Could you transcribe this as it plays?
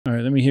All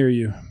right, let me hear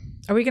you.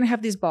 Are we going to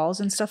have these balls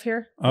and stuff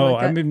here? Oh,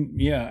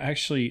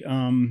 actually,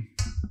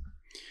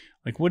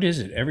 like, what is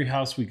it? Every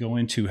house we go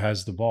into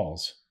has the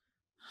balls.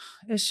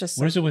 It's just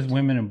what is it with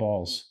women and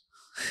balls?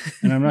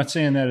 And I'm not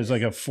saying that as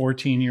like a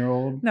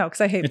 14-year-old. No,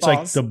 because I hate it's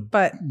balls. Like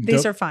but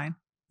these are fine.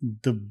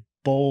 The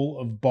bowl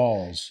of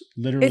balls,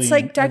 literally. It's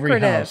like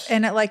decorative,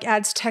 and it like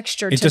adds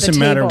texture to the table. It doesn't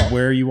matter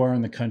where you are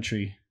in the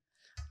country.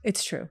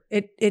 It's true.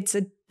 It's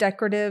a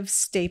decorative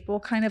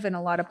staple kind of in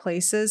a lot of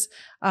places.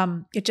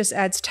 It just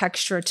adds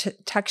texture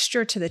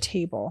to the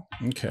table.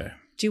 Okay.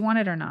 Do you want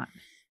it or not?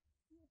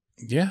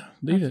 Yeah,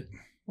 leave it.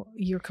 Well,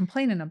 you're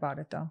complaining about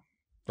it though.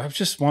 I'm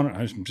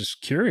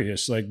just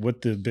curious, like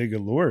what the big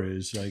allure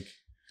is. Like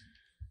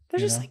they're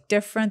just like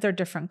different. They're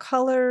different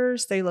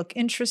colors. They look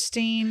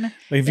interesting. Like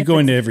if you go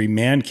into every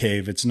man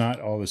cave, it's not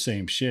all the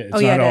same shit.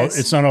 It's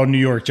it's not all New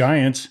York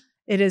Giants.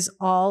 It is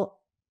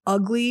all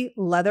ugly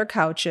leather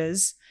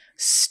couches,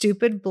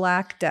 stupid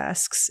black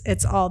desks.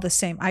 It's all the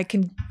same. I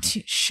can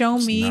show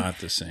me. It's not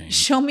the same.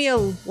 Show me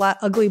a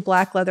ugly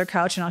black leather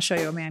couch, and I'll show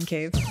you a man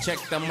cave. Check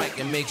the mic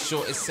and make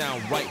sure it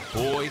sound right,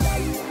 boys.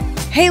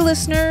 Hey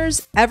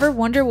listeners, ever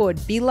wonder what it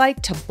would be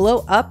like to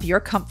blow up your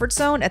comfort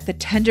zone at the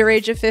tender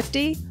age of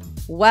 50?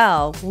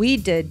 Well, we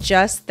did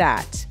just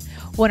that.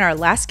 When our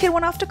last kid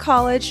went off to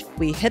college,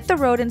 we hit the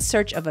road in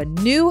search of a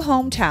new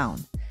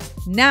hometown.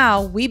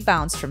 Now we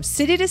bounce from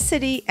city to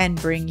city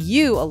and bring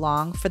you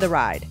along for the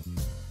ride.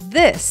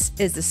 This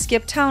is the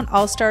Skip Town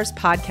All-Stars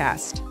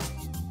podcast.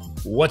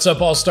 What's up,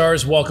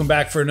 All-Stars? Welcome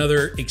back for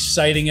another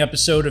exciting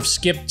episode of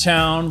Skip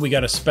Town. We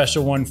got a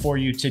special one for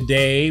you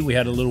today. We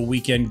had a little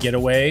weekend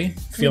getaway.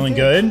 Feeling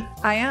good?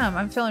 I am.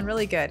 I'm feeling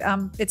really good.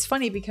 It's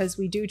funny because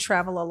we do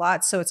travel a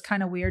lot, so it's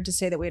kind of weird to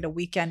say that we had a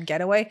weekend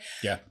getaway.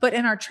 Yeah. But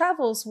in our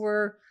travels,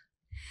 we're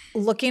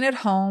looking at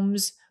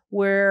homes.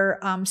 We're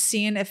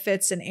seeing if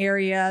it's an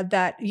area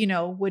that,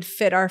 would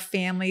fit our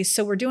family.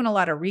 So we're doing a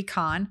lot of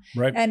recon.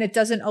 Right. And it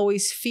doesn't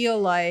always feel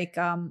like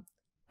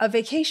a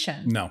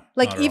vacation. No.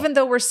 Like even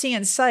though we're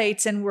seeing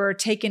sights and we're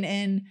taking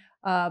in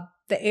the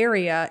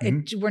area,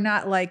 we're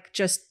not like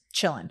just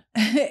chilling.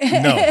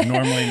 No,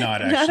 normally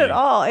not actually. Not at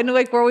all. And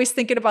like we're always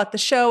thinking about the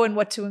show and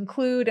what to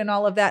include and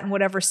all of that. And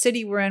whatever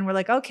city we're in, we're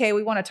like, okay,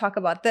 we want to talk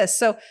about this.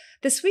 So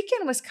this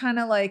weekend was kind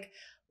of like,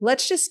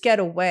 let's just get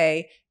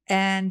away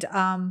and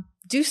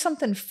do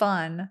something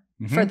fun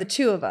for the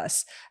two of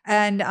us.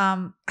 And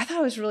I thought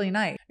it was really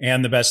nice.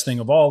 And the best thing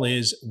of all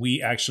is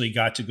we actually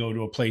got to go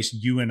to a place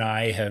you and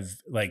I have,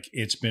 like,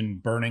 it's been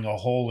burning a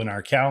hole in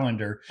our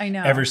calendar. I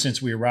know. Ever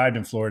since we arrived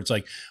in Florida. It's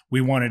like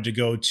we wanted to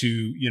go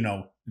to,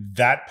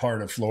 that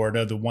part of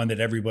Florida, the one that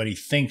everybody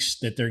thinks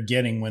that they're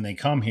getting when they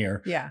come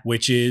here,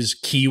 which is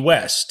Key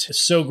West.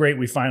 It's so great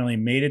we finally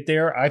made it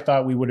there. I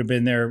thought we would have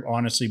been there,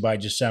 honestly, by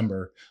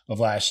December of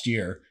last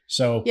year.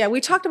 So yeah,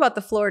 we talked about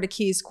the Florida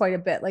Keys quite a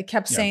bit, like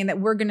kept saying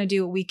that we're going to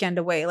do a weekend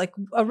away. Like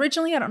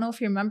originally, I don't know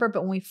if you remember,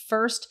 but when we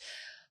first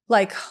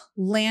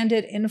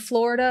landed in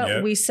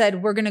Florida, we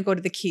said we're going to go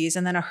to the Keys,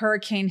 and then a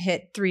hurricane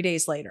hit 3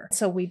 days later.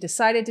 So we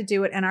decided to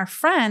do it. And our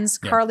friends,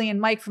 Carly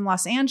and Mike from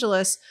Los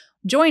Angeles,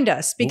 joined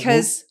us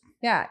because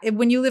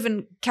when you live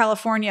in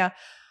California,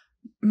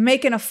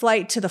 making a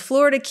flight to the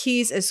Florida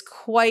Keys is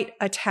quite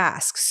a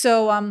task.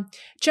 So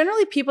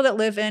generally people that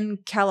live in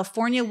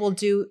California will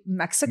do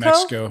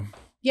Mexico.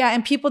 Yeah.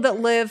 And people that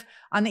live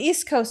on the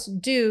East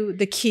Coast do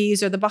the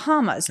Keys or the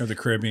Bahamas. Or the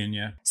Caribbean,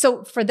 yeah.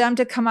 So for them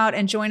to come out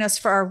and join us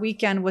for our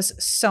weekend was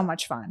so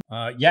much fun.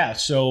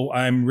 So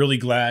I'm really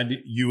glad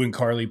you and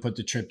Carly put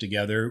the trip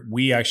together.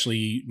 We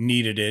actually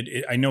needed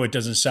it. I know it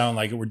doesn't sound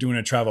like it. We're doing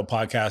a travel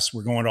podcast.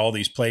 We're going to all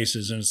these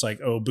places and it's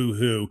like, oh,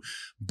 boo-hoo.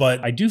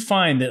 But I do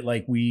find that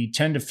like we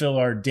tend to fill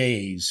our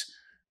days.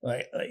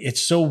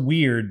 It's so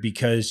weird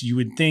because you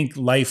would think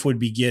life would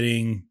be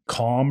getting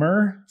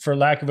calmer, for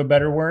lack of a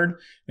better word.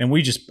 And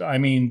we just,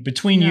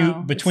 between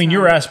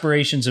your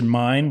aspirations and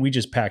mine, we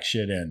just pack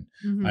shit in.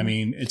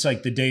 Mm-hmm. It's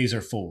like the days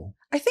are full.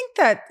 I think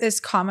that is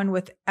common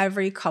with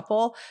every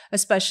couple,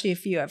 especially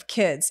if you have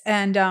kids.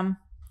 And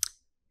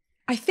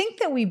I think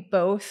that we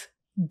both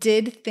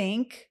did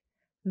think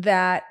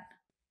that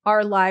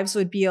our lives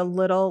would be a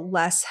little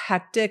less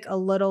hectic, a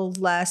little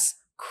less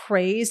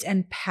crazed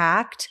and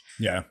packed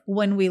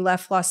when we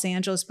left Los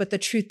Angeles. But the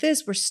truth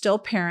is we're still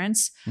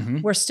parents.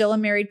 Mm-hmm. We're still a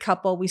married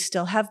couple. We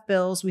still have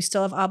bills. We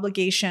still have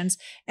obligations.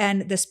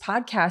 And this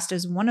podcast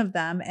is one of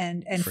them.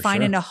 And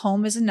finding a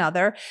home is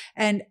another.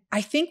 And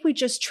I think we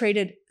just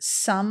traded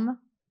some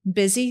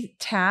busy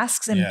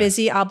tasks and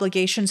busy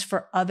obligations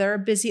for other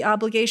busy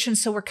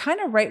obligations. So we're kind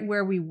of right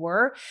where we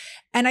were.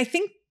 And I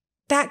think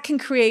that can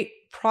create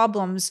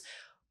problems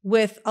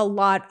with a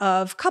lot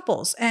of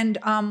couples. And,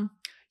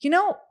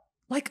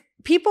 like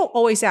people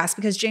always ask,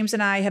 because James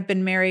and I have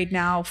been married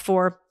now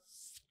for,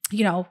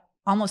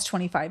 almost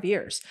 25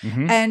 years.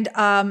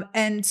 Mm-hmm.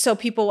 And so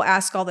people will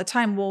ask all the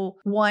time, well,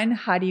 one,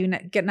 how do you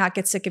not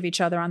get sick of each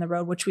other on the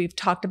road, which we've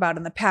talked about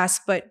in the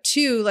past, but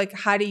two, like,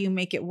 how do you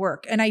make it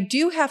work? And I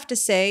do have to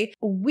say,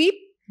 we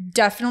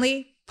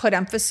definitely put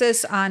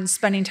emphasis on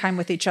spending time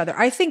with each other.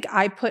 I think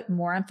I put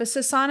more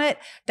emphasis on it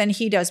than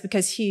he does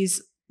because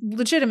he's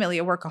legitimately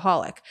a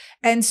workaholic.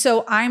 And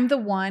so I'm the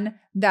one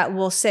that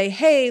will say,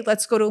 hey,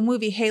 let's go to a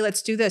movie. Hey,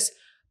 let's do this.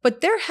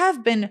 But there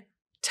have been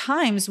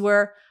times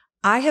where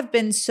I have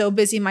been so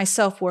busy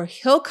myself where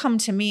he'll come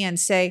to me and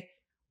say,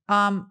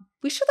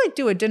 we should like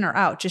do a dinner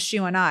out, just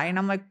you and I. And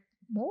I'm like,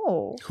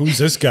 whoa. Who's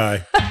this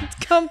guy?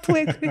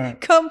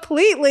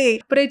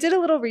 Completely. But I did a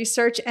little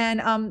research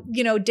and,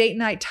 date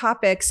night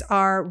topics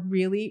are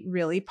really,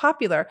 really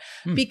popular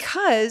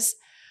because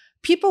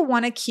people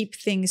want to keep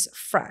things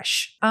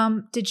fresh.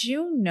 Did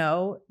you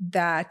know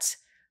that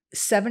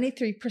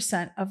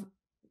 73% of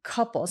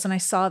couples, and I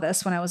saw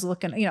this when I was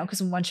looking,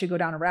 because once you go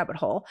down a rabbit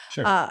hole,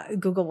 Sure.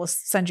 Google will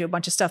send you a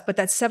bunch of stuff, but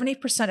that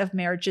 70% of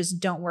marriages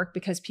don't work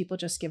because people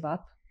just give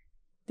up.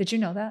 Did you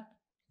know that?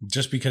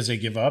 Just because they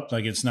give up?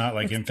 Like it's not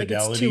like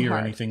infidelity or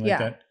anything like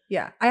that?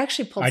 Yeah. I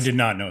actually pulled. I did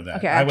not know that.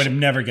 Okay, I would have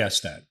never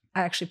guessed that.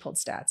 I actually pulled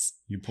stats.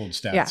 You pulled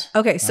stats. Yeah.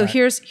 Okay. So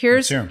here's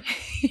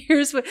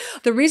what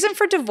the reason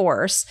for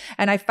divorce.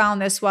 And I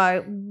found this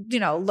while,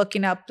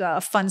 looking up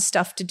fun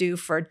stuff to do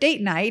for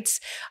date nights,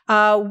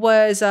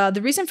 was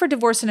the reason for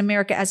divorce in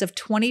America as of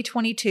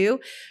 2022,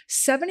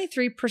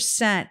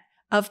 73%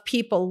 of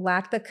people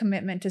lack the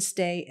commitment to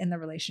stay in the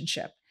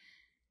relationship.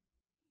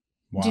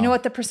 Wow. Do you know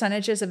what the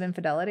percentage is of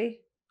infidelity?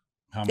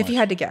 How much? If you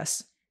had to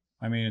guess.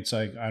 I mean, it's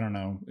like, I don't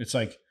know. It's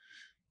like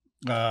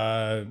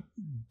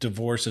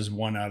divorce is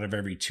 1 out of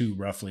every 2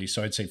 roughly.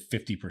 So I'd say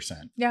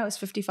 50%. Yeah, it was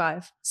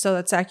 55. So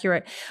that's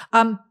accurate.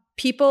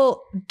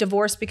 People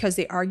divorce because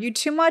they argued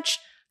too much.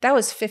 That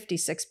was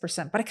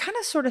 56%. But I kind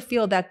of sort of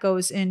feel that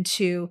goes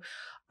into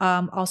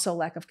also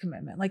lack of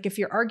commitment. Like if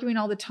you're arguing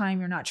all the time,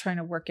 you're not trying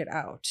to work it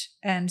out.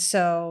 And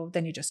so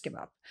then you just give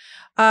up.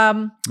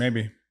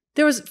 Maybe.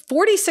 There was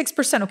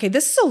 46%. Okay,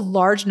 this is a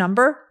large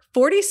number.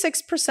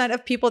 46%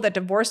 of people that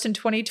divorced in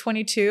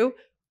 2022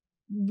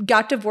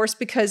 got divorced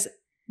because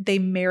they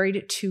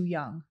married too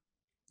young.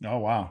 Oh,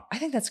 wow. I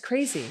think that's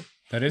crazy.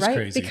 That is right?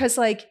 crazy. Because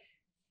I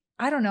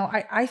don't know.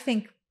 I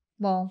think,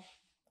 I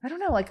don't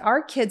know. Like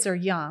our kids are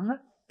young.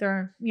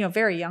 They're,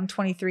 very young,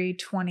 23,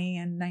 20,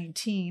 and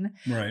 19.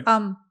 Right.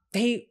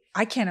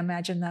 I can't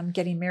imagine them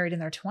getting married in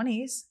their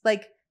 20s.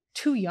 Like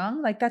too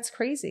young. Like that's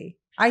crazy.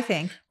 I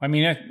think. I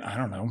mean, I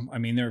don't know. I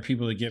mean, there are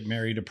people that get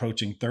married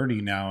approaching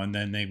 30 now, and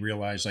then they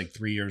realize like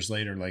 3 years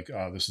later, like,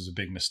 oh, this is a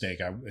big mistake.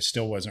 I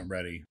still wasn't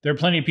ready. There are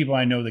plenty of people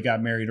I know that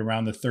got married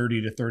around the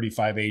 30 to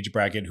 35 age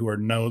bracket who are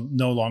no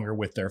longer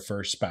with their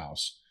first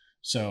spouse.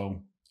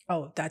 So.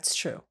 Oh, that's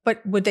true.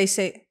 But would they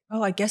say,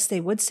 I guess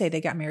they would say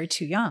they got married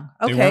too young.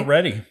 Okay. They weren't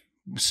ready.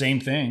 Same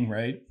thing,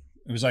 right?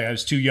 It was like I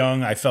was too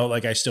young. I felt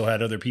like I still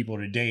had other people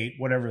to date,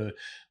 whatever.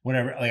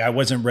 Like I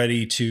wasn't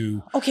ready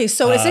to. Okay,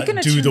 so is it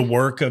going to do the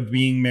work of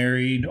being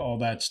married, all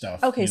that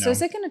stuff? Okay, so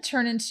is it going to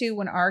turn into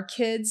when our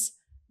kids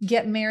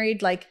get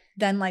married, so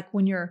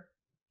you're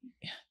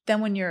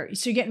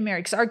getting married?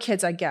 Because our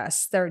kids, I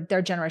guess,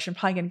 their generation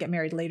probably going to get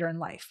married later in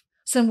life.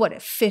 So then what?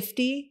 At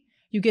 50,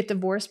 you get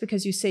divorced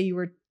because you say you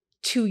were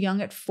too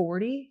young at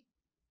 40?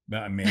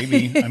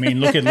 Maybe. I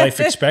mean, look at life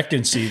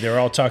expectancy. They're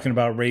all talking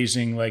about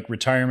raising like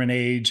retirement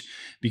age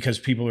because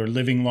people are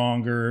living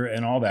longer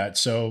and all that.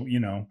 So,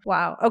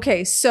 Wow.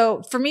 Okay.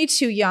 So for me,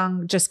 too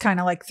young just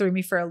kind of like threw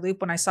me for a loop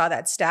when I saw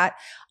that stat.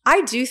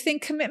 I do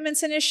think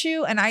commitment's an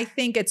issue. And I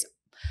think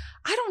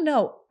I don't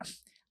know.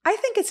 I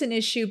think it's an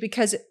issue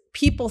because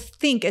people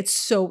think it's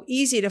so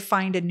easy to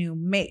find a new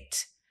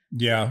mate.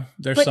 Yeah,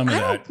 there's some of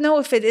that. I don't know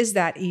if it is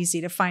that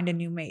easy to find a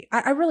new mate.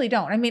 I really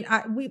don't. I mean,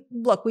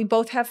 we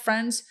both have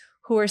friends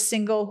who are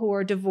single, who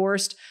are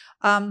divorced.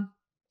 I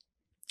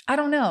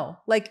don't know.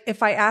 Like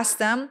if I ask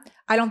them,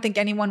 I don't think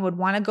anyone would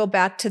want to go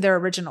back to their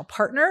original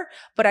partner,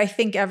 but I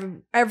think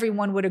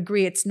everyone would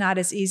agree it's not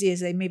as easy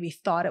as they maybe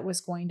thought it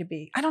was going to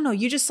be. I don't know.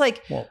 You just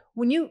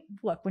when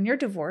you're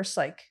divorced,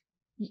 like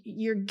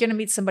you're going to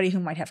meet somebody who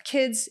might have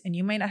kids and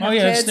you may not have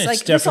kids.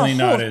 It's definitely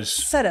not as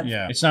setup.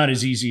 Yeah, it's not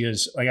as easy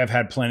as like I've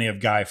had plenty of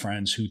guy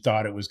friends who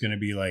thought it was going to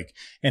be like,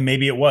 and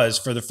maybe it was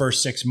for the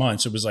first 6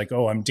 months. It was like,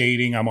 oh, I'm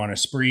dating, I'm on a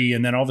spree.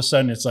 And then all of a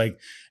sudden it's like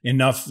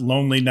enough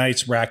lonely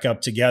nights rack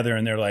up together.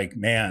 And they're like,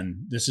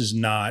 man, this is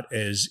not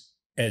as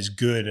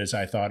good as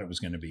I thought it was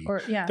going to be.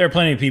 There are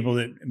plenty of people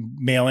that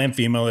male and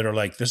female that are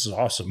like, this is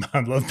awesome. I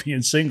love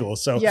being single.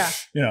 So,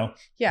 but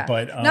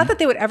not that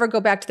they would ever go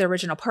back to their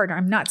original partner.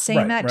 I'm not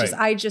saying that.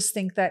 I just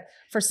think that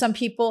for some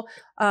people,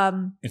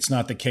 it's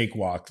not the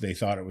cakewalk they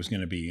thought it was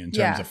going to be in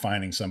terms of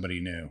finding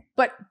somebody new.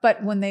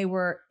 But when they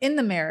were in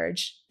the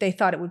marriage, they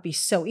thought it would be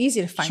so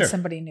easy to find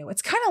somebody new.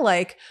 It's kind of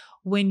like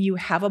when you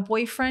have a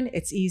boyfriend,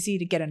 it's easy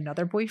to get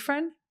another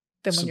boyfriend.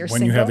 Than when you're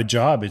single. You have a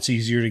job, it's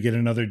easier to get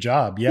another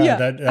job.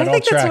 That I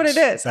think that's what it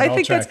is. I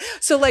think that's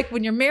so. Like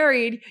when you're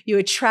married, you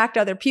attract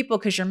other people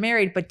because you're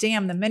married. But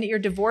damn, the minute you're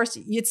divorced,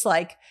 it's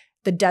like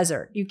the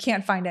desert. You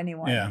can't find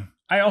anyone. Yeah.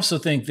 I also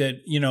think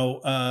that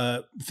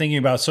thinking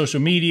about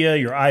social media,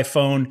 your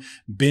iPhone,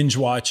 binge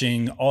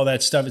watching, all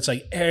that stuff. It's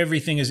like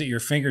everything is at your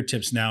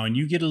fingertips now, and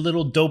you get a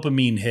little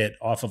dopamine hit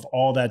off of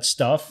all that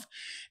stuff.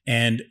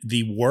 And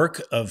the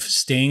work of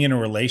staying in a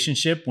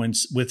relationship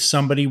with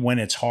somebody when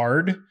it's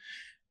hard.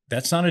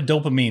 that's not a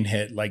dopamine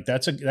hit. Like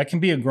that can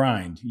be a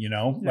grind, you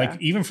know,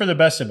 like even for the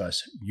best of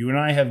us, you and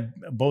I have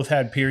both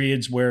had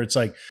periods where it's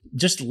like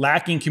just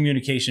lacking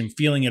communication,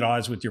 feeling at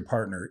odds with your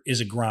partner is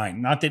a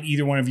grind. Not that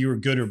either one of you are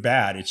good or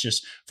bad. It's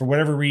just for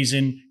whatever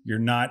reason, you're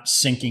not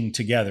syncing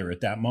together at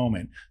that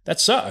moment.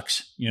 That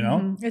sucks, you know?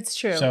 Mm-hmm. It's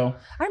true. So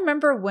I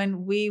remember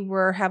when we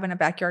were having a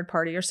backyard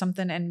party or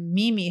something and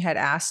Mimi had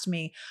asked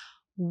me,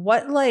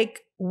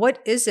 what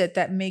is it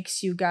that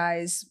makes you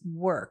guys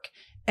work?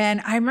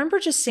 And I remember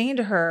just saying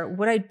to her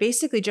what I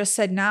basically just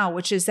said now,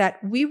 which is that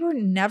we were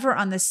never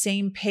on the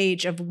same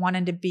page of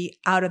wanting to be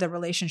out of the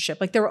relationship.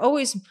 Like there were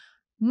always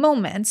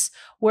moments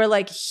where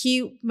like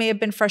he may have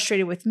been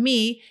frustrated with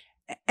me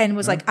and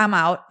was like, I'm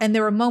out. And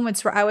there were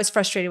moments where I was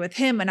frustrated with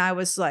him and I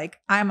was like,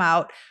 I'm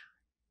out.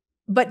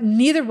 But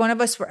neither one of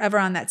us were ever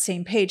on that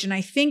same page. And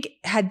I think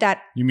had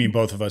that... You mean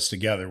both of us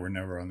together were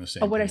never on the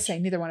same page? Oh, what did I say?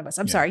 Neither one of us.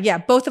 I'm sorry. Yeah,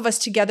 both of us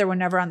together were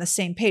never on the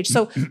same page.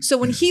 So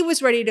when he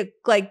was ready to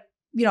like,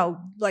 you know,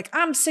 like,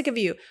 I'm sick of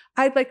you,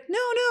 I'd be like, no,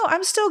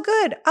 I'm still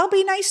good. I'll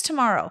be nice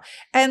tomorrow.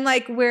 And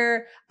like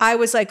where I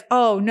was like,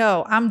 oh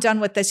no, I'm done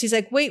with this. He's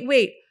like,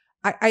 wait.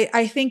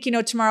 I think, you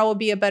know, tomorrow will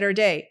be a better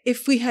day.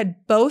 If we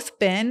had both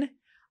been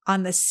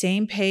on the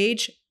same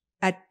page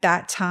at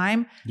that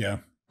time,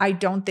 I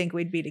don't think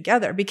we'd be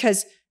together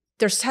because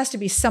there has to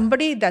be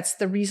somebody that's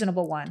the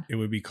reasonable one. It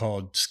would be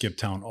called Skip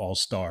Town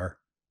All-Star.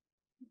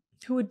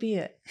 Who would be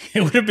it?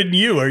 It would have been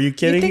you. Are you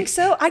kidding? You think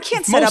so? I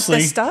can't set up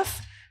this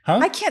stuff. Huh?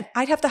 I can't.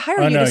 I'd have to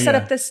hire you to set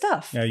up this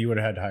stuff. Yeah, you would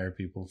have had to hire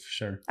people for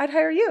sure. I'd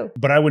hire you.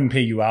 But I wouldn't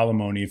pay you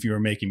alimony if you were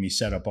making me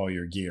set up all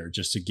your gear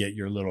just to get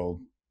your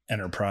little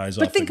enterprise off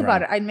the ground. But think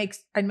about it.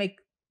 I'd make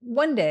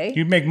one day.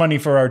 You'd make money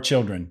for our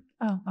children.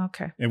 Oh,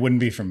 okay. It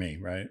wouldn't be for me,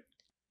 right?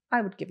 I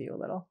would give you a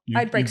little.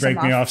 You'd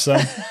break me off some.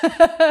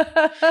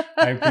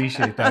 I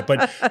appreciate that.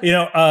 But, you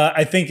know,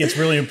 I think it's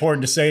really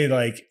important to say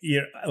like, you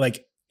know,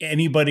 like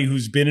anybody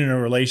who's been in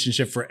a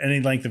relationship for any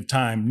length of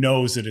time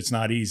knows that it's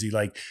not easy.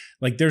 Like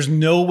there's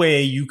no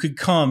way you could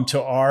come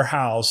to our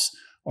house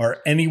or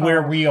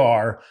anywhere we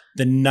are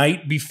the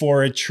night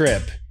before a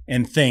trip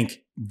and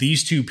think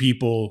these two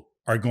people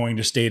are going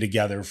to stay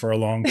together for a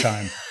long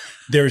time.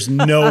 There's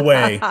no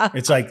way.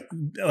 It's like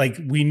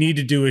we need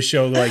to do a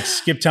show like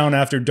Skip Town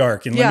After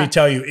Dark. And let me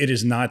tell you, it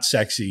is not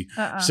sexy.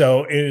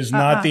 So it is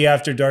not the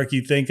After Dark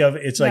you think of.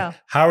 It's like,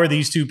 how are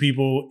these two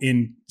people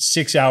in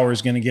 6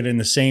 hours going to get in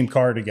the same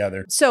car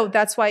together? So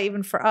that's why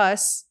even for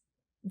us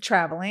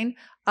traveling,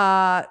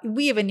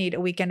 we even need a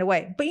weekend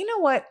away. But you know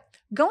what?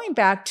 Going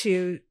back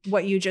to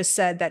what you just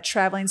said, that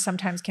traveling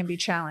sometimes can be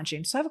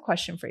challenging. So I have a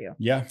question for you.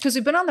 Yeah. Because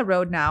we've been on the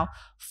road now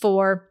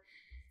for,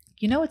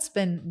 you know, it's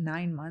been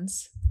 9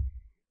 months.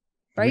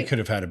 Right? We could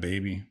have had a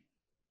baby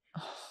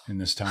in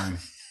this time.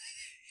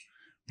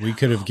 We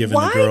could have given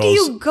the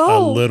girls a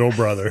little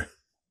brother.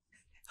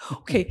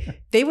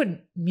 Okay. They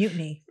would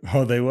mutiny.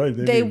 Oh, they would.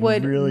 They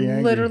would really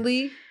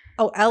literally.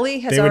 Oh, Ellie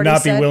has already said. They would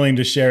not be willing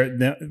to share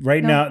it.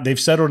 Right now, they've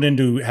settled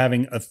into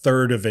having a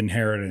third of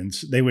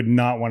inheritance. They would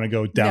not want to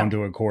go down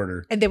to a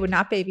quarter. And they would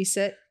not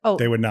babysit. Oh,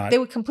 they would not. They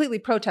would completely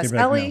protest.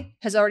 Ellie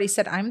has already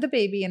said, I'm the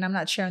baby and I'm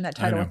not sharing that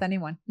title with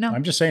anyone. No.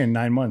 I'm just saying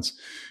 9 months.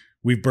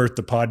 We've birthed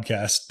the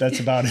podcast.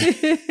 That's about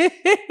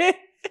it.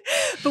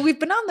 But we've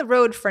been on the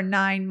road for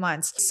 9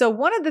 months. So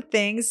one of the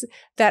things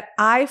that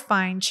I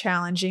find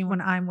challenging when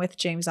I'm with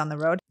James on the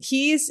road,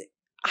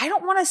 I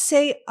don't want to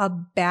say a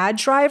bad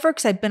driver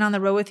because I've been on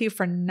the road with you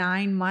for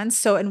 9 months.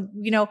 So, and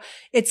you know,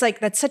 it's like,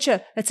 that's such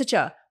a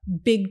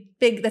big,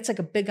 that's like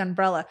a big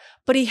umbrella,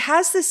 but he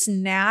has this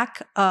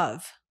knack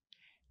of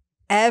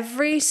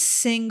every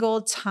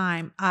single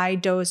time I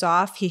doze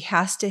off, he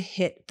has to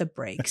hit the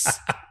brakes.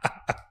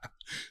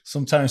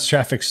 Sometimes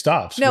traffic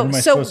stops. What am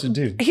I supposed to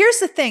do? Here's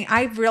the thing.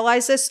 I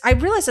realized this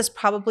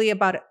probably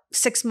about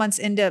 6 months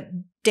into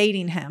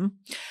dating him,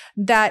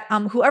 that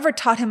whoever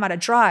taught him how to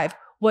drive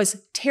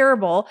was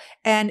terrible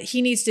and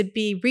he needs to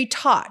be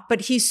retaught.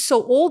 But he's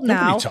so old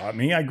now. Nobody taught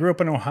me. I grew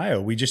up in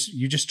Ohio. You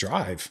just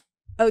drive.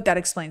 Oh, that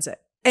explains it.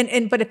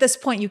 But at this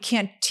point, you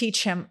can't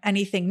teach him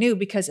anything new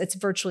because it's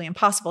virtually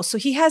impossible. So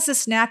he has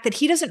this knack that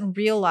he doesn't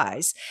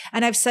realize.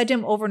 And I've said to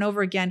him over and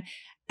over again,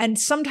 and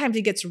sometimes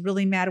he gets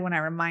really mad when I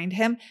remind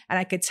him. And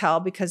I could tell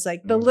because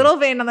like the little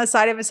vein on the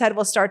side of his head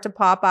will start to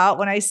pop out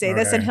when I say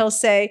this. And he'll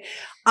say,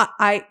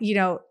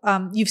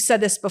 you've said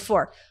this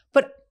before.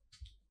 But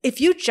if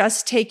you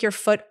just take your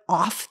foot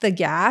off the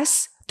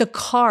gas, the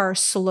car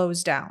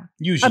slows down.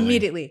 Usually.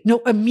 Immediately. No,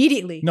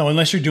 immediately. No,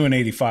 unless you're doing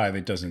 85,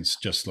 it doesn't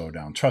just slow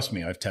down. Trust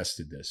me, I've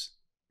tested this.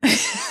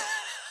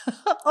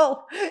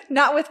 Oh,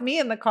 not with me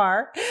in the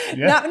car.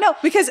 Yeah. No,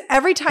 because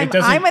every time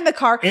I'm in the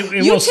car,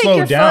 it will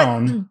slow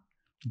down.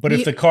 But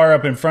if the car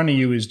up in front of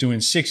you is doing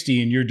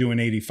 60 and you're doing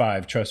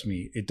 85, trust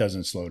me, it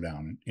doesn't slow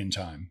down in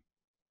time.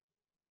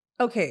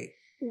 Okay.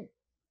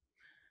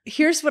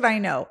 Here's what I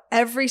know.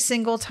 Every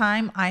single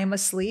time I am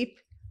asleep,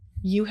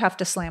 you have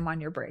to slam on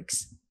your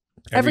brakes.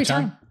 Every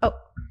time. Oh,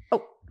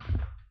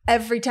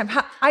 every time.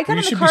 I got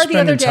in the car the other day. You should be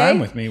spending time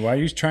with me. Why are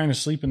you trying to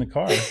sleep in the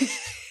car?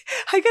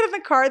 I got in the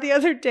car the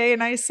other day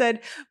and I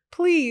said,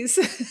 please.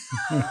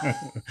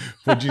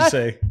 What'd you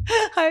say?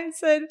 I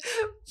said,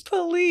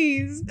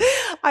 please,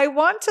 I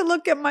want to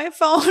look at my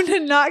phone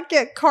and not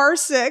get car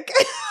sick.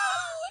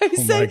 I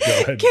said,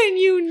 can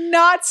you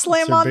not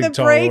slam on the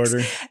brakes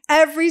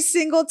every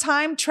single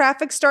time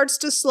traffic starts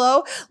to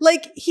slow?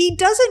 Like, he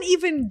doesn't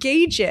even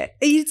gauge it.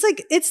 It's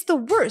like, it's the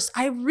worst.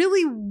 I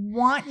really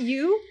want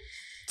you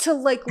to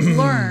like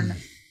learn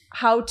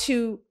how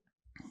to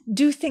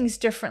do things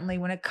differently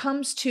when it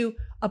comes to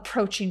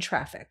approaching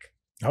traffic.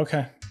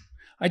 Okay.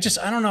 I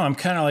don't know. I'm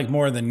kind of like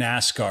more of the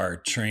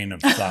NASCAR train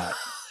of thought.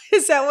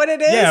 Is that what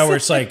it is? Yeah, where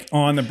it's like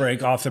on the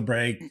brake, off the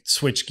brake,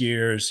 switch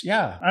gears.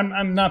 Yeah,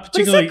 I'm not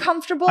particularly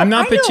comfortable. I'm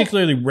not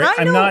particularly.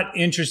 I'm not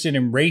interested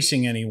in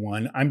racing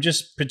anyone. I'm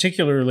just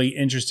particularly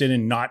interested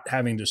in not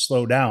having to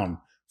slow down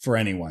for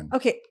anyone.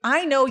 Okay,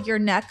 I know your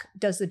neck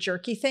does the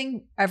jerky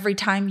thing every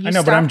time you. I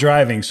know, but I'm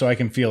driving, so I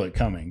can feel it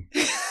coming.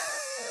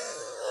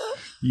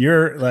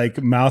 You're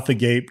like mouth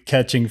agape,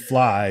 catching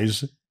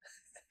flies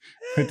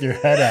with your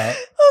head out.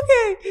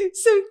 Okay,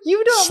 so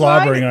you don't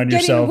slobbering mind on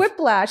getting yourself.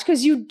 Whiplash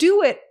because you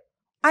do it.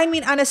 I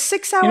mean, on a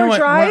 6-hour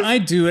drive. When I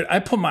do it, I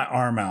put my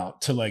arm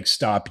out to like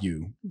stop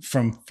you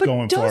from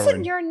going forward.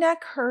 Doesn't your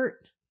neck hurt?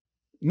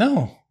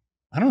 No,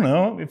 I don't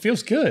know. It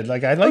feels good.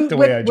 Like I like the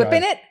way I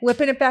drive.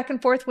 Whipping it back and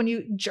forth when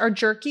you are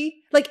jerky.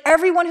 Like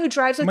everyone who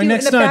drives with you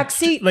in the back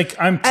seat. Like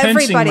I'm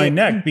tensing my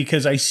neck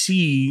because I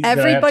see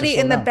everybody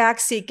in the back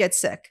seat gets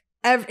sick.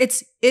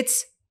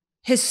 It's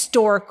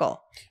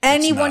historical.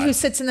 Anyone who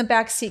sits in the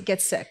back seat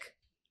gets sick.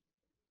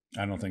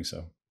 I don't think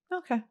so.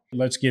 Okay.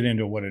 Let's get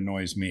into what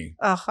annoys me.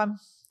 Oh,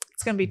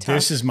 it's going to be tough.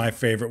 This is my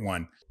favorite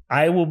one.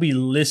 I will be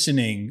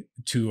listening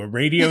to a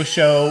radio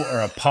show or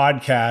a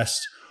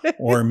podcast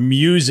or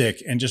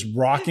music and just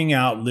rocking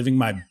out, living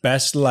my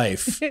best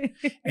life.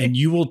 And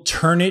you will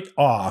turn it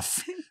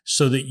off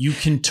so that you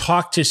can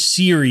talk to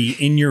Siri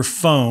in your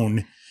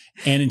phone.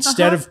 And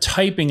instead of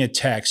typing a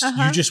text,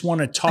 you just want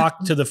to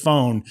talk to the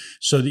phone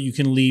so that you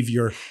can leave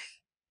your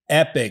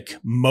epic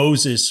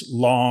Moses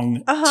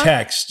long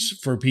texts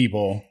for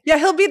people. Yeah,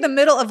 he'll be in the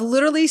middle of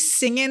literally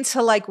singing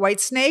to like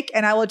Whitesnake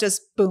and I will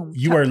just boom.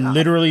 You are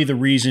literally the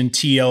reason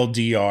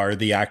TLDR,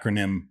 the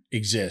acronym,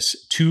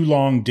 exists. Too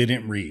long,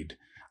 didn't read.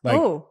 Like,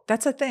 oh,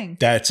 that's a thing.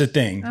 That's a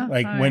thing. Oh,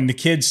 like when the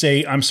kids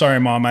say, I'm sorry,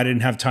 Mom, I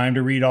didn't have time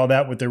to read all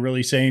that. What they're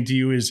really saying to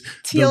you is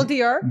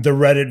TLDR? The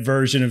Reddit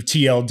version of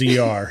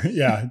TLDR.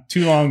 Yeah.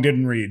 Too long,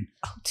 didn't read.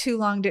 Oh, too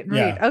long, didn't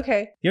read.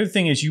 Okay. The other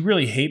thing is you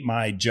really hate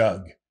my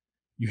jug.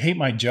 You hate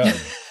my jug.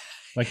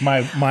 Like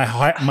my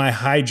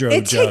hydro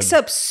jug. It takes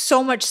up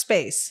so much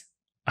space.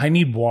 I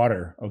need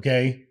water.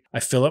 Okay. I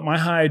fill up my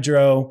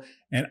hydro.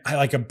 And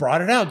I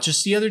brought it out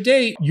just the other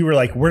day. You were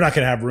like, we're not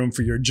going to have room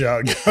for your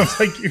jug. I was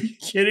like, you're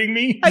kidding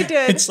me? I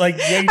did. It's like,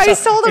 I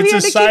told him he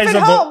had to keep it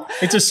home.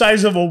 It's the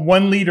size of a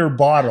 1 liter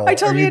bottle. I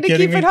told him he had to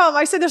keep it home.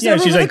 I said, there's no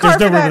room in the car for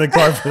that. There's no room in the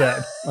car for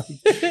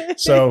that.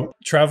 So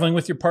traveling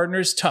with your partner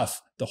is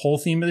tough. The whole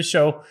theme of the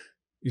show.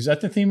 Is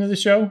that the theme of the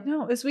show?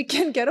 No, it's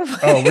Weekend Getaway.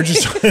 Oh, we're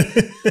just...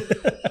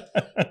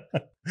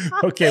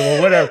 Okay,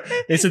 well, whatever.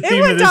 It's a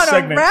theme of this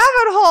segment. It went down a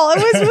rabbit hole. It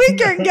was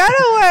Weekend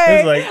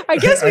Getaway. Like, I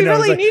guess we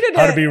really needed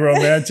how to be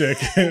romantic.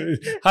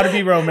 How to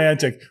be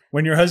romantic.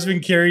 When your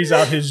husband carries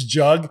out his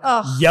jug,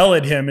 yell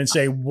at him and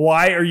say,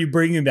 why are you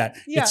bringing that?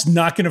 Yeah. It's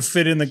not going to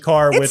fit in the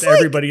car with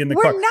everybody in the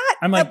car. We're not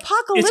I'm like,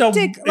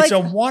 apocalyptic. It's a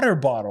water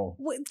bottle.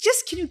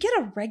 Just, can you get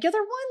a regular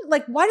one?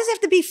 Like, why does it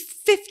have to be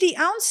 50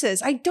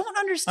 ounces? I don't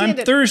understand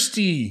I'm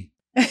thirsty.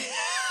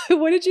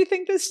 What did you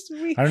think this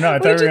week? I don't know. I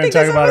thought we were going to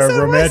talk about a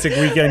romantic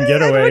weekend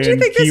getaway. What did you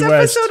think this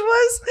episode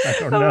was? I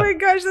don't know. Oh my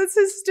gosh, that's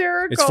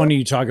hysterical. It's funny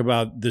you talk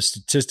about the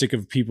statistic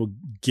of people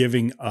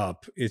giving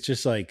up. It's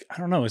just like, I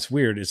don't know. It's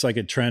weird. It's like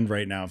a trend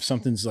right now. If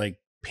something's like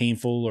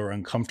painful or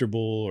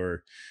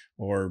uncomfortable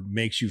or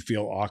makes you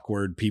feel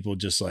awkward, people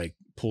just like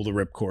pull the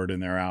ripcord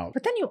and they're out.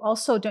 But then you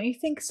also, don't you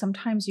think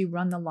sometimes you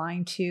run the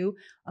line too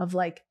of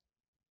like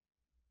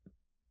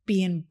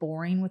being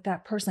boring with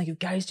that person? Like, you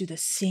guys do the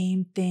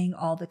same thing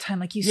all the time.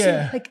 Like you see,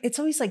 like it's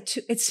always like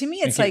to me,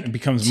 it's like it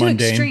becomes two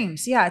mundane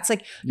extremes. Yeah. It's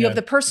like you have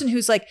the person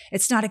who's like,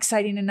 it's not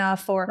exciting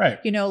enough, or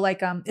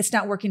it's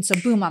not working. So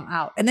boom, I'm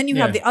out. And then you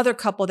have the other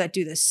couple that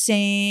do the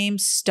same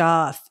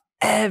stuff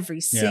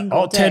every single day.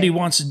 All Teddy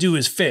wants to do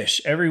is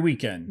fish every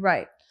weekend.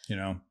 Right.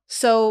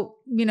 So,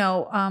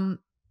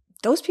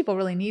 those people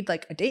really need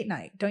like a date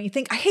night, don't you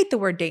think? I hate the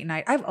word date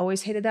night. I've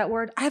always hated that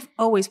word.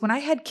 When I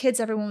had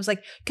kids, everyone was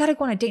like, gotta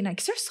go on a date night.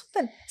 Is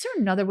there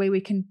another way we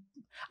can?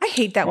 I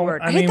hate that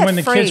word. I hate that when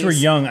the phrase. kids were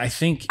young, I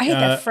think. I hate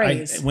that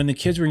phrase. When the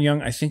kids were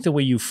young, I think the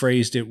way you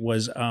phrased it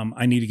was,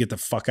 I need to get the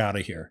fuck out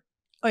of here.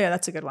 Oh yeah,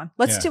 that's a good one.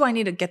 Let's do I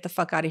need to get the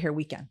fuck out of here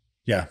weekend.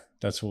 Yeah,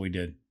 that's what we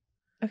did.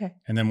 Okay.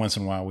 And then once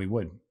in a while we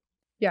would.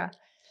 Yeah.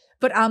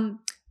 But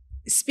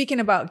speaking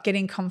about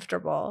getting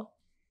comfortable,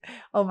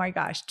 oh my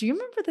gosh. Do you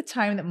remember the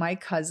time that my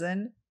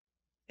cousin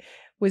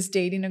was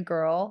dating a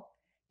girl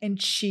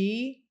and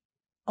she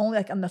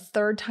only on the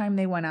third time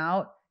they went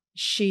out,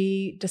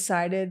 she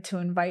decided to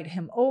invite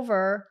him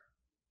over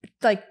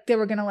like they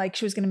were going to like,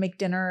 she was going to make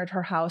dinner at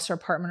her house or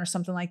apartment or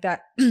something like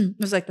that. It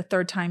was like the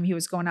third time he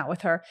was going out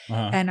with her.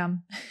 And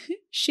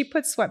she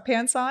put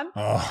sweatpants on.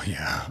 Oh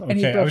yeah. And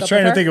he Okay. I broke was up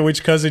trying with to think of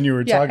which cousin you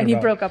were talking about. And he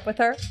broke up with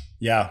her.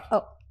 Yeah.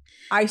 Oh,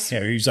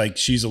 yeah, he's like,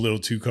 she's a little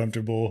too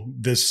comfortable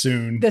this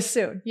soon.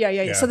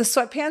 Yeah. So the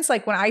sweatpants,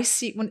 like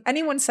when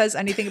anyone says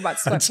anything about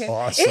sweatpants,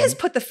 awesome. it has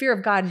put the fear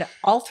of God into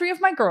all three of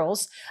my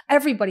girls.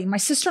 Everybody, my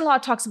sister-in-law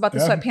talks about the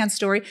sweatpants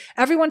story.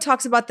 Everyone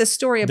talks about this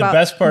story about. The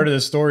best part of the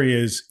story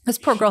is this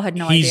poor girl had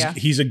no idea.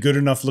 He's a good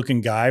enough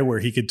looking guy where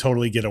he could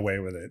totally get away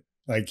with it.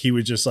 Like he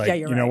would just like,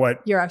 you know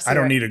what? You're absolutely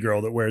I don't need a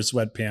girl that wears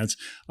sweatpants.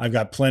 I've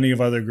got plenty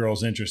of other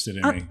girls interested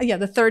in me. Yeah.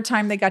 The third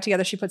time they got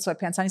together, she put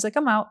sweatpants on. He's like,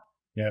 I'm out.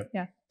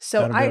 Yeah.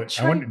 So I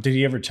wonder, did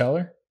he ever tell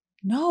her?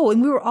 No.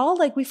 And we were all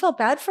like, we felt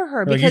bad for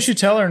her. Because you should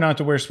tell her not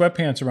to wear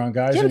sweatpants around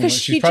guys. Yeah, because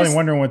she's probably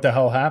wondering what the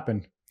hell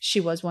happened.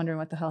 She was wondering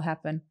what the hell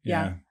happened.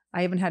 Yeah.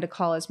 I even had to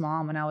call his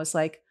mom and I was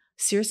like,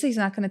 seriously, he's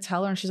not going to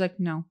tell her? And she's like,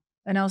 no.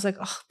 And I was like,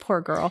 oh, poor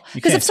girl.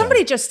 Because if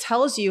somebody just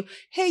tells you,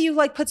 hey, you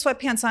like put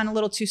sweatpants on a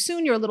little too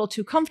soon, you're a little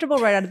too comfortable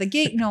right out of the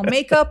gate, no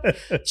makeup,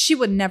 she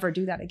would never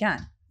do that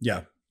again.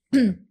 Yeah.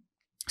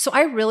 So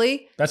I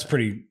really. That's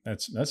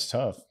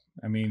tough.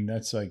 I mean,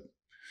 that's like.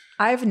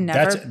 I've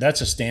never.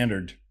 That's a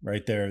standard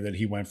right there that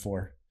he went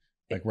for,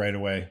 like right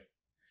away.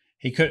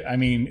 He could. I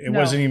mean, it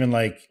wasn't even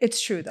like.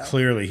 It's true though.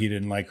 Clearly, he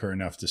didn't like her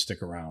enough to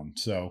stick around.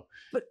 So,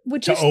 but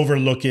would to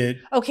overlook it.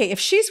 Okay, if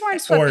she's wearing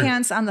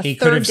sweatpants on the he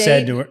third could have date,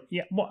 said to her,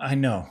 "Yeah, well, I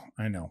know,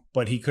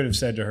 but he could have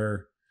said to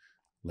her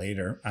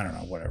later. I don't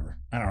know, whatever.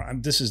 I don't know.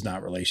 This is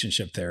not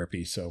relationship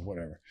therapy, so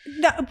whatever.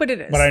 No, but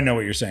it is. But I know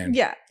what you're saying.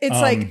 Yeah, it's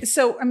like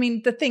so. I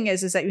mean, the thing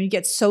is that when you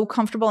get so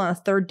comfortable on a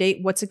third date,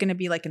 what's it going to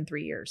be like in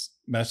 3 years?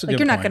 That's a like good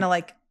you're point. not going to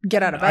like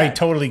get out of bed. I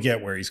totally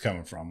get where he's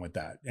coming from with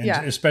that, and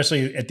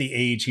especially at the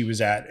age he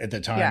was at the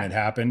time it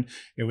happened.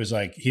 It was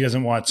like he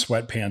doesn't want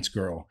sweatpants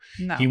girl.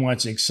 No, he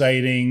wants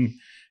exciting,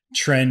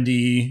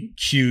 trendy,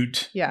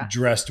 cute,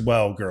 dressed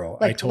well girl.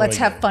 Like let's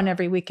have fun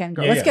every weekend,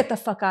 girl. Let's get the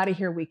fuck out of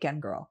here,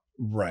 weekend girl.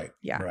 Right.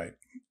 Yeah. Right.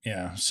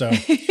 Yeah. So, all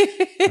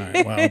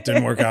right, well, it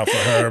didn't work out for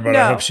her, but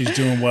I hope she's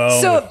doing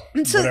well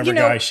with whatever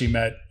guy she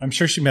met. I'm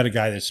sure she met a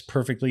guy that's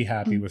perfectly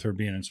happy with her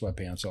being in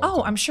sweatpants all the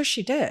time. I'm sure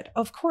she did.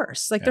 Of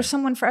course. Like there's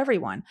someone for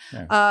everyone.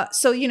 Yeah.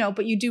 So,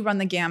 but you do run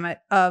the gamut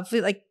of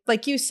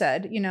like you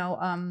said,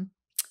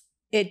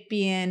 it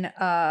being,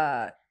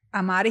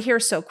 I'm out of here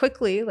so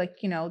quickly, like,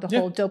 the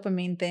whole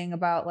dopamine thing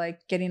about like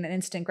getting an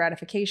instant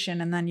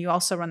gratification. And then you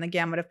also run the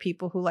gamut of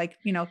people who like,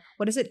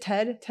 what is it?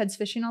 Ted's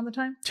fishing all the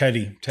time.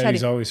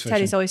 Teddy's always fishing.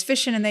 Teddy's always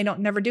fishing and they don't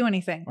never do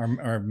anything.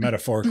 Our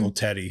metaphorical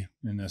Teddy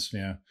in this.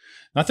 Yeah.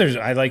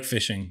 I like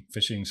fishing.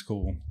 Fishing's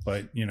cool,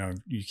 but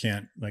you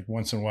can't like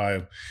once in a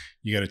while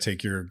you got to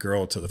take your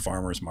girl to the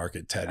farmer's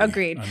market, Teddy.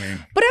 Agreed.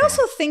 But I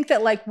also think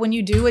that like when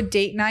you do a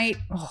date night,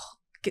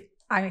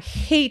 I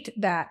hate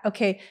that.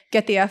 Okay,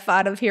 get the F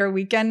out of here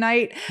weekend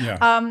night.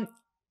 Yeah.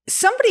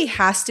 Somebody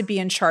has to be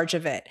in charge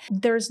of it.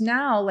 There's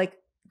now like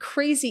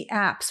crazy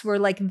apps where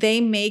like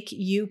they make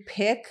you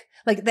pick,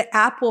 like the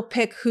app will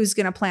pick who's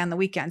going to plan the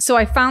weekend. So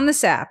I found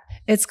this app.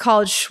 It's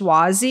called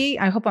Schwazi.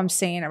 I hope I'm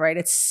saying it right.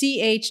 It's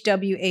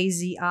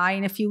Chwazi.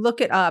 And if you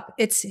look it up,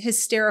 it's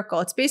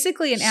hysterical. It's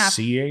basically an app.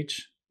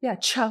 CH? Yeah,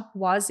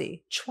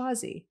 Chwazi.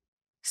 Chwazi.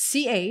 All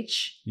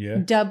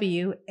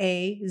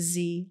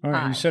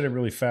right, you said it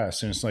really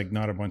fast, and it's like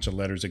not a bunch of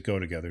letters that go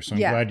together. So I'm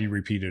glad you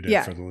repeated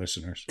it for the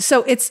listeners.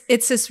 So it's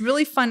this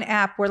really fun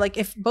app where like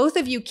if both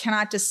of you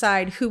cannot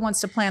decide who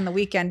wants to plan the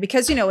weekend,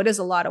 because it is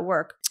a lot of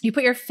work. You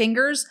put your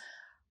fingers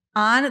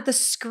on the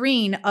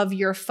screen of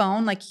your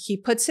phone, like he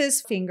puts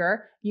his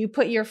finger, you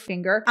put your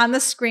finger on the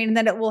screen, and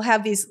then it will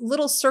have these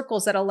little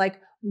circles that'll like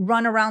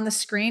run around the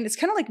screen. It's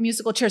kind of like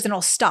musical chairs, and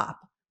it'll stop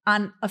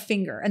on a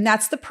finger. And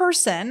that's the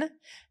person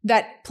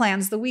that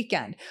plans the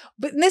weekend.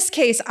 But in this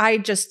case, I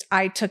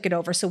took it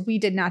over. So we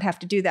did not have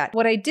to do that.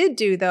 What I did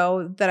do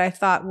though, that I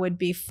thought would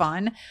be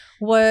fun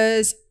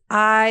was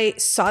I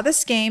saw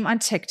this game on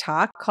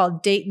TikTok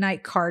called Date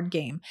Night Card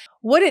Game.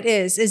 What it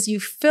is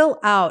you fill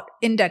out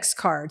index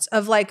cards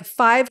of like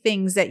 5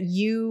 things that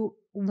you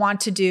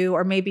want to do,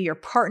 or maybe your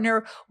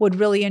partner would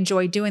really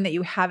enjoy doing that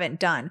you haven't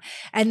done.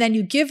 And then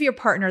you give your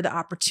partner the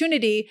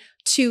opportunity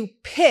to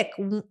pick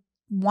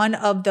one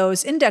of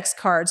those index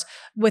cards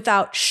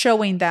without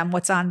showing them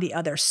what's on the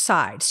other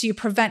side. So you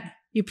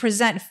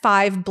present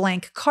 5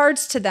 blank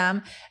cards to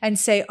them and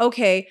say,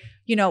 okay,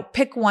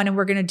 pick one and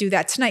we're going to do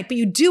that tonight. But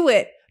you do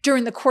it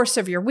during the course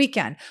of your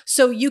weekend.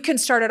 So you can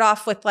start it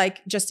off with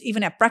like, just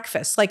even at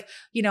breakfast, like,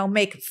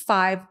 make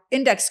 5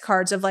 index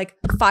cards of like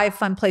 5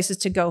 fun places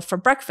to go for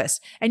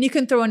breakfast. And you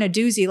can throw in a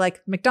doozy like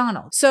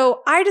McDonald's.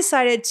 So I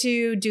decided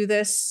to do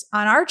this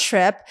on our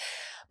trip.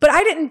 But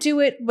I didn't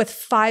do it with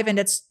 5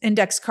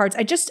 index cards.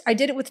 I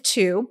did it with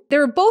 2. They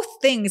were both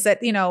things that,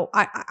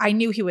 I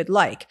knew he would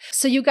like.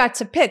 So you got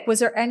to pick. Was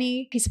there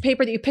any piece of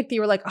paper that you picked that you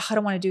were like, I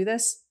don't want to do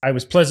this? I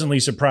was pleasantly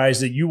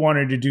surprised that you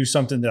wanted to do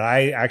something that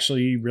I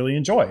actually really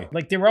enjoy.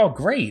 Like they were all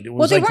great. It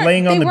was like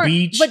laying on the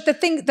beach. But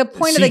the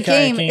point of the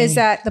game is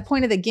that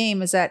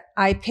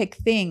I pick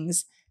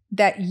things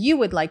that you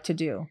would like to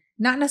do.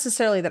 not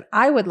necessarily that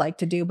I would like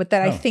to do, but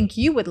that I think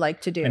you would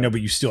like to do. I know,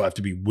 but you still have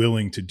to be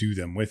willing to do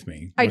them with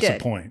me. I What's did.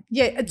 the point?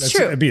 Yeah, it's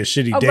true. It'd be a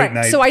shitty date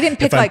night. So I didn't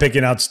pick if I'm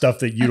picking out stuff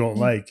that you don't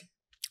like.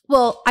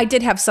 Well, I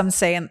did have some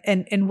say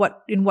in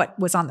what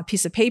was on the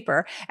piece of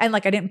paper, and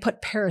like I didn't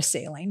put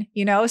parasailing,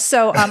 you know.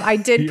 So I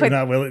did put.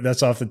 Not willing.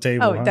 That's off the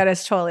table. Oh, that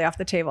is totally off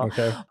the table.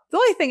 Okay. The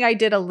only thing I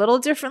did a little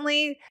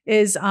differently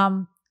is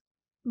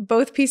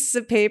both pieces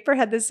of paper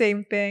had the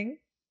same thing.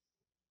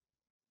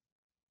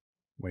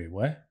 Wait,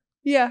 what?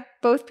 Yeah,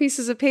 both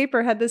pieces of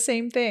paper had the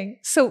same thing.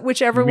 So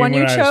whichever one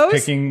you chose, I was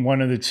picking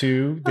one of the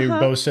two, they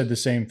both said the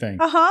same thing.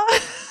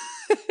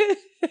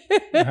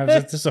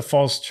 This is a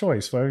false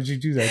choice. Why would you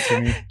do that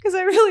to me? Because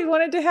I really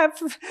wanted to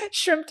have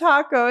shrimp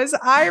tacos.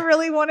 I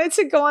really wanted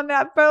to go on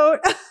that boat.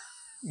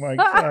 My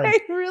God. I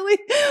really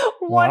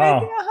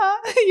wanted.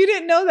 You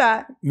didn't know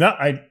that. No,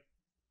 I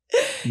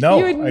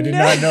did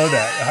not know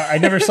that. I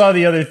never saw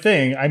the other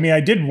thing. I mean,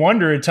 I did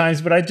wonder at times,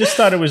 but I just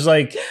thought it was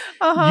like you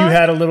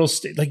had a little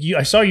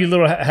I saw you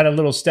had a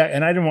little stack,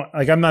 and I didn't want,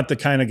 like, I'm not the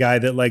kind of guy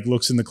that like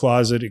looks in the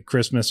closet at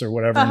Christmas or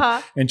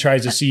whatever and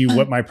tries to see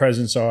what my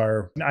presents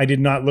are. I did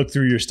not look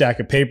through your stack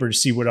of paper to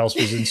see what else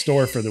was in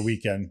store for the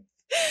weekend.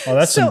 Oh,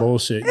 that's some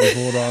bullshit you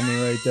pulled on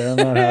me right there. I'm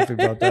not happy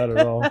about that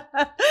at all.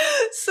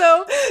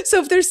 So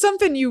if there's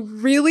something you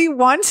really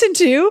want to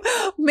do,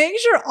 make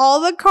sure all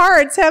the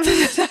cards have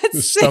that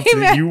the same stuff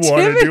that you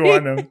want to do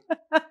on them.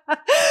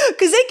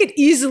 Because you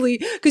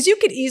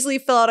could easily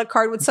fill out a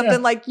card with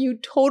something like you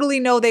totally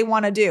know they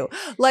want to do.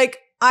 Like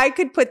I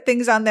could put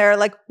things on there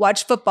like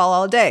watch football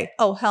all day.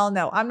 Oh, hell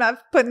no. I'm not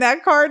putting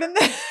that card in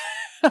there.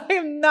 I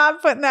am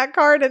not putting that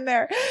card in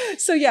there.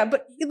 So yeah,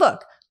 but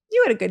look,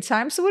 you had a good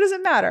time. So what does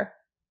it matter?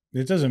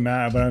 It doesn't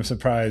matter, but I'm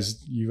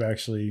surprised you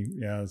actually,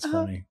 it's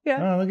funny.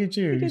 Yeah. Oh, look at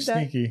you. You're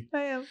sneaky.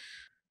 I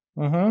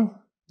am.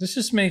 This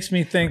just makes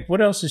me think, what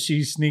else is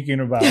she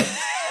sneaking about?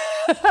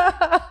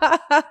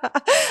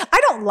 I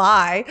don't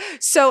lie.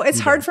 So it's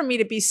hard for me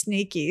to be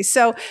sneaky.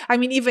 So, I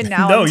mean, even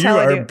now, no, you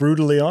are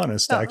brutally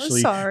honest, Oh, actually.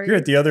 sorry. You're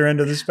at the other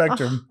end of the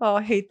spectrum. Oh,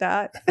 I hate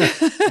that.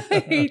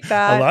 I hate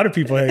that. A lot of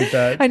people hate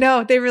that. I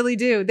know. They really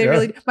do. They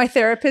really do. My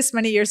therapist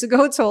many years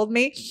ago told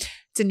me,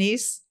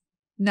 Denise,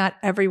 not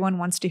everyone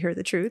wants to hear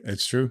the truth.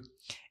 It's true.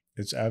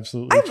 It's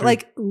absolutely true.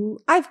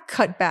 I've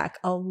cut back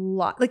a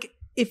lot. Like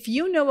if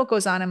you know what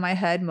goes on in my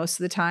head most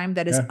of the time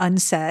that is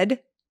unsaid,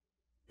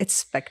 it's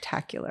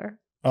spectacular.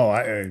 Oh,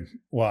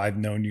 I've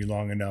known you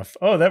long enough.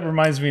 Oh, that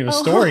reminds me of a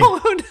story. No.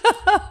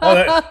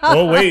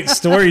 Wait,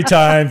 story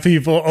time,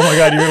 people. Oh my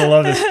God, you're going to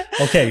love this.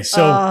 Okay,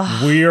 so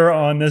we're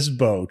on this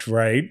boat,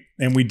 right?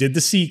 And we did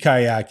the sea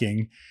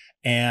kayaking.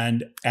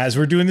 And as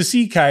we're doing the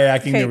sea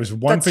kayaking, there was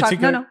one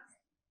particular...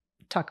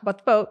 Talk about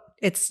the boat.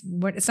 It's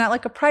not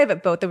like a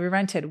private boat that we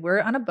rented. We're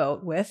on a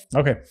boat with.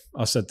 Okay,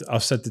 I'll set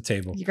the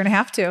table. You're gonna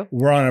have to.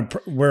 We're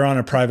on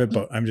a private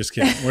boat. I'm just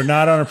kidding. We're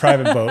not on a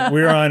private boat.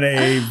 We're on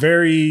a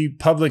very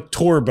public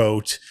tour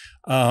boat.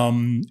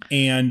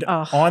 And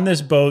on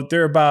this boat,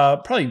 there are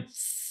about probably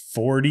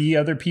 40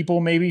 other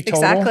people, maybe total.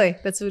 Exactly.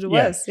 That's what it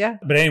was. Yeah.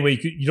 But anyway,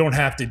 you don't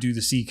have to do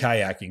the sea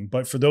kayaking,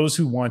 but for those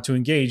who want to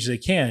engage, they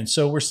can.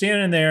 So we're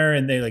standing there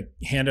and they like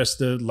hand us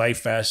the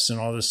life vests and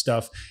all this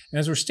stuff. And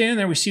as we're standing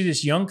there, we see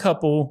this young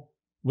couple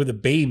with a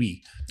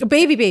baby. A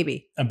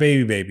baby.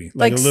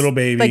 Like a little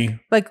baby.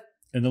 Like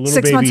and the little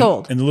 6 baby, months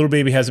old. And the little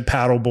baby has a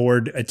paddle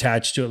board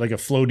attached to it, like a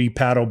floaty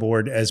paddle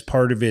board as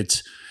part of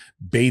its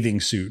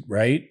bathing suit,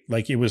 right?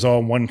 Like it was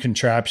all one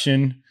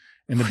contraption.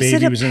 And the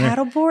baby was in there.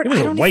 It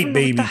was a white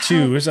baby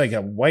too. It was like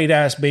a white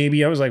ass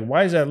baby. I was like,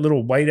 why is that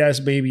little white ass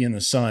baby in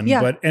the sun?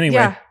 Yeah. But anyway.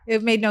 Yeah,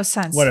 it made no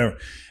sense. Whatever.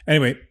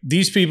 Anyway,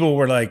 these people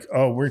were like,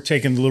 oh, we're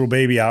taking the little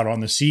baby out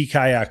on the sea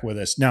kayak with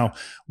us. Now,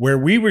 where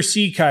we were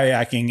sea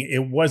kayaking,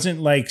 it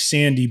wasn't like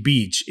sandy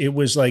beach. It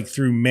was like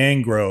through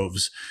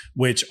mangroves,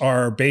 which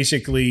are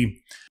basically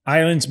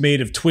islands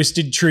made of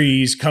twisted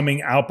trees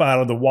coming out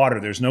of the water.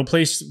 There's no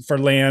place for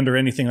land or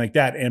anything like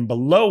that. And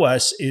below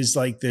us is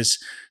like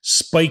this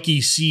spiky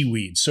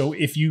seaweed. So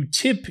if you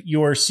tip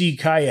your sea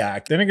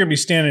kayak, then they're going to be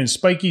standing in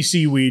spiky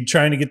seaweed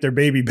trying to get their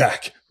baby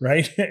back,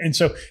 right? And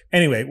so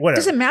anyway, whatever.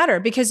 It doesn't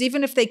matter because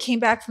even if they came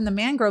back from the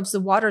mangroves,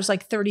 the water's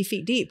like 30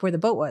 feet deep where the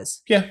boat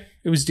was. Yeah,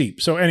 it was deep.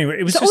 So anyway,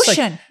 it was the just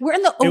ocean. Like, we're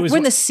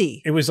in the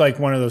sea. It was like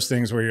one of those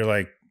things where you're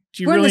like,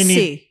 do you we're really in the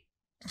need... sea.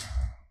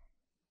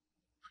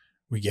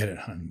 We get it,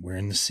 hon. We're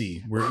in the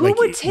sea. We're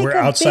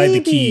outside the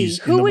Keys.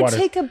 Who would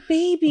take a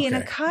baby in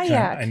a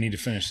kayak? I need to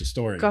finish the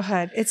story. Go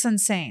ahead. It's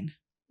insane.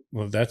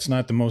 Well, that's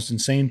not the most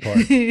insane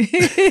part. we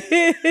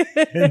had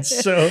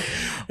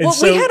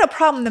a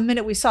problem the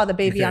minute we saw the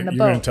baby on the boat.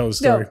 You're going to tell the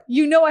story. No,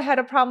 you know I had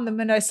a problem the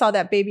minute I saw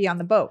that baby on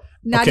the boat.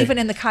 Not even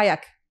in the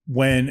kayak.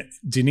 When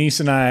Denise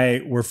and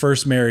I were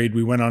first married,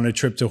 we went on a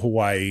trip to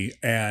Hawaii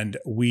and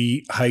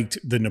we hiked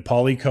the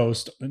Nepali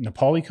coast,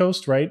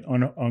 right?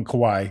 On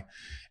Kauai.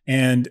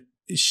 And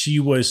she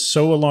was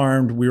so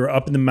alarmed. We were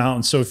up in the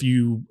mountains. So if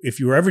you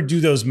ever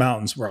do those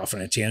mountains, we're off on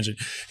a tangent.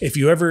 If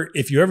you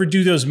ever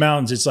do those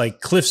mountains, it's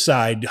like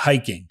cliffside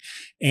hiking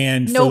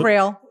and no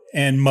rail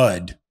and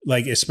mud.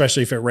 like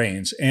especially if it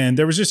rains. And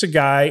there was just a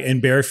guy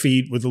in bare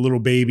feet with a little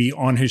baby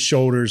on his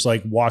shoulders,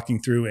 like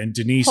walking through. And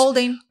Denise,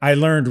 holding. I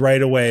learned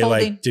right away,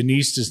 Holding. like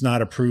Denise does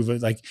not approve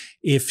of, like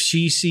if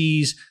she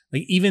sees,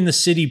 like even the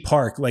city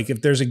park, like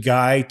if there's a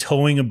guy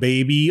towing a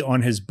baby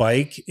on his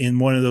bike in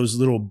one of those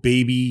little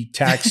baby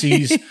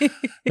taxis,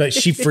 like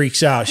she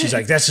freaks out. She's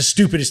like, that's the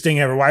stupidest thing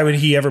ever. Why would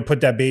he ever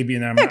put that baby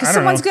in there? Yeah, because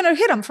someone's going to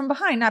hit him from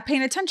behind, not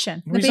paying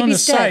attention. The He's on the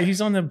baby's dead. side.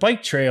 He's on the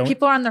bike trail.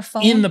 People are on their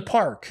phone. In the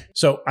park.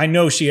 So I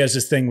know she has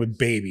this thing with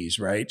babies,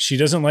 right? She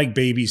doesn't like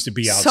babies to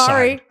be outside.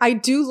 Sorry, I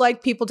do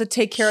like people to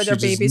take care of their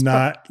babies. She does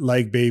not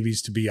like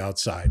babies to be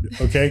outside,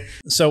 okay?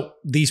 So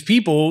these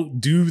people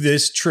do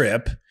this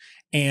trip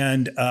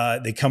and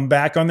they come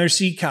back on their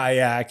sea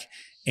kayak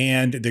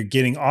and they're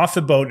getting off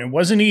the boat. And it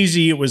wasn't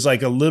easy. It was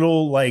like a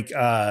little like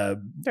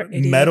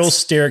metal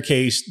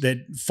staircase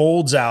that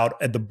folds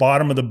out at the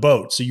bottom of the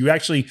boat. So you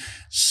actually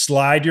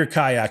slide your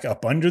kayak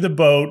up under the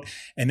boat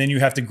and then you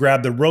have to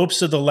grab the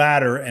ropes of the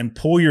ladder and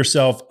pull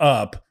yourself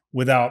up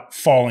without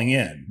falling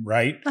in,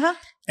 right? Uh-huh.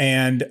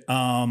 And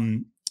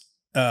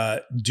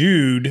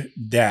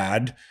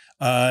dad,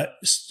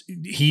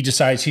 he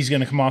decides he's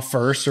going to come off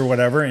first or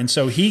whatever. And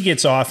so he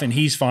gets off and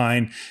he's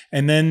fine.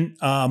 And then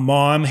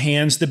mom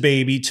hands the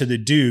baby to the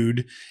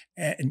dude.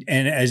 And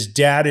as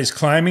dad is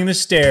climbing the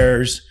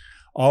stairs,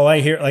 all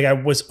I hear, like I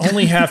was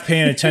only half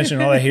paying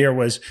attention. All I hear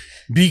was,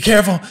 be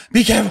careful,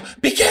 be careful,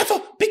 be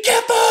careful, be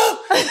careful.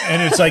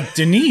 And it's like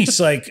Denise,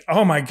 like,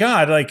 oh my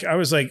God. Like I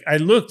was like, I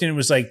looked and it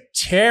was like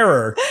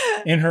terror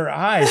in her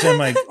eyes. I'm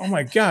like, oh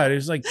my God, it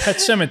was like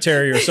Pet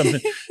Cemetery or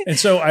something. And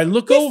so I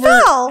look over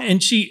and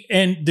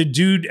the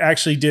dude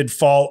actually did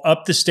fall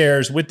up the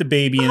stairs with the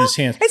baby in his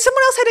hands. And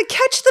someone else had to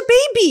catch the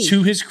baby.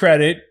 To his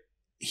credit,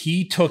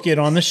 he took it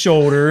on the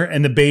shoulder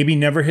and the baby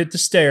never hit the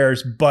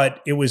stairs,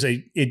 but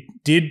it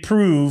did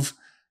prove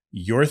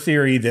your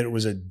theory that it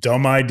was a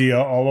dumb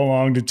idea all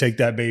along to take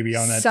that baby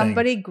on that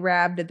Somebody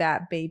grabbed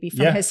that baby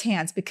from his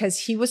hands because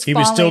he was falling. He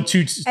was still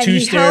two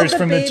stairs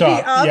from the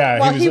top.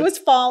 While he was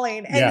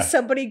falling and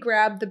somebody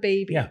grabbed the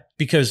baby. Yeah,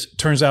 because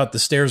turns out the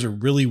stairs are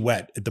really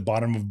wet at the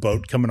bottom of a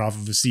boat coming off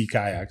of a sea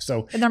kayak.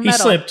 So he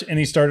slipped and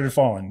he started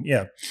falling.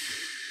 Yeah.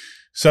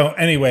 So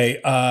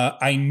anyway,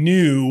 I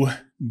knew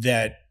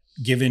that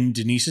given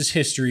Denise's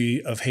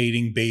history of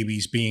hating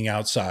babies being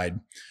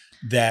outside,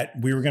 that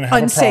we were going to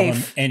have a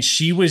problem. And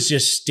she was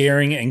just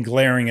staring and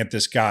glaring at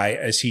this guy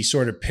as he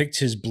sort of picked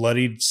his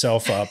bloodied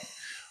self up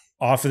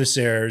off of the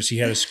stairs. He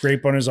had a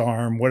scrape on his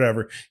arm,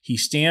 whatever. He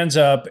stands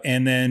up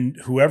and then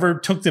whoever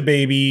took the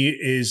baby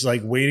is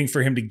like waiting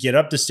for him to get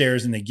up the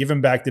stairs and they give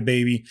him back the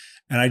baby.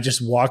 And I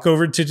just walk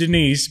over to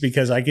Denise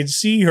because I could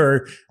see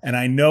her and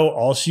I know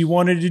all she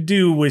wanted to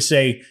do was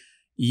say,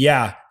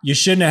 yeah, you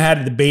shouldn't have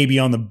had the baby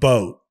on the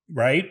boat,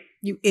 right?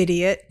 You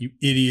idiot. You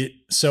idiot.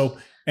 So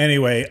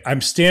anyway,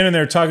 I'm standing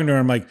there talking to her.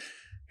 I'm like,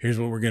 here's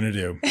what we're going to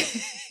do.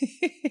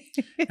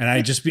 And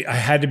I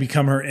had to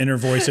become her inner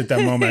voice at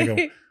that moment. I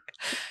go,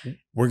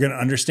 we're going to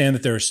understand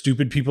that there are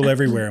stupid people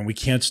everywhere and we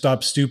can't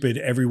stop stupid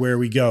everywhere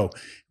we go.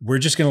 We're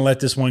just going to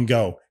let this one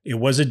go. It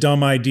was a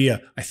dumb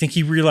idea. I think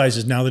he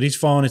realizes now that he's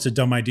fallen, it's a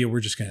dumb idea. We're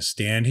just going to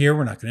stand here.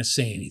 We're not going to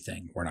say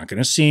anything. We're not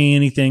going to say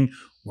anything.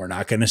 We're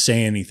not going to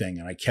say anything.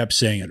 And I kept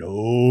saying it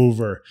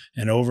over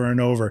and over and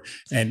over.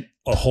 And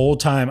the whole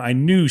time I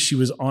knew she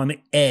was on the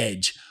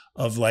edge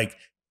of like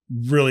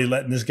really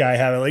letting this guy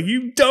have it. Like,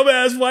 you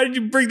dumbass, why did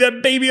you bring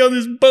that baby on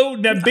this boat?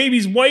 And that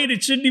baby's white.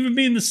 It shouldn't even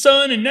be in the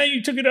sun. And now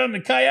you took it out in the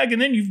kayak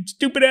and then you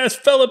stupid ass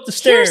fell up the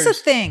stairs. Here's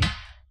the thing.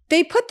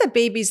 They put the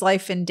baby's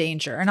life in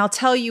danger. And I'll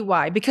tell you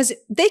why. Because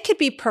they could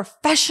be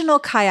professional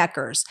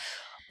kayakers.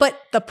 But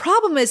the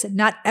problem is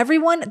not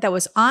everyone that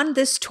was on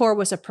this tour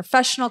was a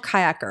professional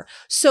kayaker.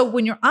 So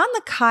when you're on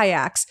the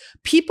kayaks,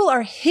 people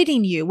are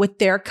hitting you with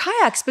their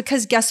kayaks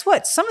because guess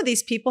what? Some of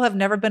these people have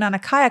never been on a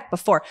kayak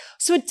before.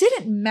 So it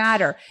didn't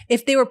matter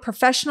if they were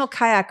professional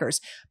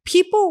kayakers.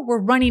 People were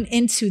running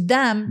into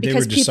them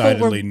because they were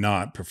decidedly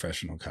not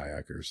professional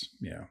kayakers.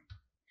 Yeah.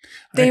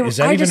 Is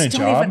that even a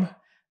job?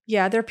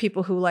 Yeah, there are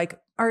people who like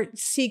are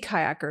sea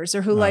kayakers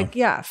or who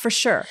for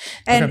sure.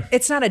 And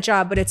it's not a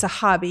job, but it's a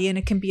hobby and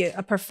it can be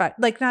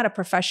not a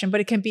profession, but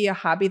it can be a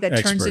hobby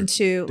that turns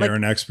into They're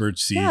an expert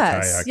sea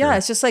kayaker. Yeah,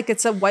 it's just like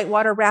it's a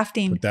whitewater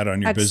rafting. Put that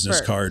on your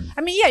business card.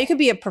 I mean, yeah, you could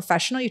be a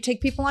professional. You take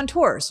people on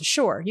tours.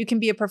 Sure, you can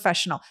be a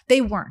professional. They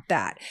weren't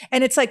that.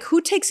 And it's like,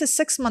 who takes a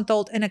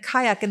 6-month-old in a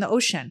kayak in the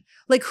ocean?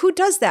 Like, who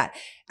does that?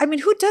 I mean,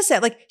 who does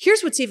that? Like,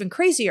 here's what's even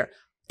crazier.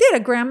 They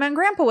had a grandma and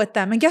grandpa with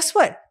them. And guess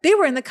what? They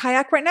were in the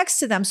kayak right next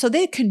to them. So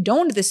they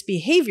condoned this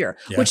behavior,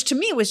 which to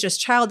me was just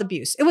child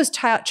abuse. It was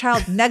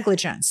child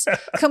negligence,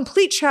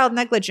 complete child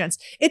negligence.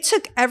 It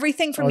took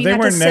everything for me not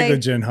to say. They weren't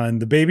negligent, hun.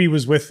 The baby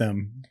was with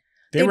them.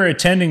 They were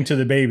attending to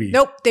the baby.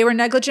 Nope. They were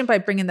negligent by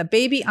bringing the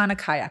baby on a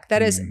kayak.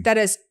 That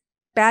is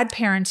bad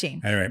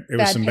parenting. Anyway, it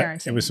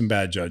was some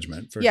bad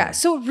judgment.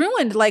 So it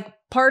ruined like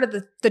part of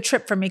the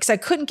trip for me because I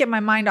couldn't get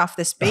my mind off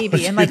this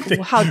baby and like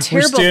how terrible.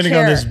 We're standing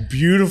on this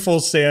beautiful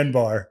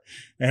sandbar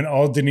And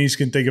all Denise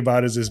can think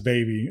about is this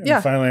baby.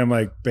 And finally I'm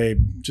like, babe,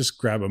 just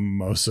grab a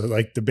mimosa.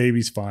 Like the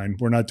baby's fine.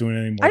 We're not doing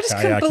any more I just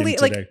couldn't believe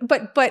today.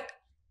 but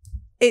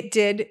it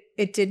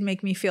did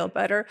make me feel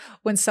better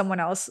when someone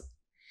else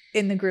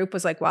in the group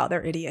was like, wow,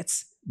 they're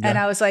idiots. Yeah. And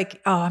I was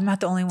like, oh, I'm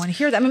not the only one to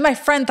hear that. I mean, my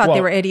friend thought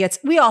they were idiots.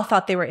 We all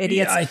thought they were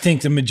idiots. Yeah, I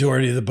think the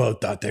majority of the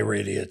boat thought they were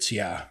idiots.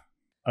 Yeah.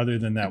 Other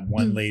than that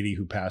one lady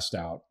who passed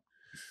out,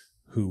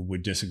 who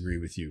would disagree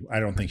with you. I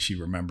don't think she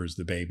remembers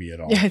the baby at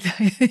all. Yeah,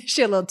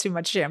 she had a little too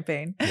much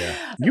champagne.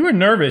 Yeah. You were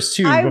nervous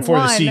too before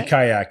the sea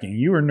kayaking.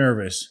 You were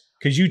nervous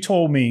because you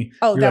told me.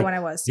 Oh, that one I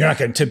was. You're not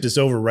going to tip this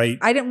over, right?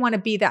 I didn't want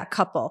to be that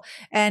couple.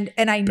 And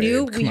I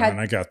knew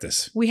I got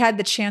this. We had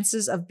the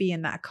chances of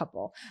being that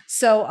couple.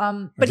 So,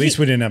 but at least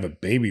we didn't have a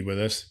baby with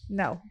us.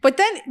 No. But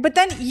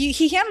then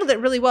he handled it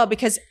really well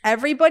because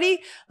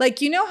everybody,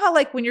 like, you know how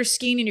like when you're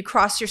skiing and you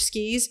cross your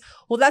skis?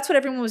 Well, that's what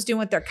everyone was doing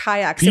with their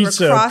kayaks. They were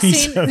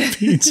crossing.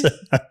 Pizza.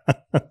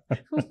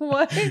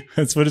 What?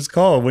 That's what it's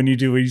called when you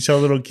tell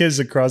little kids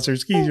to cross their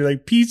skis. You're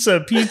like,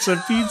 pizza,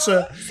 pizza,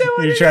 pizza.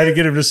 And you try to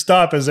get them to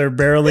stop as they're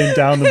barreling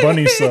down the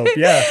bunny slope.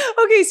 Yeah.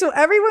 Okay, so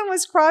everyone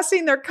was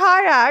crossing their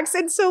kayaks,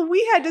 and so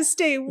we had to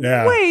stay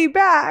way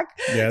back.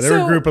 Yeah, there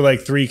were a group of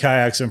like 3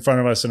 kayaks in front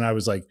of us, and I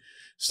was like,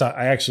 stop.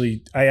 I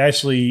actually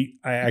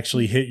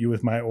hit you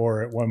with my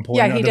oar at one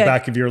point on the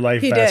back of your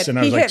life vest. And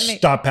I was like,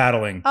 stop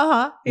paddling.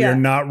 We are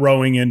not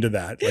rowing into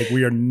that. Like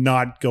we are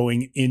not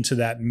going into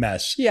that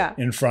mess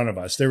in front of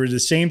us. There were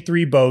the same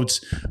 3 boats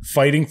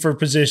fighting for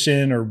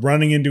position or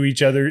running into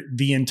each other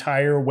the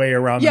entire way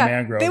around the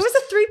mangroves. There was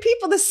the 3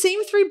 people, the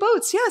same 3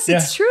 boats. Yes,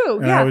 it's true.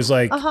 And I was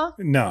like,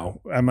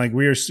 no. I'm like,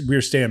 we are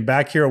staying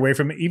back here away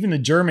from it. Even the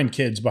German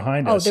kids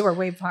behind us. Oh, they were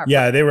way far.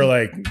 Yeah, they were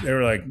like,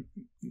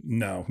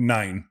 no,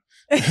 9.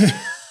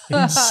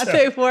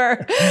 They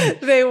were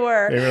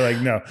like,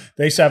 no,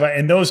 they saw,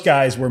 and those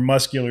guys were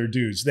muscular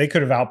dudes. They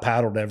could have out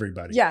paddled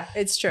everybody. Yeah,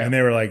 it's true. And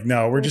they were like,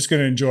 no, we're just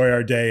going to enjoy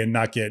our day and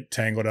not get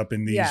tangled up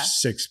in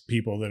these 6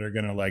 people that are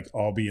going to like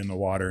all be in the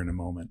water in a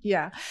moment.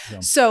 Yeah.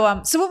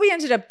 So what we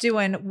ended up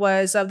doing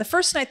was the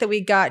first night that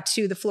we got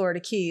to the Florida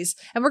Keys,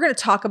 and we're going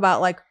to talk about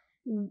like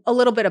a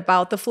little bit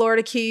about the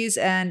Florida Keys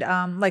and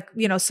like,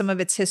 you know, some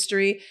of its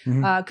history.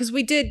 Cause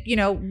we did, you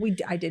know,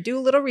 I did do a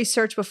little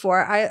research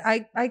before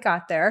I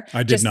got there.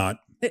 I did not.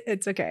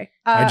 It's okay.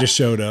 I just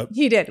showed up.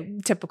 He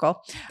did.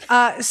 Typical.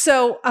 Here's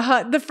how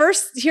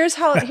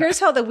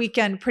the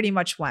weekend pretty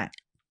much went.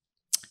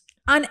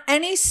 On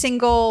any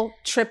single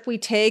trip we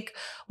take,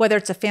 whether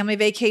it's a family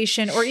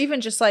vacation or even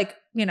just like,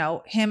 you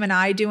know, him and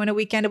I doing a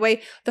weekend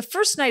away, the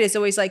first night is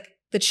always like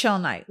the chill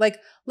night.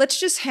 Like, let's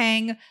just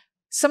hang.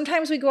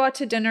 Sometimes we go out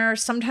to dinner.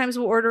 Sometimes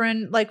we'll order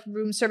in like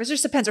room service. It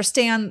just depends. Or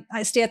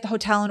I stay at the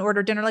hotel and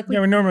order dinner. Like we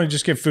normally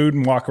just get food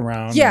and walk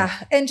around. Yeah.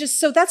 And just,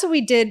 so that's what we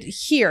did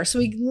here. So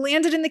we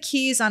landed in the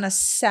Keys on a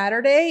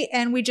Saturday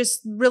and we just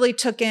really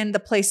took in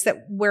the place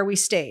where we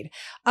stayed.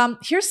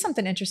 Here's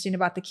something interesting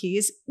about the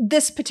Keys,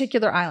 this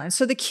particular island.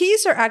 So the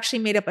Keys are actually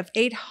made up of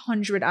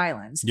 800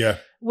 islands. Yeah.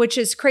 Which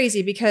is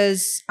crazy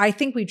because I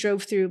think we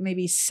drove through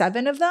maybe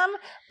 7 of them,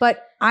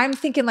 but I'm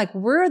thinking like,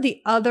 where are the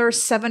other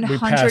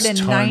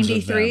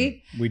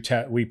 793?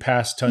 We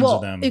passed tons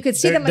of them. You could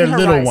see them in the horizon.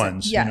 They're little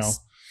ones, yes. You know.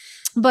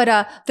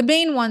 But the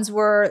main ones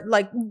were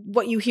like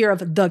what you hear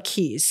of the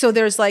Keys. So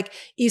there's like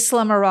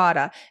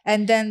Islamorada,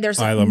 and then there's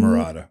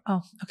Islamorada.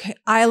 Oh, okay,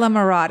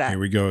 Islamorada. Here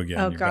we go again.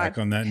 Oh, You're back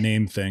on that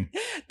name thing.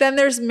 Then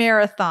there's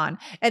Marathon,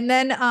 and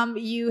then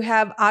you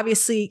have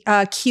obviously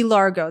Key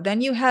Largo.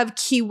 Then you have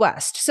Key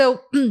West.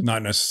 So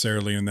not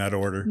necessarily in that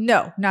order.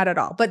 No, not at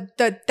all. But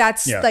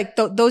that's like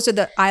those are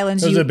the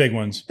islands. Those are the big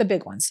ones. The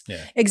big ones.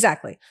 Yeah,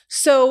 exactly.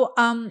 So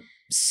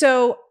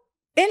so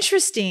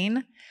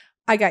interesting.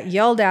 I got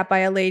yelled at by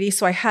a lady,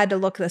 so I had to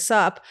look this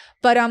up.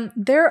 But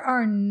there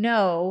are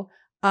no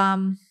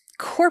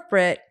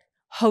corporate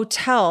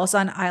hotels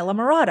on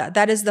Islamorada.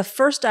 That is the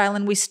first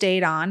island we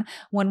stayed on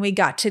when we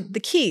got to the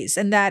Keys,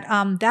 and that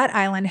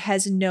island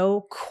has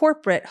no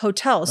corporate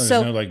hotels. Oh,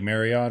 there's no like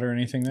Marriott or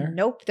anything there?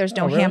 Nope. There's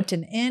no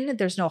Hampton Inn.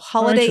 There's no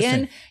Holiday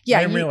Inn. Yeah,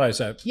 I didn't realize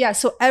that. Yeah,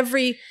 so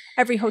every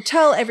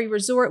hotel, every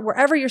resort,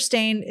 wherever you're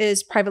staying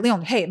is privately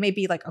owned. Hey, it may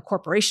be like a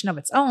corporation of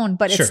its own,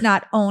 but it's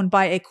not owned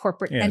by a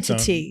corporate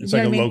entity. It's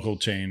like a local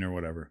chain or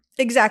whatever.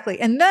 Exactly.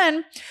 And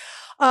then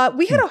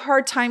we had a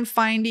hard time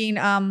finding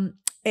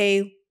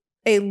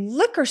a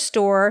liquor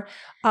store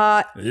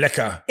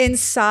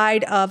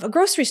inside of a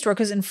grocery store.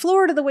 Because in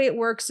Florida, the way it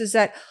works is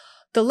that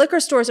the liquor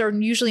stores are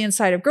usually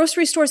inside of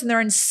grocery stores and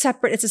they're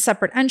it's a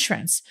separate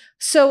entrance.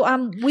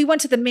 So we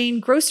went to the main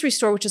grocery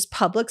store, which is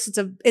Publix.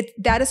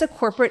 That is a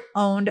corporate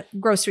owned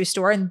grocery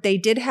store. And they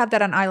did have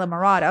that on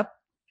Islamorada.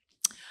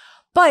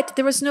 But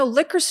there was no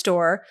liquor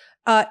store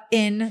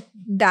in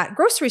that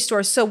grocery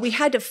store. So we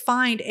had to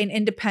find an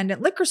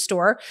independent liquor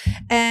store.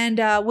 And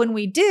when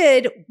we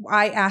did,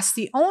 I asked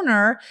the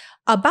owner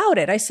about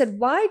it. I said,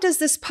 why does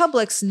this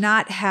Publix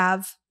not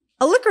have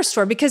a liquor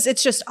store? Because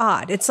it's just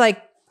odd. It's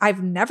like,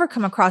 I've never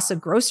come across a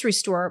grocery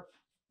store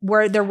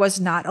where there was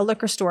not a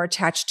liquor store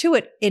attached to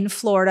it in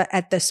Florida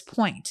at this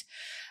point.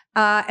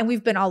 And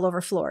we've been all over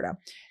Florida.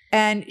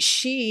 And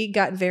she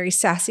got very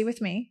sassy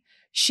with me.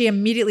 She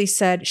immediately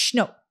said,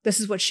 no, this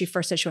is what she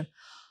first said. She went,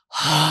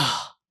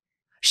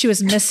 she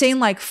was missing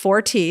like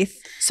 4 teeth.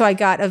 So I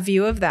got a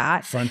view of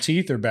that. Front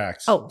teeth or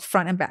backs? Oh,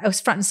 front and back. It was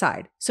front and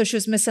side. So she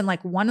was missing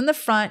like 1 in the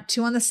front,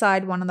 2 on the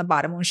side, 1 on the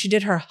bottom. When she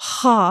did her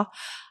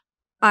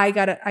I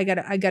got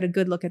a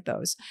good look at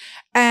those.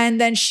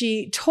 And then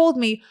she told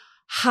me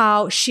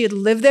how she had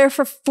lived there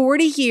for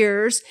 40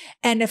 years.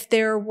 And if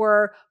there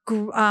were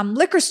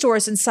liquor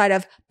stores inside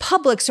of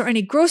Publix or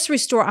any grocery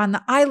store on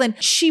the island,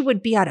 she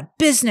would be out of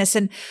business.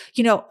 And,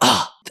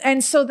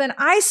 and so then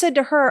I said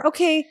to her,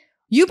 okay,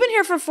 you've been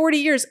here for 40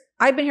 years.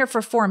 I've been here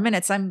for 4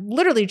 minutes. I'm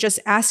literally just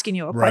asking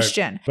you a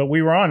question. But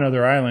we were on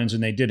other islands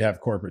and they did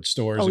have corporate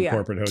stores and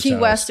corporate hotels. Key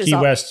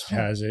West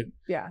has it.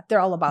 Yeah, they're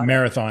all about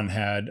Marathon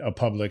had a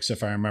Publix,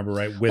 if I remember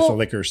right, with a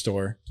liquor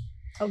store.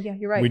 Oh, yeah,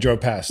 you're right. We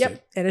drove past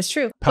it. It is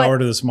true. Power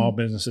to the small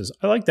businesses.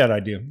 I like that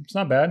idea. It's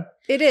not bad.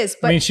 It is.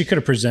 But I mean, she could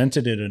have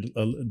presented it,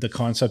 the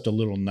concept a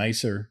little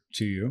nicer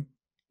to you.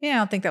 Yeah, I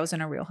don't think that was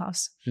in her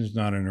wheelhouse. She's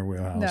not in her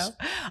wheelhouse.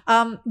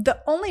 No.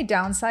 The only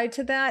downside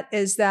to that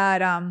is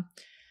that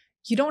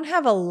you don't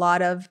have a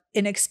lot of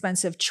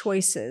inexpensive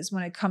choices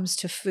when it comes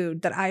to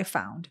food that I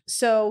found.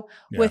 So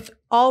with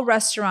all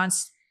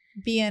restaurants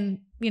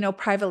being,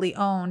 privately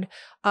owned,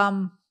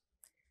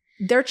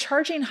 they're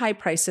charging high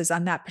prices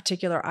on that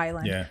particular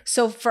island. Yeah.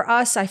 So for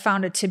us, I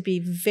found it to be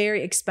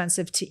very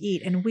expensive to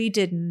eat. And we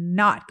did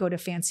not go to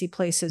fancy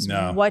places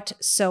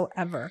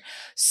whatsoever.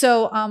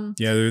 So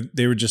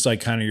they were just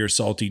like kind of your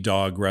salty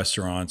dog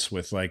restaurants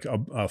with like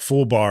a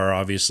full bar,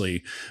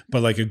 obviously,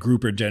 but like a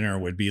grouper dinner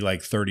would be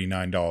like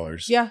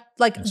 $39. Yeah.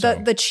 Like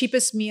the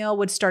cheapest meal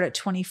would start at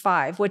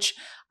 $25, which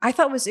I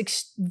thought was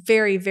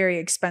very, very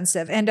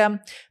expensive.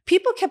 And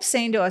people kept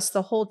saying to us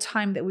the whole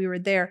time that we were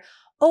there,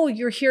 oh,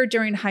 you're here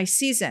during high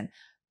season.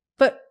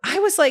 But I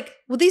was like,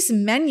 well, these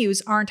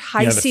menus aren't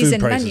high season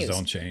food prices menus.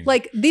 Don't change.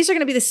 Like these are going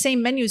to be the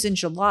same menus in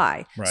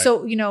July. Right.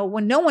 So,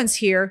 when no one's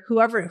here,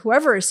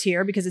 whoever is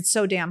here because it's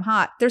so damn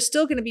hot, they're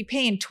still going to be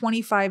paying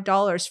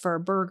 $25 for a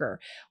burger,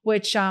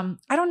 which I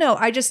don't know.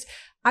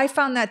 I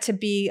found that to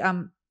be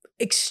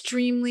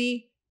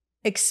extremely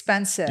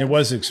expensive. It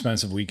was an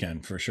expensive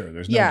weekend for sure.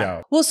 There's no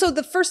doubt. Well, so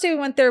the first day we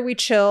went there, we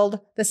chilled.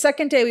 The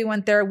second day we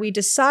went there, we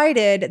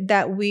decided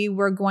that we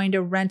were going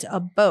to rent a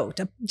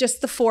boat,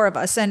 just the 4 of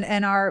us.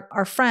 And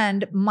our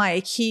friend,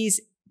 Mike, he's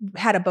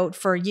had a boat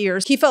for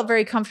years. He felt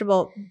very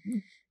comfortable.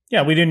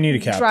 Yeah, we didn't need a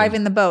captain.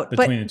 Driving the boat.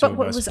 Between the two of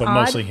us, but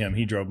mostly him.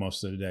 He drove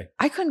most of the day.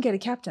 I couldn't get a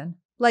captain.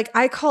 Like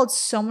I called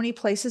so many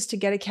places to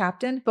get a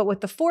captain, but with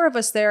the 4 of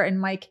us there and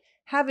Mike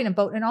having a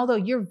boat. And although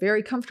you're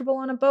very comfortable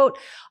on a boat,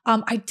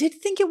 I did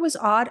think it was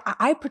odd.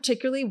 I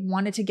particularly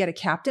wanted to get a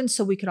captain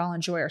so we could all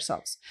enjoy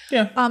ourselves.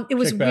 Yeah. It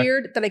was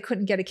weird that I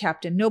couldn't get a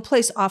captain. No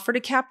place offered a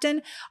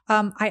captain.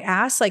 I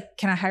asked, like,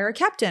 can I hire a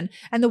captain?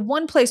 And the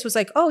one place was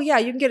like, oh yeah,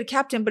 you can get a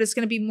captain, but it's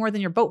going to be more than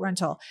your boat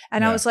rental.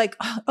 And I was like,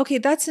 oh, okay,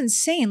 that's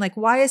insane. Like,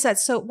 why is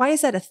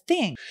that a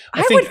thing?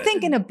 I would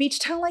think in a beach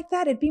town like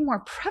that, it'd be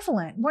more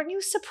prevalent. Weren't you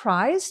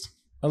surprised?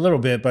 A little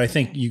bit, but I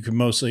think you could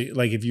mostly,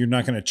 like, if you're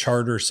not going to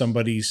charter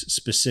somebody's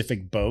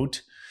specific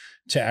boat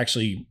to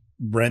actually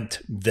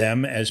rent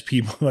them as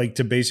people, like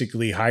to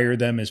basically hire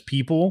them as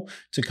people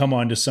to come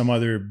onto some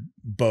other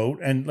boat.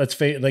 And let's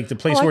face it, like the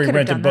place where you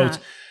rented boats,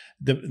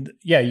 you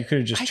could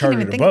have just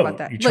chartered a boat.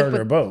 You charter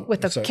a boat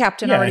with the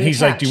captain already and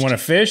he's attached. like, do you want to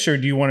fish or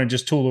do you want to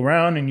just tool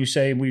around? And you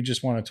say, we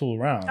just want to tool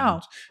around.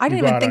 Oh, I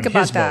didn't even think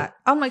about that.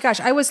 Oh my gosh.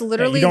 I was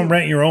literally. You don't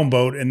rent your own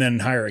boat and then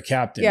hire a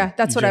captain. Yeah,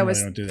 that's what I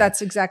was.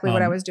 That's exactly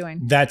what I was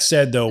doing. That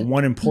said, though,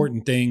 one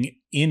important thing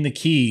in the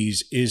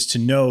Keys is to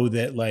know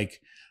that,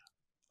 like,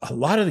 a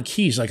lot of the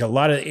Keys, like a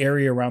lot of the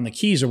area around the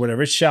Keys or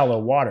whatever, it's shallow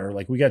water.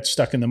 Like we got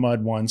stuck in the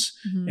mud once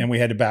and we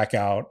had to back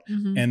out.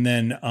 And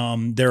then there are other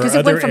areas.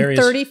 Because it went from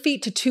 30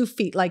 feet to 2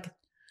 feet, like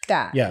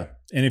that. Yeah.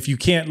 And if you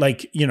can't,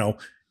 like,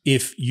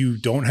 if you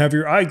don't have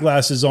your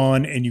eyeglasses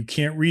on and you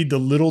can't read the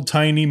little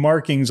tiny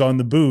markings on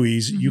the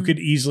buoys, you could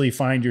easily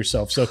find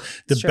yourself. So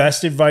the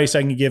best advice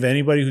I can give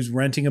anybody who's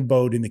renting a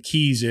boat in the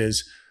Keys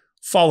is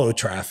follow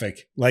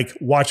traffic, like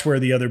watch where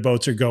the other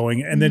boats are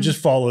going and then just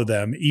follow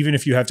them. Even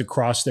if you have to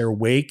cross their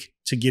wake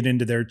to get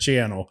into their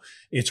channel,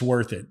 it's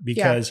worth it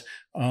because,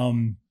 I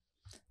mean,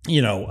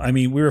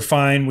 we were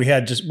fine. We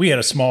had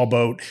a small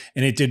boat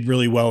and it did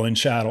really well in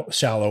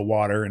shallow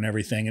water and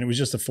everything. And it was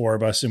just the 4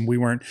 of us and we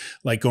weren't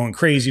like going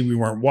crazy. We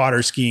weren't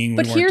water skiing. We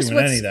weren't doing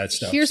any of that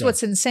stuff. Here's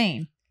what's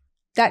insane.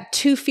 That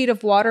 2 feet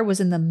of water was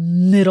in the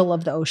middle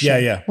of the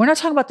ocean. Yeah. We're not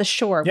talking about the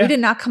shore. Yeah. We did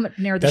not come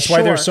near the shore.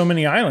 That's why there's so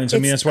many islands. I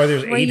mean, that's why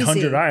there's crazy.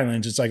 800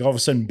 islands. It's like all of a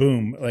sudden,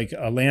 boom, like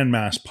a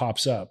landmass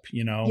pops up,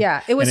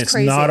 Yeah, it was and it's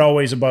crazy. not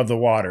always above the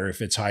water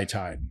if it's high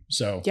tide.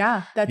 So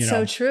yeah, that's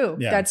so true.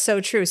 Yeah. That's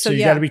so true. So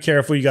you got to be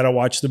careful. You got to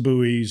watch the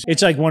buoys.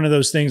 It's like one of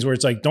those things where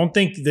it's like, don't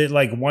think that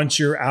like once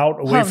you're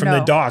out away from the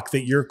dock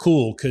that you're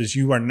cool, because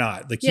you are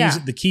not.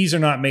 The Keys are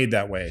not made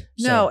that way.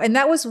 No, and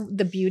that was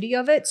the beauty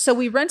of it. So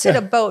we rented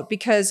a boat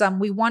because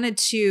we wanted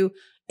to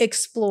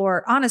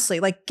explore, honestly,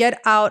 like get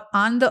out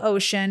on the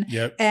ocean.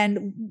 Yep.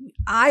 And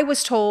I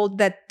was told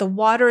that the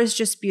water is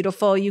just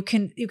beautiful. You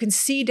can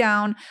see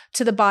down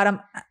to the bottom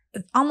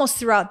almost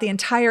throughout the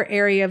entire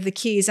area of the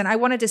Keys. And I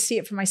wanted to see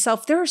it for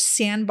myself. There are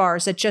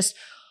sandbars that just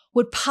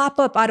would pop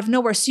up out of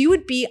nowhere. So you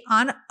would be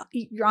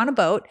you're on a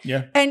boat,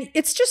 and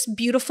it's just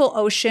beautiful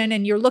ocean,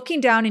 and you're looking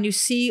down and you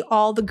see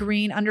all the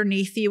green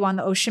underneath you on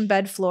the ocean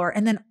bed floor.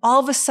 And then all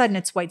of a sudden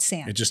it's white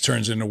sand. It just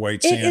turns into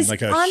white sand,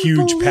 like a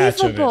huge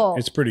patch of it.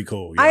 It's pretty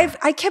cool. Yeah.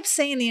 I kept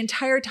saying the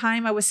entire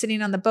time I was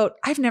sitting on the boat,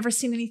 I've never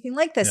seen anything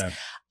like this. Yeah.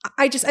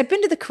 I've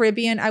been to the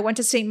Caribbean. I went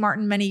to St.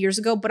 Martin many years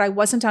ago, but I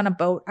wasn't on a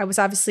boat. I was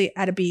obviously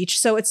at a beach.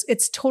 So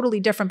it's totally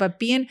different. But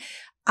being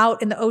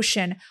out in the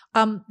ocean,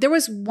 there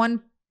was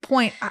one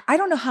point, I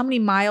don't know how many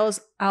miles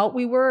out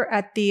we were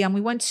at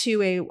we went to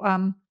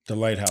the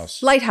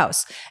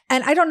lighthouse.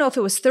 And I don't know if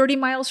it was 30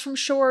 miles from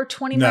shore,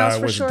 20 miles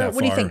from shore. What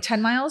do you think?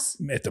 10 miles?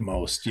 At the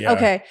most. Yeah.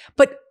 Okay.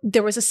 But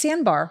there was a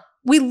sandbar.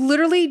 We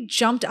literally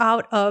jumped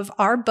out of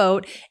our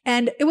boat,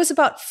 and it was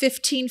about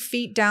 15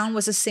 feet down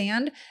was a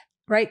sand.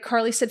 Right?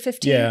 Carly said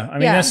 15. Yeah. I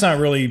mean, that's not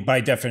really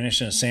by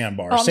definition a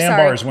sandbar. Oh,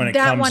 sandbar is when it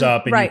comes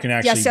up and you can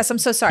actually yes, I'm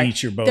so sorry.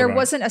 beat your boat. There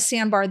wasn't a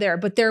sandbar there,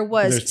 but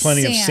there's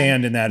plenty of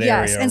sand in that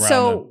area. Yes. And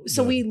so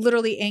we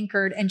literally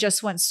anchored and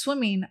just went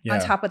swimming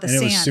on top of the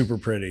sand. It was super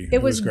pretty.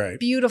 It was great.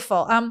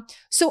 Beautiful.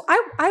 So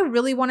I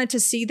really wanted to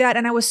see that.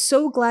 And I was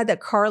so glad that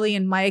Carly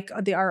and Mike,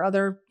 our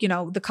other,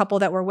 the couple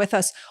that were with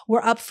us,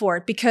 were up for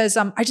it, because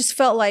I just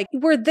felt like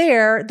we're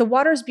there. The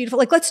water is beautiful.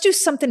 Like, let's do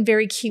something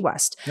very Key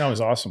West. That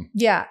was awesome.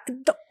 Yeah.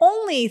 The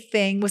only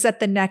thing was that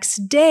the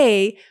next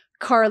day,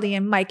 Carly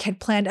and Mike had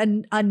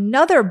planned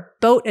another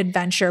boat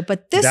adventure,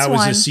 but that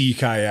was a sea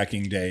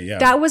kayaking day. Yeah,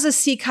 that was a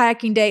sea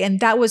kayaking day, and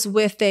that was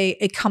with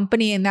a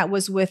company, and that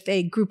was with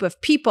a group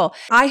of people.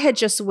 I had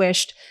just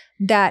wished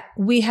that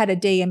we had a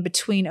day in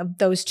between of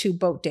those two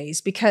boat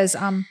days, because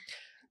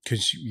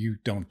you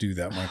don't do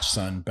that much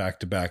sun back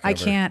to back. I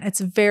can't. It's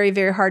very,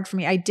 very hard for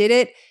me. I did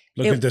it.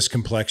 Look at this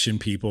complexion,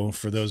 people,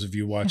 for those of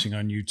you watching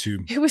on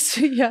YouTube. It was,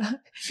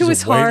 She's it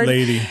was a white hard.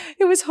 Lady.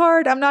 It was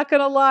hard. I'm not going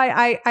to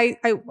lie.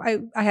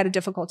 I had a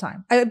difficult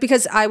time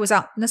because I was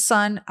out in the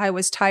sun. I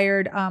was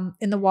tired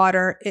in the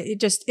water.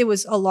 It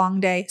was a long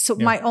day. So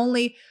my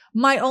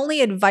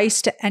only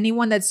advice to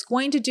anyone that's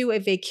going to do a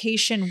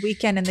vacation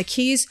weekend in the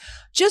Keys,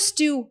 just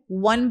do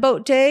one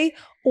boat day.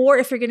 Or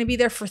if you're going to be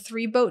there for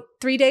 3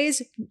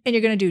 days and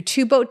you're going to do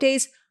 2 boat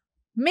days,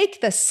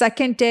 make the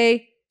second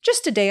day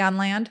just a day on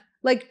land.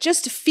 Like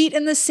just feet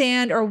in the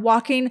sand or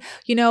walking,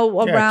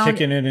 around.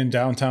 Kicking it in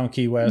downtown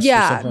Key West or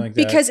something like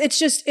that. Because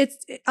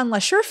it's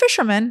unless you're a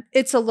fisherman,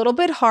 it's a little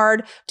bit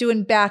hard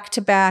doing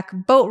back-to-back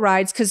boat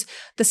rides, because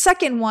the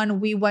second one,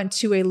 we went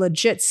to a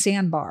legit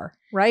sandbar,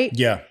 right?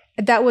 Yeah.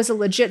 That was a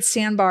legit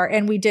sandbar,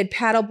 and we did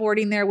paddle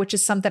boarding there, which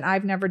is something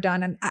I've never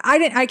done. And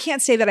I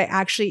can't say that I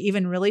actually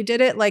even really did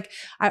it. Like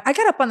I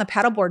got up on the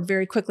paddleboard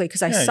very quickly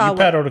because I saw you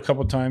paddled a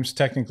couple times.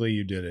 Technically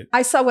you did it.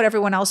 I saw what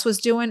everyone else was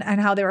doing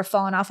and how they were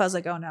falling off. I was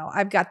like, oh no,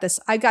 I've got this.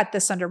 I got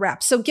this under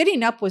wraps. So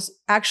getting up was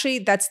actually,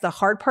 that's the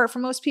hard part for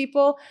most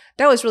people.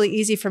 That was really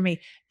easy for me.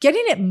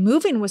 Getting it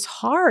moving was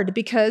hard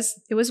because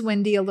it was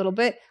windy a little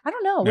bit. I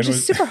don't know. It was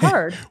just super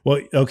hard.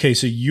 Well, okay.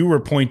 So you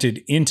were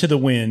pointed into the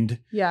wind.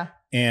 Yeah.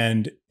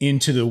 And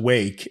into the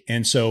wake.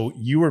 And so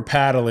you were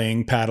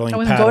paddling. I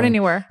wasn't going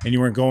anywhere. And you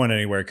weren't going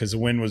anywhere because the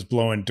wind was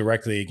blowing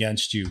directly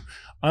against you.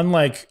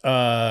 Unlike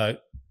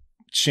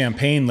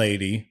Champagne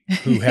Lady,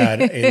 who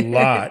had a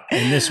lot,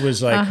 and this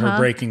was like her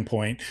breaking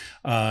point.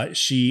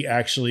 She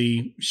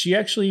actually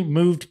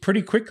moved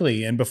pretty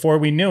quickly. And before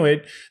we knew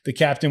it, the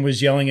captain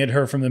was yelling at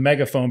her from the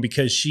megaphone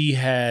because she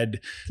had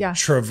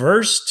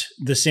traversed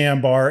the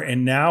sandbar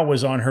and now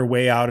was on her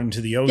way out into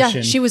the ocean.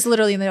 Yeah, she was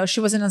literally in the ocean. She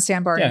wasn't on the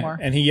sandbar anymore.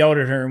 And he yelled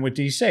at her. And what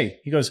did he say?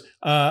 He goes,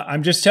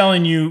 I'm just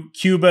telling you,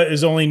 Cuba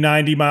is only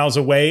 90 miles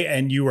away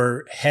and you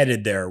are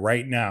headed there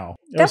right now.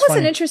 That was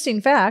an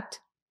interesting fact.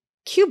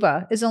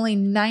 Cuba is only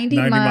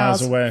 90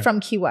 miles away from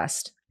Key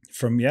West.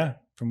 From where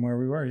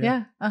we were.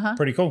 Yeah. Yeah.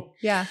 Pretty cool.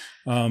 Yeah.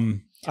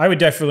 I would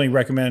definitely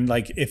recommend,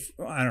 like, if,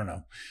 I don't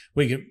know,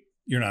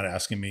 you're not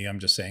asking me, I'm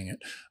just saying it.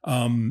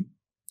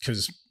 Cause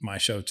it's my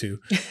show too.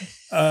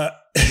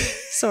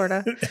 Sort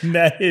of. And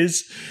that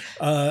is,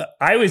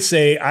 I would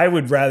say I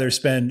would rather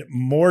spend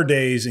more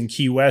days in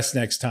Key West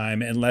next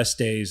time and less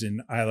days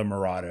in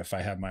Islamorada if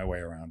I have my way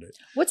around it.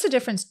 What's the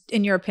difference,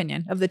 in your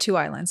opinion, of the two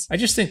islands? I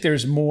just think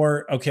there's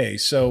more. Okay.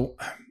 So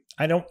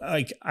I don't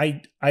like,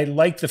 I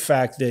like the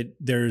fact that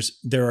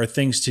there are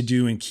things to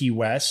do in Key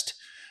West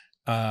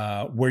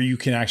where you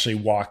can actually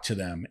walk to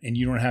them and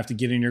you don't have to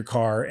get in your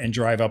car and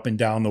drive up and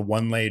down the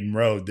 1-lane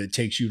road that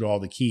takes you to all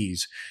the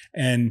Keys.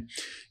 And,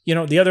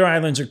 the other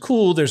islands are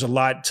cool. There's a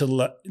lot to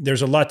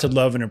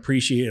love and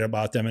appreciate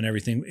about them and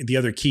everything, the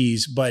other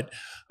Keys. But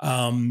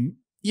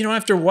you know,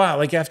 after a while,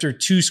 like after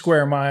 2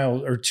 square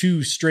miles or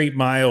 2 straight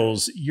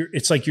miles,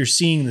 it's like you're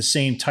seeing the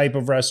same type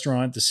of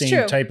restaurant, the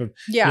same type of,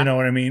 you know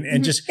what I mean?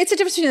 And just, it's a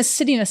difference between a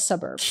city and a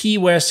suburb. Key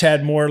West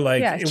had more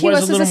like, it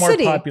was a little more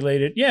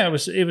populated. Yeah,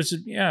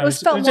 it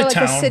felt more like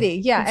a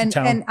city. Yeah. And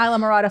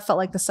Islamorada felt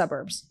like the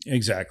suburbs.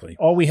 Exactly.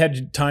 All we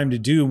had time to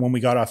do when we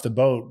got off the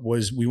boat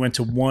was we went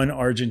to one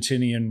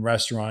Argentinian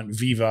restaurant,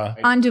 Viva.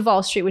 On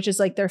Duval Street, which is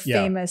like their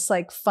famous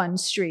like fun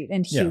street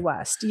in Key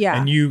West. Yeah.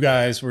 And you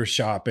guys were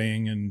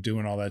shopping and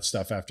doing all that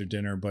stuff after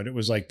dinner, but it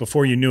was like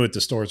before you knew it,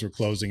 the stores were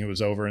closing, it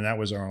was over, and that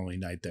was our only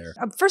night there.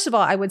 First of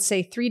all, I would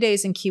say 3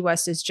 days in Key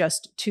West is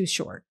just too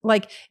short.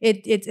 Like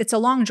it's a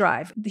long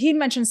drive. He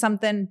mentioned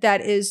something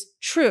that is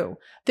true.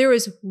 There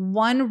is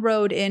one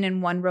road in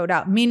and one road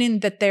out,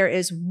 meaning that there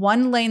is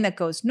one lane that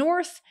goes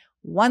north,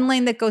 one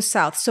lane that goes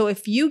south. So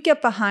if you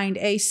get behind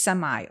a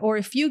semi, or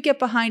if you get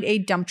behind a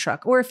dump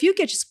truck, or if you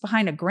get just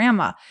behind a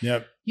grandma,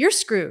 you're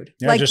screwed.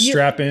 Yeah, like just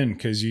strap in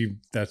because you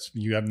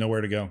have nowhere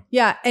to go.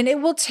 Yeah. And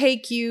it will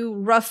take you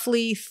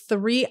roughly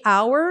 3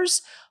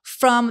 hours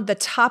from the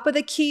top of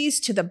the Keys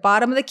to the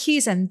bottom of the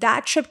Keys. And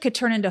that trip could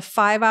turn into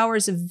 5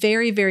 hours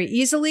very, very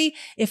easily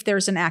if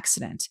there's an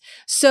accident.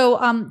 So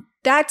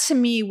that to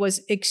me was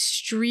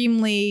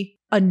extremely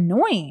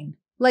annoying.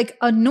 Like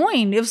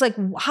annoying. It was like,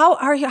 how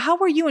are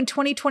you in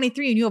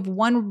 2023 and you have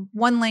one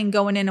lane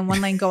going in and one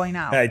lane going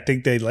out? I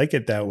think they like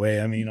it that way.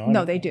 I mean,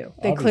 no, they do.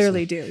 They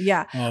clearly do.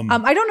 Yeah.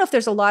 I don't know if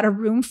there's a lot of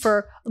room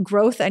for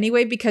growth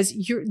anyway, because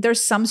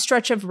there's some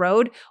stretch of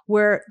road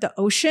where the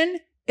ocean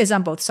is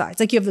on both sides.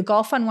 Like you have the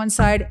Gulf on one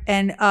side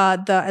and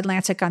the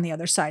Atlantic on the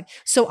other side.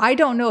 So I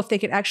don't know if they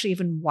could actually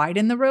even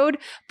widen the road,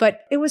 but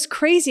it was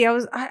crazy. I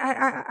was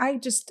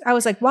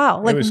like,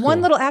 wow, like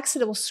one little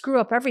accident will screw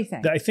up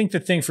everything. I think the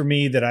thing for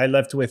me that I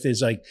left with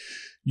is like,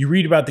 you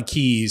read about the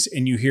Keys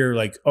and you hear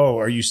like, oh,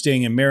 are you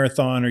staying in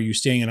Marathon? Are you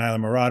staying in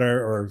Islamorada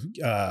or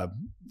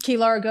Key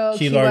Largo,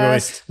 Key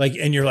West. Like,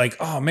 and you're like,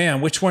 oh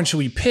man, which one should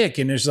we pick?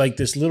 And there's like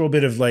this little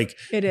bit of like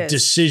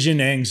decision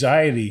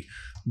anxiety.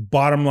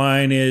 Bottom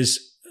line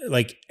is,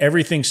 like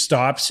everything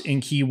stops in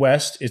Key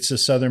West. It's the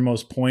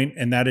southernmost point,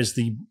 and that is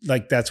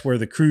that's where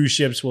the cruise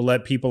ships will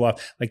let people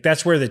off. Like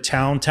that's where the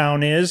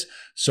town is.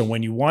 So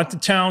when you want the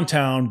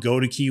town,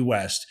 go to Key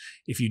West.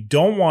 If you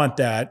don't want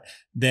that,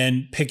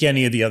 then pick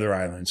any of the other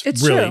islands.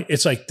 It's really true.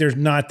 It's like there's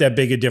not that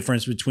big a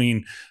difference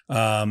between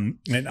and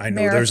I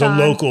know there's a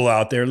local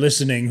out there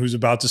listening who's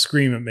about to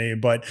scream at me,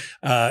 but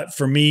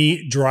for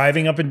me,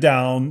 driving up and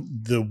down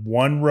the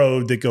one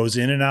road that goes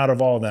in and out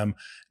of all of them,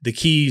 the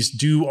Keys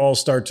do all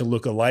start to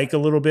look alike a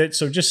little bit.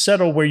 So just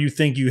settle where you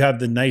think you have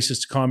the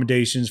nicest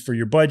accommodations for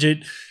your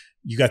budget.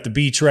 You got the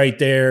beach right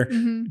there.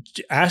 Mm-hmm.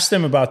 Ask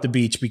them about the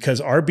beach, because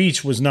our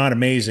beach was not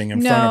amazing in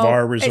front of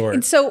our resort.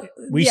 And so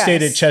we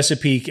stayed at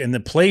Chesapeake and the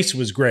place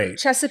was great.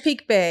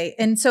 Chesapeake Bay.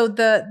 And so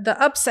the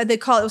upside,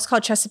 it was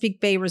called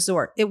Chesapeake Bay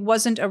Resort. It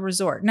wasn't a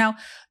resort. Now,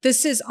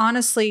 this is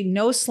honestly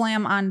no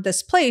slam on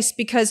this place,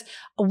 because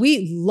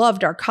we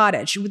loved our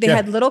cottage. They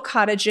had little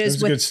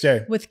cottages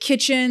with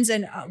kitchens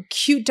and a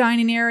cute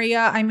dining area.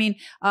 I mean,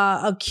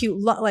 a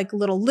cute like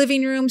little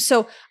living room.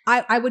 So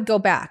I would go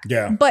back.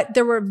 Yeah. But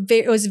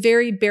it was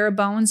very bare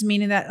bones,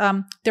 meaning that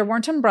there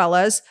weren't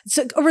umbrellas. It's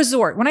a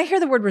resort. When I hear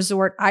the word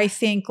resort, I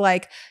think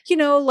like,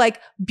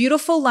 like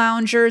beautiful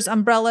loungers,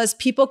 umbrellas,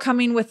 people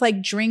coming with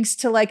like drinks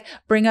to like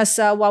bring us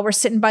while we're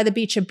sitting by the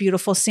beach, a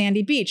beautiful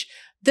sandy beach.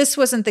 This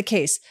wasn't the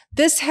case.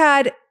 This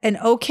had an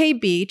okay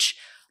beach,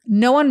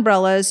 no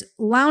umbrellas,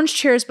 lounge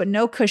chairs, but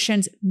no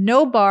cushions,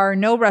 no bar,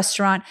 no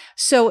restaurant.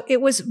 So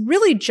it was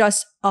really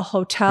just a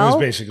hotel. It was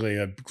basically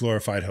a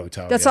glorified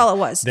hotel. That's all it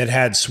was. That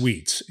had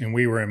suites, and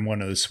we were in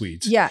one of the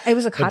suites. Yeah, it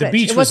was a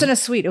cottage. It wasn't a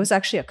suite. It was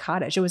actually a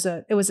cottage. It was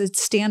a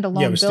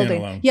standalone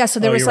building. Standalone. Yeah,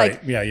 so there was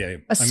like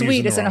a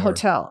suite isn't a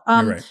hotel.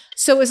 You're right.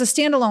 So it was a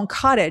standalone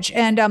cottage,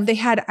 and they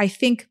had, I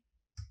think,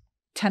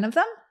 10 of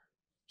them.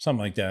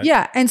 Something like that.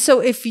 Yeah. And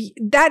so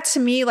that to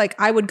me, like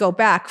I would go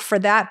back for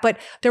that, but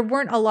there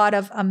weren't a lot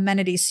of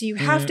amenities. So you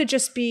have to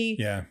just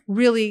be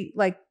really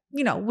like,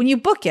 when you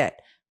book it,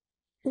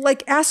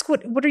 like ask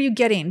what are you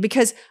getting?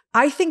 Because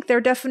I think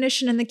their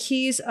definition in the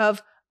Keys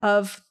of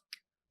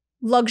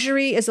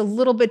luxury is a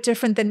little bit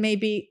different than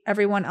maybe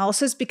everyone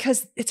else's,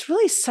 because it's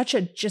really such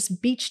a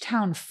just beach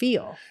town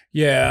feel.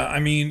 Yeah, I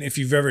mean, if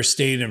you've ever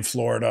stayed in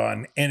Florida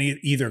on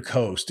either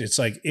coast, it's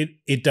like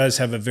it does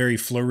have a very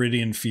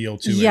Floridian feel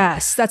to it.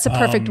 Yes, that's a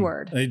perfect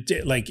word.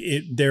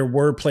 There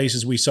were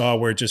places we saw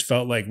where it just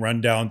felt like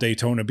rundown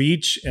Daytona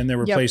Beach, and there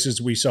were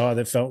places we saw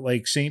that felt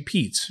like St.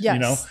 Pete's.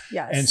 Yes,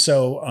 and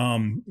so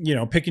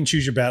pick and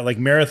choose your battle. Like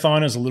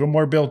Marathon is a little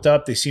more built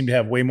up. They seem to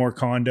have way more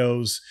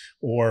condos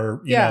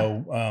or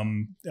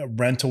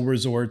rental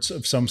resorts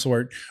of some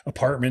sort,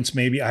 apartments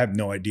maybe. I have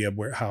no idea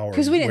how,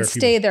 because we didn't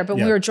stay there, but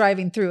we were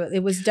driving through it.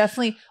 It was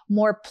definitely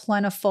more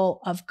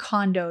plentiful of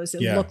condos,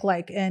 it looked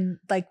like, and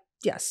like,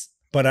 yes.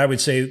 But I would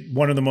say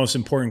one of the most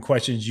important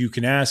questions you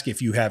can ask if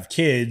you have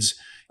kids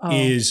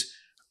is,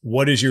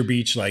 what is your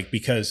beach like?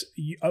 Because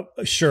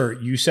sure,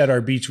 you said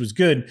our beach was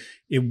good.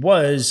 It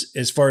was,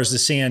 as far as the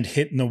sand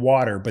hitting the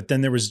water, but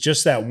then there was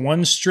just that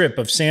one strip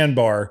of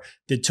sandbar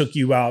that took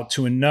you out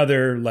to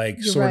another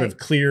sort of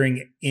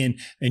clearing in,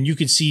 and you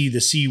could see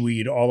the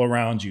seaweed all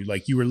around you.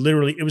 Like you were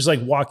literally, it was like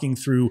walking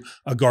through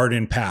a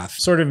garden path.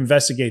 Sort of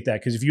investigate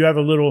that, because if you have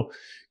a little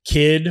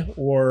kid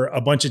or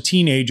a bunch of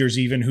teenagers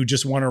even who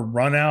just want to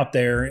run out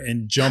there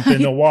and jump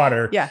in the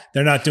water,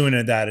 they're not doing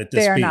that at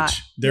this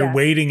beach. They're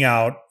waiting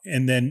out.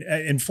 And then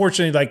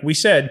unfortunately, like we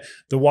said,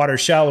 the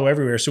water's shallow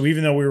everywhere. So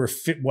even though we were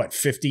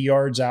 50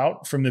 yards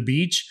out from the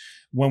beach,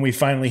 when we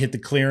finally hit the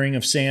clearing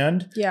of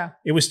sand,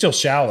 it was still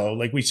shallow.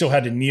 Like we still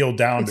had to kneel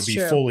down to be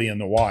fully in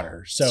the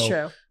water. So it's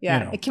true. Yeah.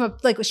 You know. It came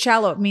up like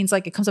shallow. It means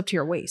like it comes up to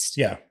your waist.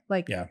 Yeah.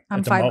 Like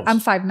I'm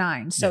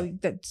 5'9". So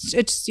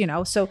it's,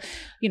 so,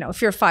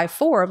 if you're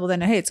 5'4", well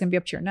then, hey, it's going to be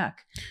up to your neck.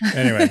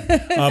 Anyway.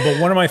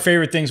 But one of my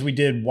favorite things we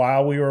did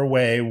while we were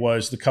away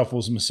was the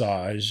couples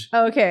massage.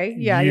 Okay.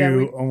 Yeah.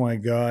 Oh my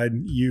God.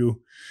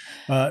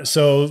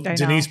 So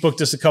Denise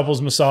booked us a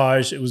couples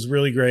massage. It was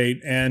really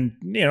great. And,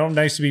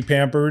 nice to be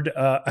pampered.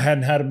 I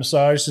hadn't had a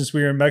massage since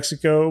we were in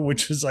Mexico,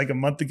 which was like a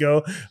month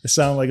ago. I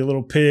sound like a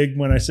little pig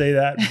when I say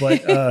that,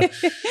 but,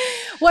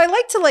 well, I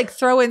like to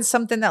throw in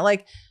something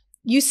that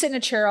you sit in a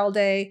chair all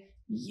day,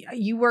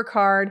 you work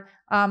hard.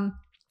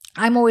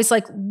 I'm always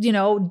looking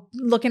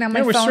at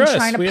my phone,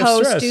 trying to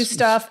post, do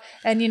stuff,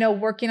 and,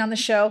 working on the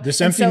show.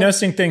 This empty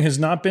nesting thing has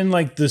not been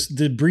like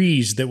the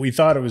breeze that we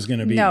thought it was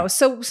going to be. No.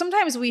 So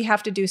sometimes we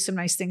have to do some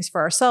nice things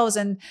for ourselves.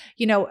 And,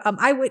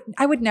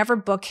 I would never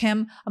book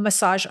him a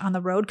massage on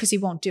the road because he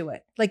won't do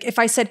it. Like if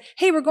I said,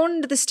 hey, we're going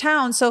into this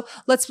town, so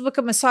let's book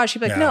a massage. He'd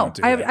be like, no,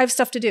 I have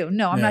stuff to do.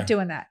 No, I'm not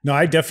doing that.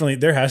 No,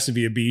 there has to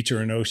be a beach or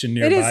an ocean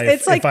nearby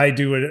if I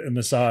do a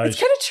massage. It's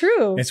kind of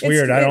true. It's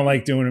weird. I don't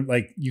like doing it.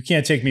 Like you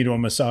can't take me to a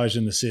massage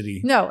in the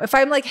city. No, if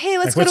I'm like, hey,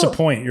 let's go. What's the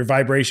point? Your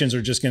vibrations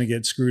are just going to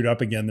get screwed up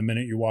again the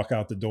minute you walk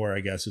out the door, I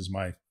guess is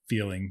my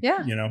feeling.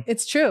 Yeah.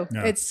 It's true.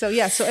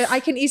 Yeah. So I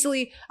can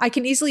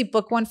easily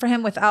book one for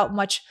him without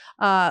much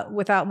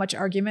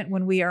argument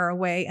when we are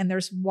away and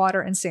there's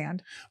water and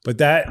sand. But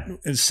that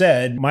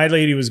said, my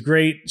lady was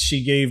great.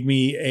 She gave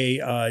me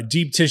a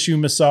deep tissue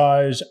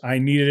massage. I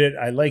needed it.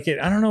 I like it.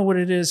 I don't know what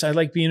it is. I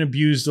like being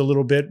abused a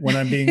little bit when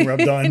I'm being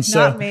rubbed on.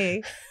 Not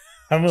me.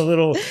 I'm a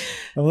little,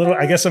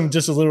 I guess I'm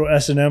just a little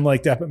S&M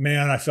like that, but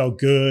man, I felt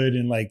good.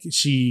 And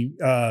she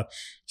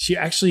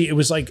actually, it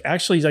was like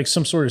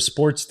some sort of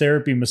sports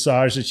therapy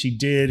massage that she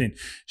did. And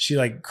she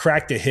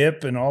cracked a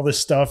hip and all this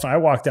stuff. I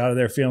walked out of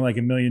there feeling like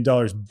 $1 million,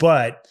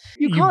 but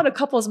you call it a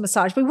couples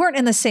massage. We weren't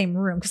in the same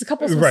room because a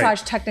couples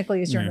massage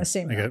technically is you're in the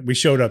same room. We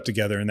showed up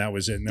together and that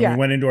was it. And then we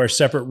went into our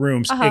separate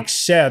rooms,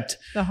 except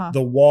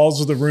the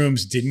walls of the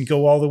rooms didn't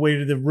go all the way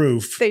to the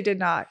roof. They did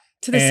not.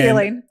 To the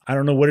ceiling. I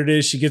don't know what it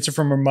is. She gets it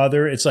from her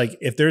mother. It's like,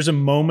 if there's a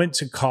moment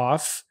to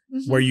cough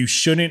where you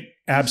shouldn't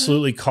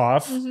absolutely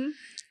cough,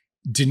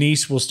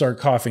 Denise will start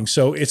coughing.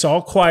 So it's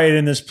all quiet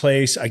in this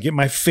place. I get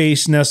my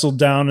face nestled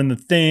down in the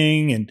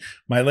thing and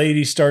my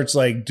lady starts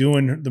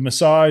doing the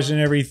massage and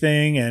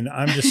everything. And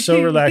I'm just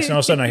so relaxed. And all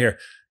of a sudden I hear,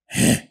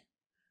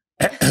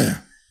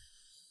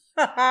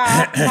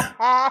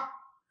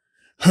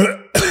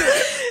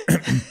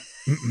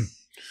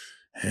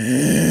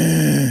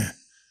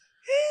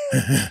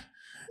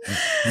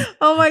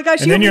 oh my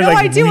gosh, you have no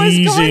idea what's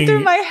going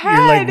through my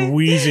head. You're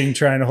wheezing,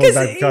 trying to hold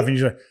back the cough.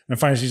 And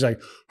finally she's like,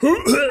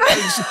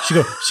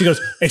 she goes,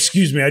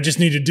 excuse me, I just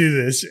need to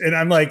do this. And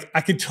I'm like,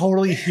 I could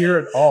totally hear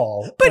it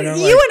all. But you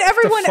and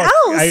everyone else,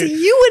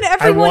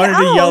 I wanted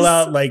to yell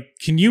out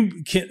can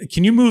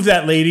you move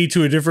that lady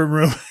to a different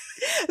room?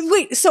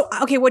 Wait, so,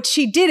 okay, what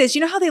she did is,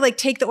 you know how they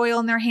take the oil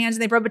in their hands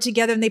and they rub it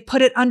together and they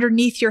put it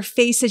underneath your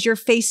face as you're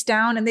face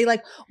down and they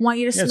want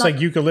you to smell. It's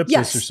like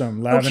eucalyptus or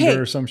something,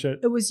 lavender or some shit.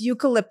 It was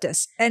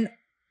eucalyptus. And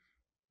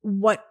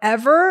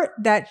whatever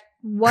that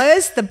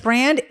was, the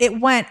brand,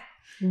 it went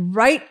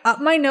right up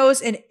my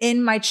nose and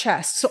in my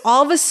chest. So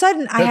all of a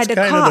sudden I had to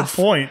cough. That's kind of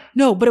the point.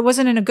 No, but it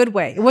wasn't in a good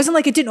way. It wasn't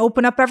like it didn't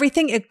open up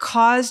everything. It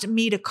caused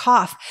me to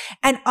cough.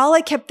 And all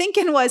I kept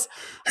thinking was,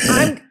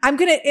 I'm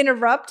going to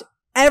interrupt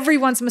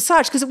everyone's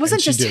massage because it wasn't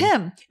just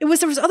him. There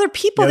was other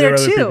people there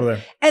too.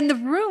 And the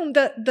room,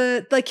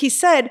 the like he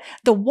said,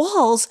 the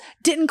walls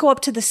didn't go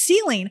up to the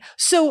ceiling.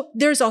 So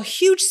there's a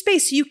huge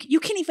space. You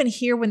can't even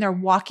hear when they're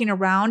walking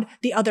around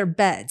the other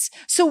beds.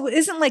 So it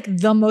isn't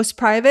the most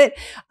private.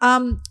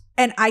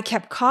 And I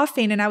kept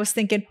coughing and I was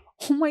thinking,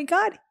 oh my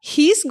God,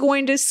 he's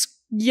going to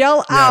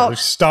yell out.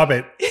 Stop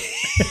it.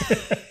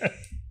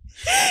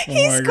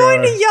 He's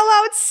going to yell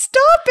out,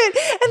 stop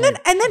it. And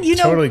then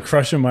totally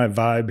crushing my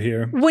vibe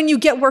here. When you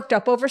get worked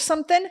up over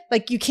something,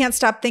 you can't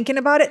stop thinking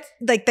about it.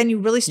 Then you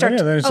really start.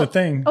 Yeah, there's a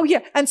thing. Oh yeah.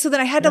 And so then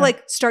I had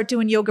to start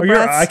doing yoga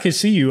breaths. I could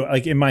see you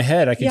in my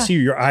head. I could see you.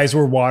 Your eyes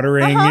were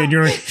watering and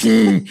you're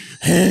and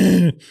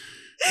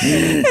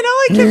all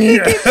I kept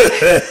thinking.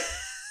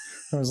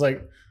 I was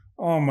like,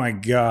 oh my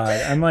God.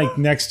 I'm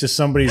next to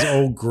somebody's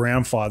old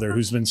grandfather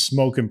who's been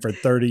smoking for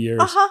 30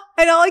 years.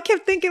 And all I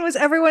kept thinking was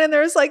everyone in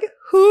there was like,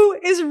 who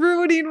is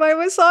ruining my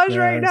massage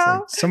right now?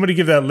 Like, somebody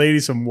give that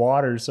lady some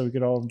water so we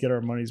could all get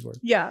our money's worth.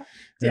 Yeah.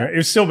 It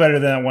was still better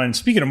than that one.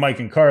 Speaking of Mike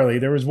and Carly,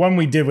 there was one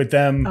we did with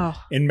them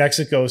in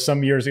Mexico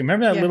some years ago.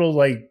 Remember that little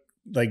like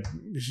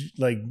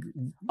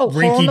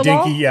rinky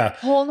dinky? Yeah.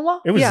 Hole in the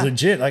wall? It was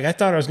legit. Like I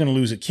thought I was going to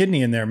lose a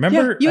kidney in there.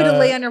 Remember? You had to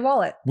lay on your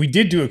wallet. We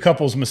did do a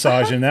couples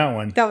massage in that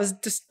one. That was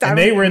just, and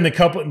they were in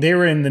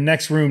the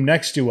next room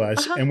next to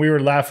us and we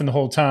were laughing the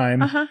whole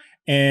time.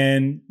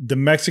 And the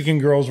Mexican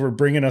girls were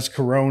bringing us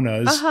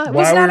Coronas while we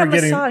were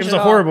getting, it was a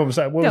horrible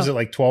massage. What was it,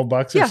 like $12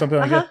 or something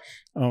like that?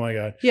 Oh my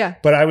God. Yeah.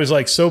 But I was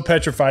like so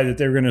petrified that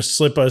they were going to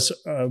slip us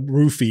a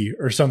roofie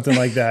or something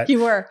like that.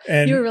 You were.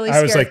 And you were really scared.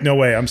 I was like, no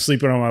way, I'm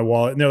sleeping on my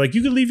wallet. And they're like,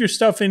 you can leave your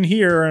stuff in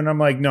here. And I'm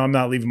like, no, I'm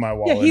not leaving my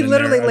wallet. Yeah, he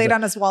literally laid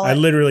on his wallet. I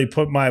literally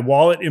put my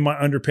wallet in my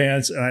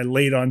underpants and I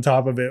laid on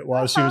top of it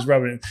while she was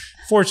rubbing it.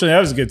 Fortunately, that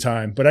was a good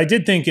time. But I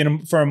did think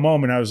for a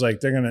moment, I was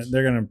like, they're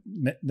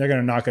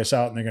gonna knock us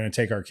out and they're gonna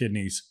take our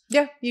kidneys.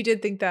 Yeah, you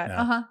did think that.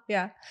 Yeah.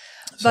 Yeah.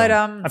 So, but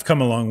I've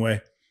come a long way.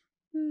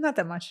 Not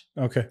that much.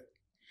 Okay.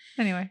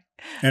 Anyway.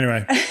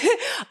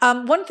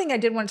 One thing I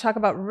did want to talk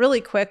about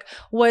really quick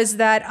was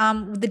that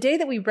the day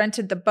that we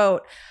rented the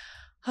boat,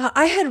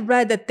 I had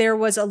read that there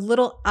was a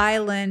little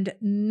island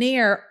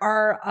near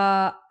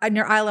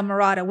near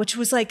Islamorada, which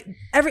was like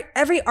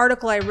every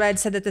article I read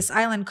said that this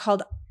island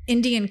called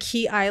Indian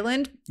Key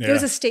Island. Yeah. It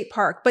was a state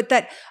park, but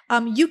that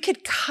you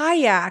could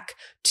kayak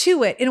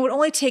to it and it would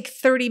only take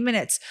 30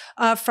 minutes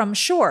from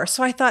shore.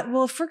 So I thought,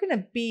 well, if we're going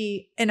to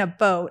be in a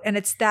boat and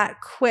it's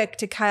that quick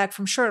to kayak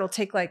from shore, it'll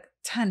take like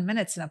 10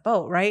 minutes in a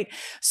boat, right?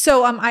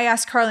 So I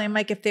asked Carly and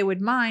Mike if they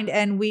would mind,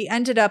 and we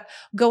ended up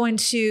going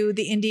to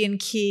the Indian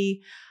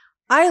Key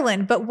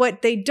Island. But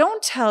what they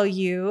don't tell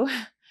you,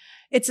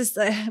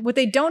 what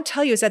they don't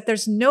tell you is that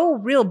there's no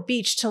real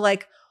beach to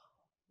like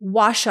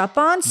wash up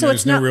on. So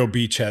there's no real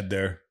beachhead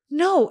there.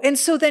 No. And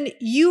so then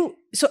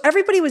so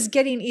everybody was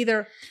getting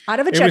either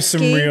out of a jet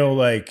ski.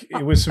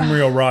 It was some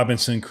real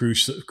Robinson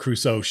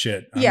Crusoe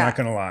shit. I'm not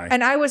going to lie.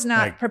 And I was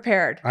not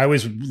prepared. I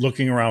was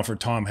looking around for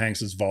Tom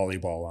Hanks's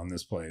volleyball on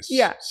this place.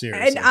 Yeah.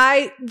 Seriously.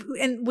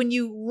 And when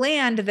you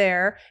land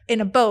there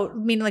in a boat,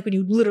 meaning like when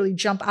you literally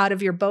jump out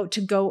of your boat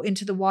to go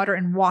into the water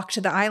and walk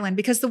to the island,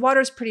 because the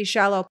water is pretty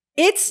shallow.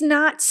 It's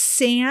not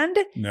sand.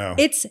 No.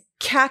 It's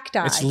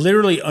cacti. It's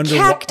literally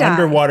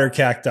underwater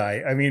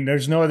cacti. I mean,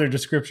 there's no other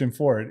description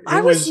for it.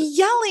 I was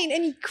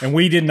yelling and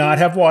we did not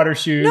have water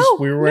shoes. No,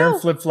 we were wearing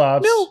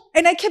flip-flops. No.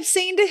 And I kept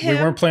saying to him,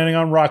 we weren't planning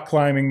on rock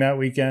climbing that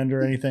weekend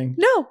or anything.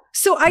 No.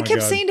 So I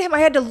kept saying to him, I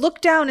had to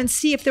look down and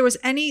see if there was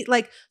any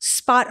like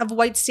spot of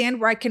white sand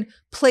where I can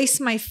place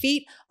my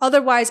feet.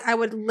 Otherwise, I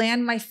would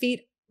land my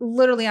feet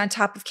literally on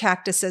top of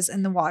cactuses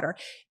in the water.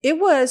 It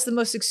was the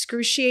most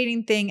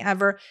excruciating thing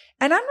ever.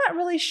 And I'm not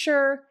really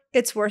sure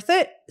it's worth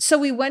it. So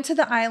we went to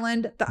the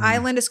island. The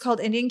island is called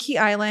Indian Key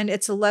Island.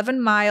 It's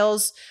 11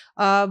 miles,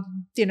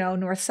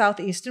 north, south,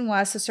 east, and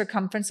west. The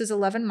circumference is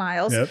 11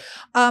 miles. Yep.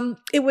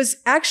 It was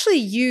actually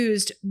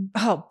used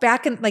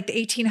back in like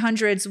the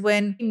 1800s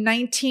when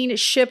 19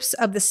 ships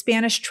of the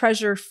Spanish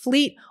treasure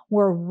fleet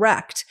were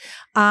wrecked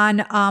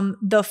on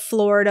the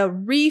Florida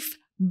Reef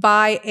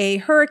by a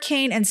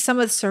hurricane, and some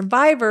of the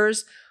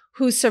survivors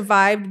who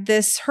survived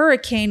this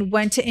hurricane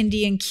went to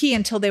Indian Key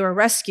until they were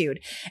rescued.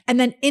 And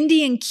then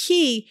Indian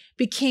Key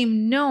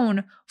became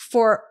known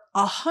for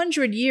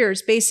 100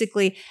 years,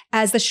 basically,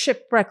 as the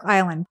shipwreck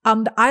island.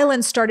 The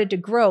island started to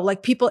grow.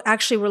 Like people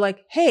actually were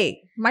like,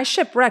 hey, my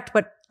ship wrecked,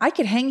 but I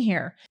could hang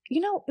here.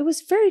 It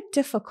was very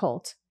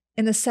difficult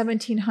in the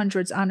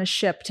 1700s on a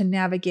ship to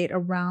navigate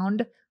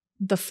around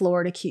the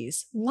Florida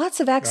Keys.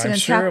 Lots of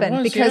accidents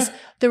happened because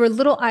there were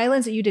little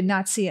islands that you did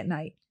not see at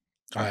night.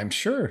 I'm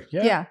sure.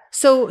 Yeah. Yeah.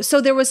 So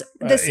there was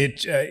this.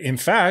 In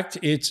fact,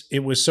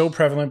 it was so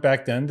prevalent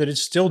back then that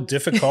it's still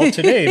difficult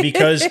today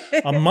because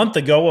a month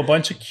ago, a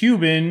bunch of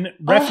Cuban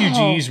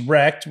refugees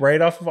wrecked right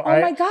off of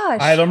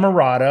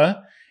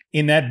Islamorada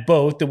in that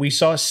boat that we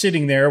saw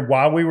sitting there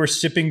while we were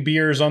sipping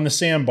beers on the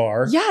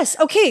sandbar. Yes.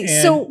 Okay.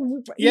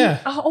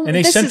 And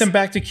they sent them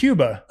back to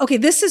Cuba. Okay.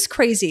 This is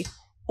crazy.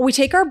 We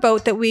take our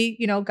boat that we,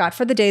 got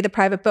for the day, the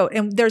private boat.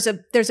 And there's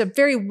a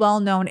very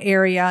well-known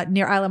area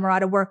near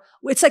Islamorada where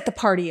it's like the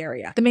party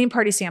area, the main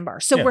party sandbar.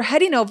 So we're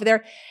heading over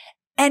there,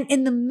 and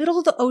in the middle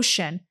of the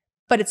ocean,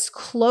 but it's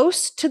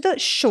close to the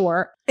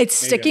shore. It's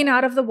sticking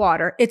out of the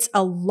water. It's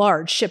a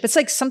large ship. It's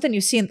like something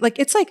you see in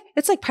it's like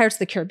Pirates of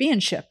the Caribbean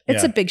ship.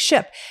 It's a big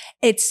ship.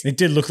 It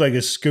did look like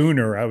a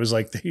schooner. I was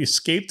like, they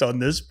escaped on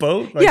this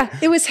boat?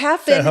 It was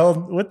half in.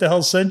 What the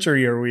hell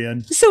century are we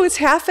in? So it's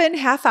half in,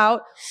 half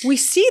out. We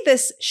see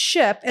this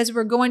ship as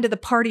we're going to the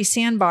party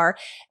sandbar.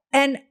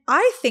 And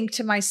I think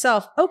to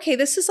myself, okay,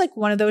 this is like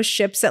one of those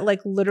ships that like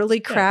literally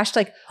crashed,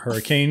 like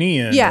Hurricane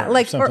Ian. Yeah,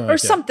 or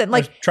something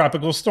like a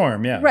tropical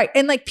storm. Yeah. Right.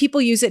 And like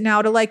people use it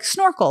now to like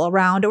snorkel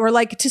around or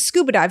like to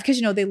scuba dive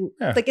because,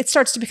 like it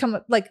starts to become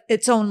like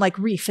its own like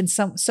reef and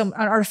some an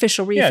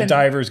artificial reef. Yeah,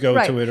 divers go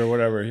to it or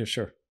whatever. Yeah,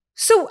 sure.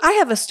 So I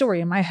have a story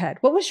in my head.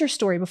 What was your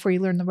story before you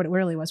learned what it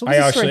really was? What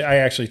was the story? I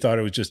actually thought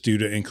it was just due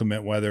to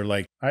inclement weather.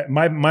 Like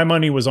my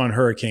money was on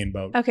hurricane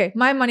boat. Okay.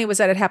 My money was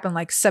that it happened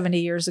like 70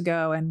 years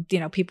ago and,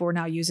 people were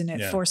now using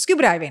it for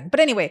scuba diving. But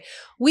anyway,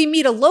 we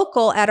meet a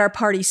local at our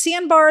party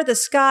sandbar,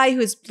 this guy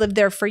who's lived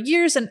there for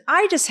years. And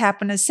I just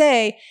happen to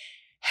say,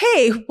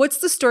 hey, what's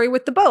the story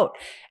with the boat?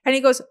 And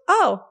he goes,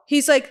 oh,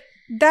 he's like,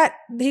 that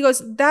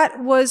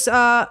was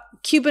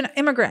Cuban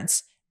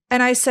immigrants.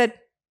 And I said,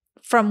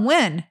 from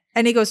when?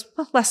 And he goes,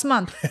 last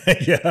month.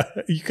 Yeah,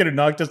 you could have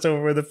knocked us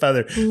over with a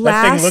feather.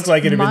 That thing looked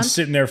like it had been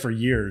sitting there for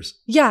years.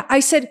 Yeah. I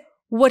said,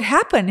 what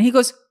happened? And he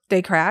goes,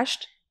 they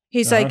crashed.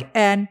 He's like,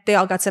 and they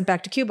all got sent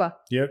back to Cuba.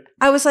 Yep.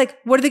 I was like,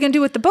 what are they going to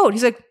do with the boat?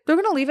 He's like, they're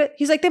going to leave it.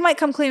 He's like, they might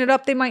come clean it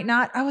up. They might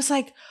not. I was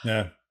like,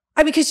 yeah.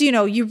 Because,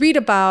 you read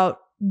about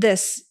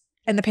this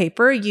in the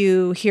paper,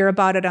 you hear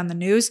about it on the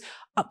news,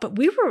 but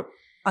we were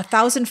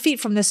 1,000 feet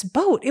from this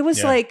boat. It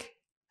was like,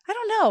 I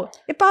don't know.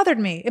 It bothered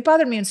me. It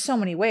bothered me in so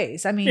many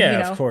ways. I mean,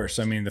 of course.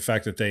 I mean, the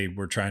fact that they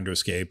were trying to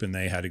escape and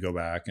they had to go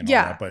back and all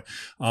that. But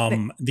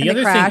the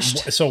other thing,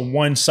 so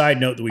one side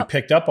note that we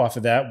picked up off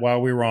of that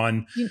while we were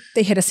on,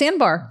 they hit a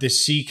sandbar. The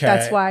sea cat.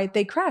 That's why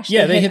they crashed.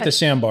 Yeah, they hit the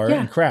sandbar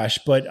and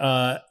crashed. But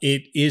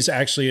it is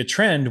actually a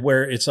trend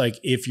where it's like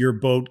if your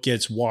boat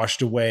gets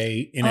washed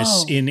away in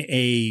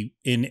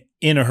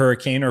a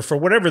hurricane or for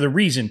whatever the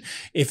reason,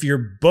 if your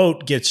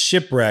boat gets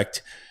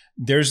shipwrecked,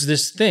 there's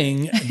this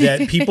thing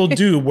that people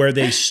do where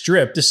they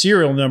strip the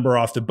serial number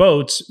off the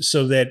boats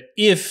so that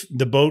if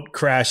the boat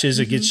crashes,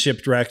 it gets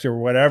shipwrecked or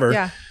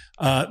whatever,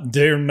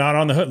 they're not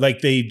on the hook. Like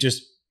they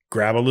just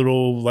grab a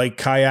little like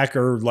kayak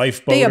or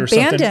lifeboat or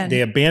something. They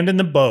abandon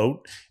the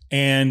boat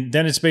and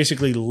then it's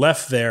basically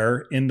left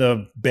there in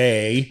the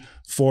bay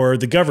for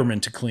the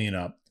government to clean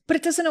up. But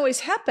it doesn't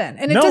always happen.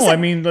 And I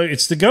mean,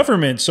 it's the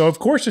government. So of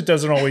course it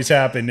doesn't always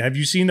happen. Have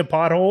you seen the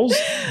potholes?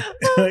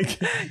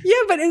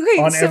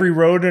 On every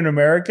road in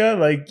America?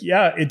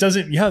 It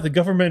doesn't. Yeah, the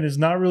government is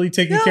not really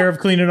taking care of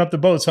cleaning up the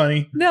boats,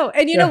 honey. No.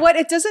 And you know what?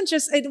 It doesn't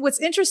just,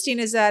 what's interesting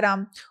is that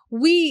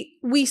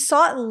we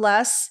saw it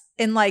less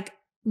in like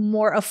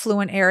more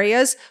affluent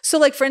areas. So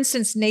like for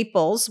instance,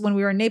 Naples, when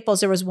we were in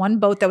Naples, there was one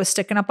boat that was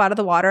sticking up out of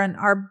the water and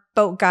our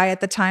boat guy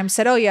at the time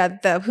said, oh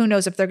yeah, who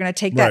knows if they're going to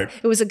take that. Right.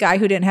 It was a guy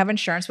who didn't have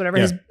insurance, whatever.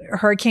 His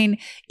Hurricane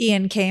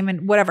Ian came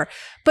and whatever.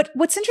 But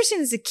what's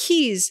interesting is the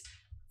Keys,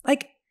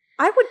 like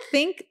I would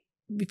think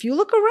if you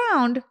look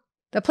around,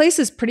 the place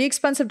is pretty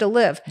expensive to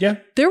live. Yeah.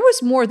 There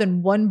was more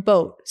than one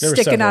boat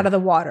sticking out of the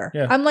water.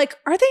 Yeah. I'm like,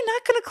 are they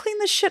not going to clean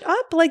this shit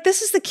up? Like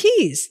this is the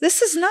Keys.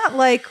 This is not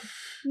like,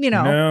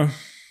 No.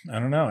 I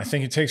don't know. I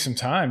think it takes some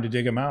time to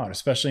dig them out,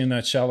 especially in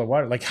that shallow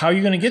water. Like, how are you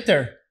going to get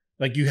there?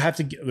 Like, you have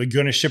to, you're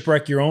going to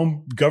shipwreck your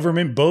own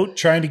government boat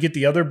trying to get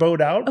the other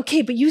boat out?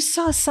 Okay, but you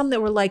saw some that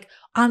were like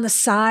on the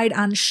side,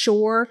 on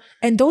shore,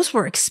 and those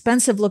were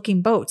expensive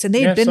looking boats, and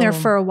they had been there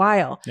for a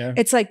while. Yeah.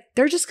 It's like,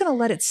 they're just going to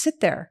let it sit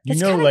there.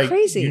 It's kind of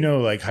crazy.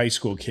 Like high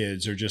school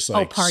kids are just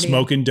like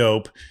smoking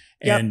dope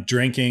and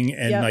drinking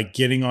and like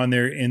getting on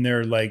in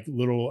their like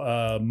little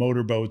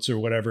motorboats or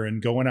whatever and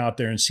going out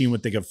there and seeing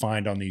what they could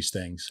find on these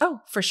things.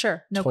 Oh, for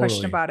sure. No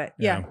question about it.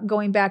 Yeah.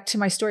 Going back to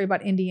my story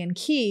about Indian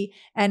Key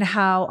and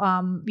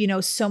how,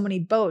 so many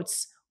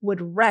boats would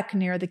wreck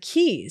near the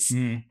Keys.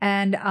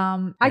 And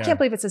I can't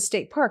believe it's a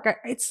state park.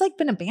 It's like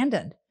been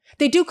abandoned.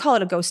 They do call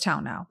it a ghost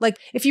town now. Like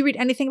if you read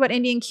anything about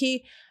Indian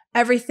Key,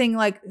 everything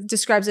like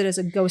describes it as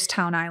a ghost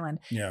town island.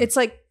 Yeah. It's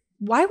like,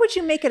 why would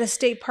you make it a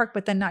state park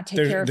but then not take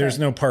care of it? There's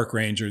no park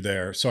ranger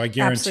there. So I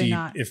guarantee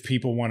if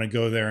people want to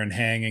go there and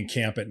hang and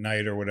camp at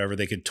night or whatever,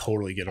 they could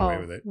totally get away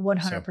with it.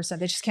 100%. So.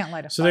 They just can't light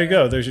a fire. So there you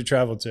go. There's your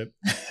travel tip.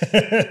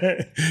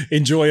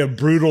 Enjoy a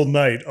brutal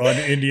night on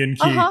Indian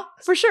Key.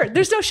 For sure.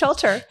 There's no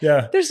shelter.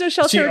 There's no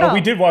shelter at all.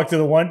 We did walk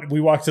to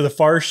we walked to the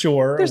far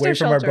shore away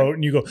from our boat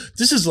and you go,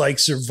 this is like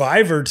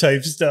Survivor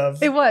type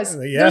stuff. It was.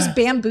 There's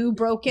bamboo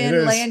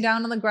broken laying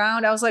down on the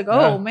ground. I was like,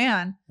 oh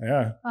man.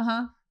 Yeah.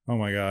 Oh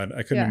my God.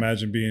 I couldn't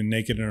imagine being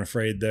naked and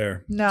afraid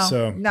there. No,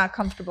 so, not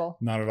comfortable.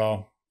 Not at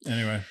all.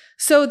 Anyway.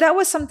 So that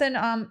was something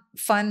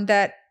fun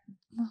that,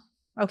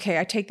 okay,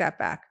 I take that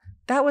back.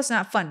 That was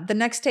not fun. The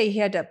next day he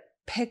had to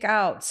pick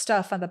out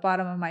stuff on the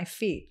bottom of my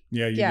feet.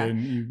 Yeah, you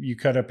did. You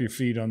cut up your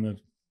feet on the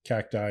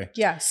cacti.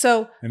 Yeah.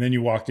 So. And then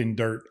you walked in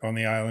dirt on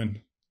the island.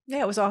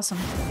 Yeah, it was awesome.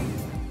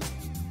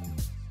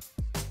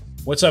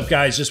 What's up,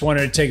 guys? Just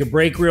wanted to take a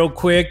break real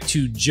quick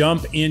to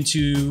jump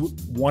into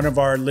one of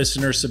our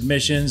listener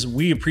submissions.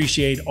 We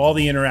appreciate all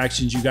the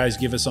interactions you guys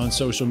give us on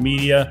social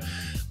media.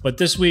 But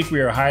this week we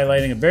are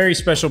highlighting a very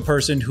special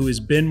person who has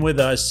been with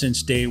us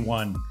since day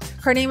one.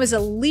 Her name is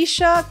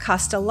Alicia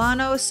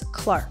Castellanos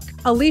Clark.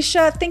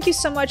 Alicia, thank you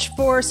so much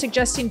for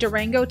suggesting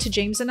Durango to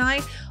James and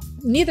I.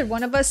 Neither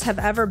one of us have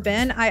ever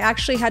been. I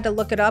actually had to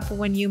look it up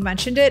when you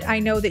mentioned it. I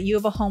know that you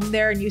have a home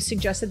there and you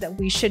suggested that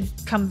we should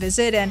come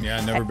visit. And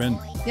yeah, never been.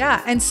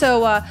 Yeah, and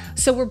so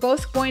we're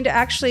both going to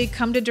actually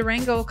come to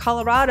Durango,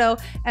 Colorado,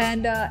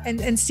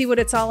 and see what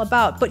it's all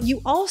about. But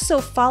you also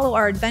follow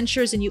our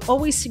adventures, and you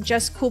always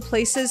suggest cool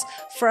places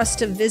for us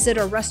to visit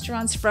or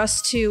restaurants for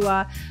us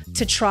to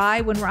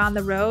try when we're on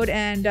the road,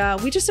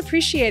 and we just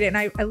appreciate it. And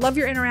I love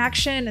your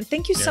interaction, and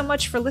thank you so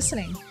much for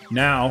listening.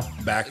 Now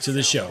back to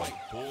the show.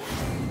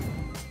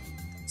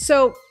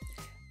 So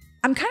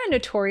I'm kind of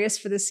notorious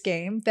for this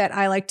game that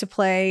I like to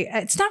play.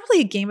 It's not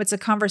really a game, it's a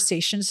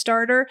conversation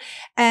starter.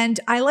 And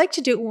I like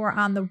to do it when we're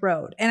on the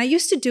road. And I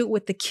used to do it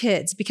with the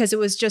kids because it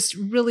was just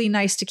really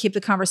nice to keep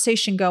the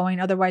conversation going.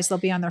 Otherwise, they'll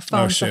be on their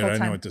phones the whole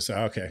time. I know what this is.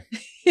 Okay.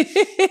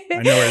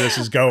 I know where this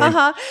is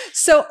going.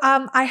 So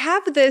I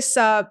have this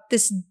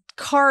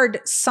card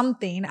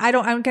something.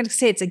 I'm going to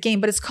say it's a game,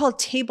 but it's called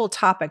Table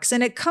Topics.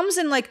 And it comes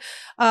in like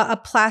a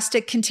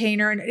plastic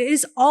container, and it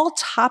is all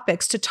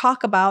topics to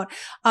talk about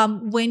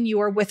when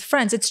you're with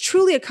friends. It's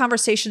truly a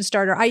conversation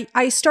starter.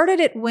 I started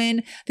it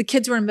when the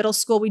kids were in middle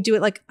school. We do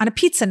it like on a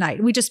pizza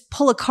night. We just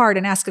pull a card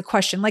and ask a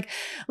question. Like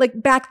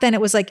back then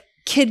it was like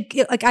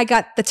I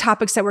got the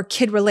topics that were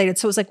kid related.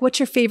 So it was like, what's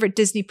your favorite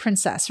Disney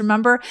princess?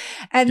 Remember?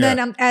 And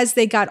then as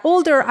they got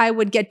older, I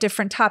would get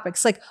different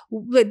topics. Like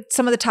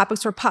some of the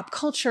topics were pop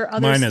culture.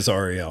 Others. Mine is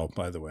Ariel,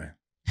 by the way.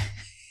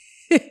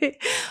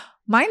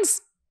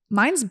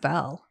 Mine's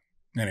Belle.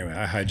 Anyway,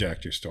 I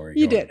hijacked your story.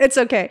 You did. It's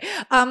okay.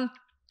 But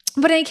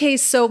in any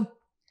case, so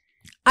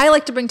I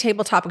like to bring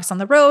table topics on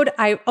the road.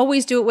 I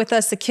always do it with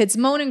us. The kids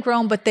moan and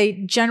groan, but they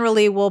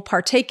generally will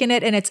partake in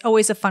it. And it's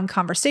always a fun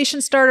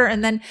conversation starter.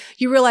 And then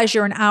you realize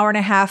you're an hour and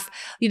a half,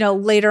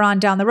 later on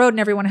down the road and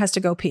everyone has to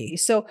go pee.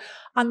 So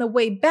on the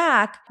way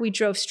back, we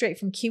drove straight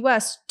from Key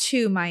West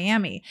to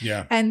Miami.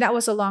 Yeah. And that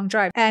was a long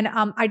drive. And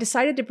I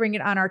decided to bring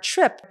it on our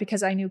trip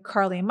because I knew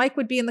Carly and Mike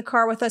would be in the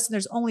car with us. And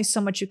there's only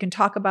so much you can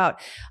talk about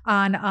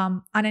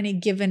on any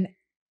given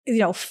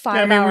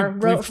 4-hour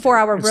road trip.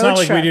 It's not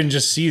like we didn't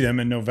just see them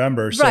in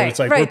November. So it's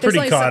like we're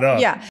pretty caught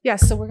up. Yeah. Yeah.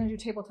 So we're going to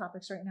do table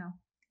topics right now.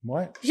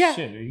 What? Yeah.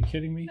 Shit, are you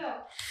kidding me? No.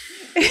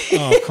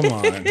 Oh, come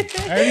on. I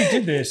already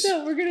did this.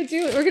 No, we're going to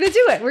do it. We're going to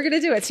do it. We're going to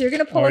do it. So you're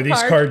going to pull a card. Are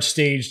these cards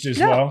staged as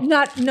well?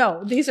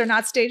 No, these are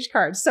not staged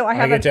cards. So I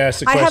have to ask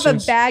the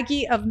questions. I have a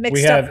baggie of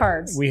mixed up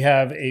cards. We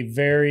have a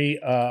very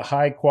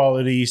high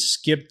quality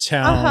Skip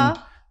Town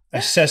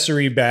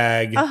accessory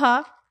bag.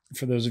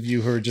 For those of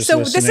you who are just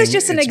listening, this is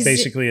just it's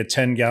basically a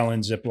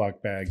 10-gallon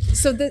Ziploc bag.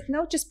 So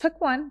just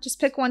pick one. Just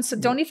pick one. So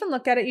don't even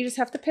look at it. You just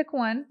have to pick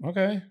one.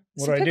 Okay.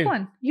 What do I do? Pick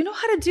one. You know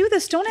how to do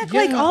this. Don't act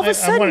like all of a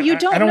sudden you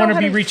don't know. I don't want to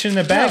be reaching in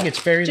the bag. It's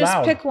very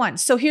loud. Just pick one.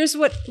 So here's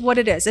what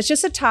it is. It's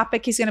just a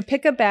topic. He's going to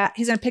pick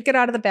He's going to pick it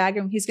out of the bag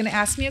and he's going to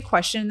ask me a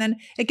question. And then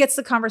it gets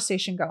the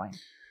conversation going.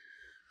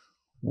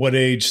 What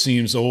age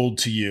seems old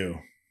to you?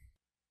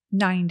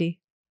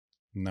 90.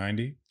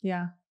 90?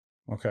 Yeah.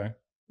 Okay.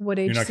 What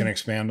age? You're not going to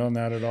expand on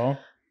that at all?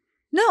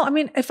 No, I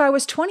mean, if I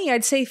was 20,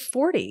 I'd say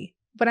 40,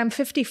 but I'm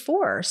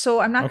 54.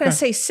 So I'm not going to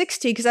say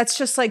 60 because that's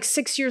just like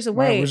 6 years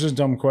away. Wow, it was just a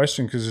dumb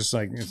question because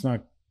it's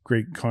not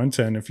great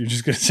content if you're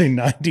just going to say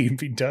 90 and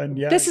be done.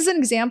 Yeah. This is an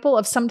example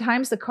of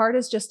sometimes the card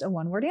is just a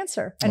one-word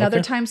answer and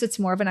other times it's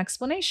more of an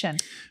explanation.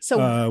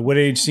 So what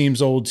age seems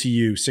old to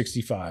you?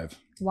 65.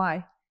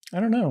 Why?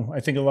 I don't know. I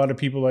think a lot of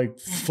people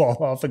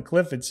fall off a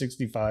cliff at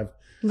 65.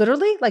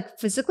 Literally? Like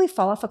physically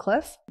fall off a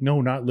cliff?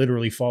 No, not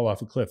literally fall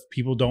off a cliff.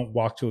 People don't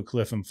walk to a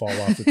cliff and fall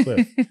off a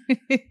cliff.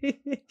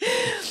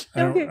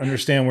 I don't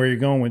understand where you're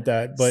going with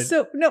that. But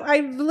no, I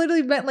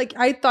literally meant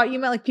I thought you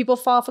meant people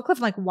fall off a cliff.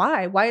 I'm like,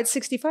 why? Why at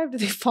 65 do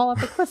they fall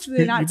off a cliff? Do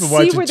they not see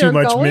where they're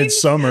going? Too much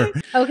Midsummer.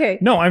 Okay.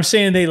 No, I'm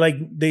saying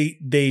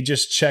they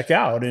just check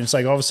out. And it's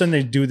like all of a sudden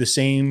they do the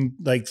same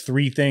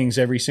 3 things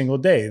every single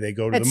day. They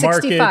go to the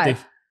market.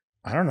 65.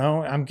 I don't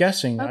know. I'm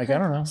guessing. Okay. I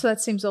don't know. So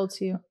that seems old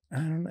to you. I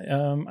don't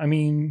know. I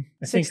mean,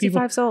 I think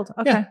 65's old.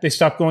 Okay. Yeah, they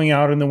stop going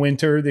out in the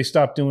winter. They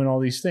stop doing all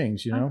these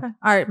things, Okay. All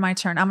right, my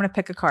turn. I'm going to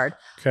pick a card.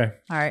 Okay.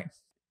 All right.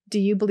 Do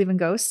you believe in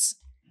ghosts?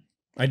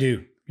 I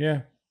do.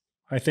 Yeah.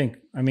 I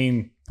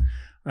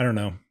don't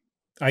know.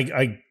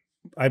 I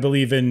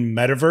believe in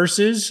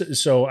metaverses.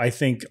 So I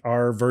think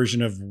our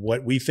version of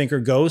what we think are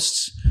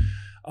ghosts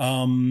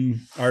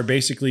are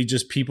basically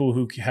just people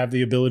who have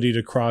the ability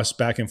to cross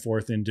back and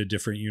forth into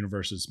different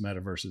universes,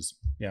 metaverses.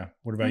 Yeah.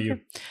 What about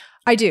you?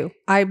 I do.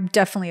 I'm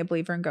definitely a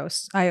believer in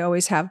ghosts. I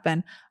always have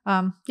been.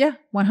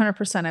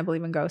 100% I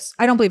believe in ghosts.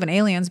 I don't believe in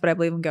aliens, but I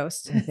believe in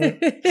ghosts. Anyway.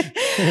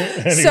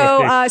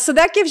 So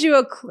that gives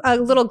you a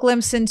little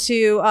glimpse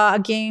into a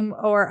game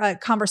or a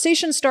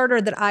conversation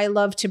starter that I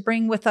love to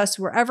bring with us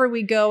wherever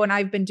we go. And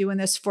I've been doing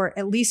this for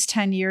at least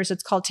 10 years.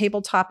 It's called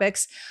Table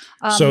Topics.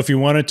 So if you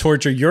want to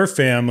torture your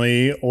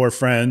family or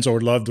friends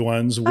or loved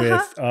ones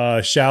with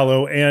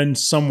shallow and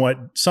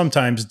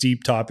sometimes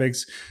deep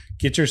topics,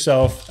 get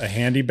yourself a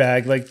handy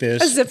bag like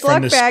this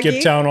from the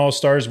Skip Town All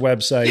Stars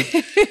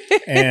website.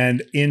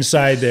 And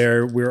inside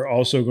there, we're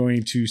also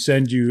going to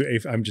send you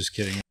I'm just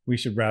kidding. We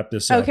should wrap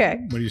this up. Okay.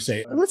 What do you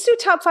say? Let's do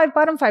top 5,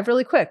 bottom 5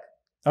 really quick.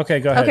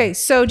 Okay, go ahead. Okay,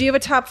 so do you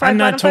have a top 5? I'm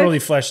not bottom totally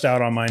 5? fleshed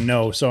out on mine.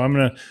 No, so I'm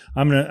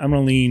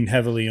gonna lean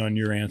heavily on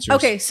your answers.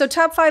 Okay, so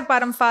top 5,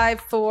 bottom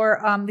 5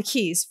 for the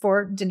Keys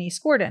for Denise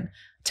Gordon.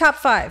 Top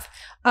 5.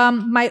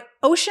 My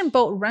ocean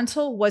boat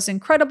rental was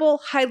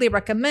incredible. Highly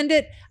recommend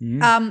it.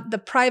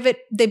 The private,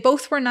 they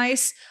both were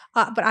nice,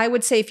 but I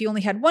would say if you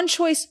only had one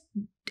choice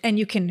and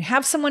you can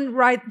have someone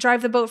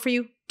drive the boat for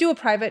you, do a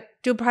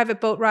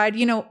private boat ride.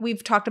 You know,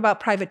 we've talked about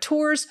private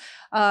tours,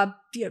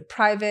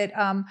 private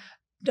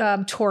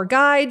tour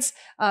guides,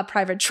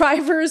 private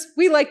drivers.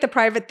 We like the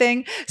private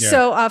thing. Yeah.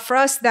 So for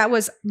us, that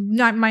was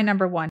not my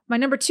number 1. My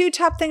number 2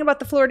 top thing about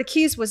the Florida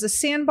Keys was the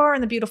sandbar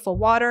and the beautiful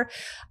water.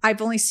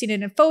 I've only seen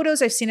it in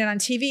photos. I've seen it on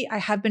TV. I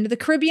have been to the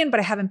Caribbean, but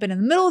I haven't been in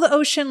the middle of the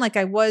ocean like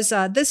I was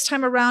this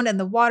time around. And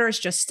the water is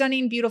just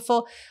stunning,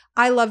 beautiful.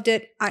 I loved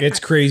it. It's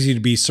crazy to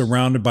be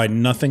surrounded by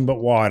nothing but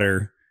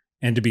water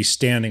and to be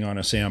standing on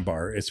a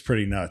sandbar. It's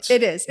pretty nuts.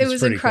 It is. It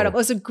was incredible. Cool.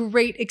 It was a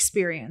great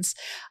experience.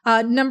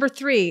 Number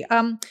 3,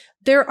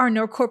 there are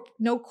no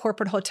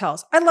corporate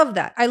hotels. I love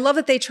that. I love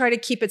that they try to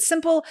keep it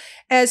simple.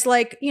 As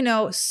like, you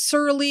know,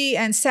 surly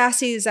and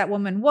sassy as that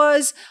woman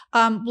was.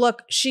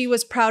 Look, she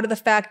was proud of the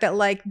fact that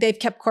like they've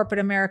kept corporate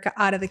America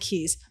out of the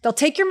Keys. They'll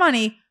take your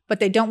money, but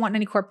they don't want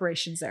any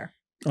corporations there.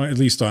 At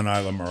least on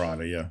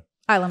Islamorada, yeah.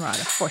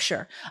 Islamorada, for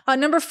sure.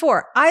 Number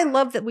 4, I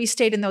love that we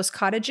stayed in those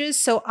cottages.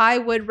 So I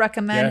would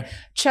recommend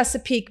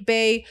Chesapeake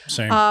Bay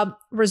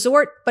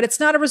Resort, but it's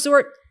not a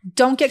resort.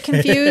 Don't get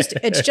confused.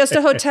 It's just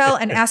a hotel,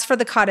 and ask for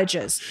the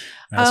cottages.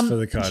 Ask for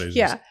the cottages.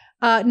 Yeah.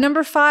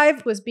 Number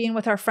 5 was being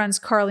with our friends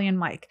Carly and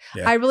Mike.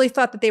 Yeah. I really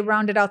thought that they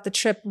rounded out the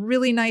trip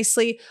really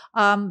nicely.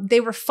 They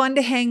were fun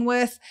to hang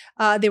with.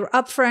 They were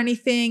up for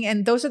anything.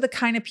 And those are the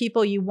kind of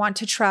people you want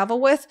to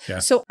travel with. Yeah.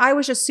 So I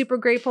was just super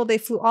grateful. They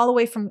flew all the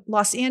way from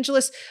Los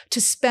Angeles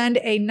to spend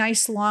a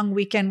nice long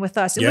weekend with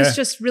us. It was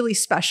just really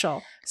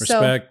special.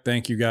 Respect.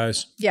 Thank you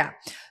guys. Yeah.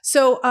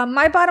 So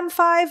my bottom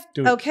 5.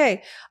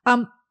 Okay.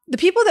 The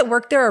people that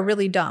work there are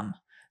really dumb.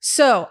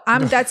 So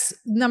that's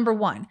number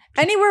 1.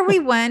 Anywhere we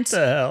went,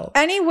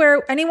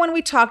 anyone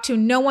we talked to,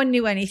 no one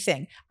knew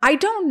anything. I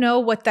don't know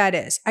what that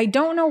is. I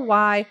don't know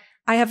why.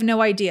 I have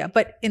no idea.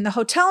 But in the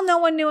hotel, no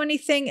one knew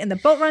anything. In the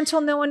boat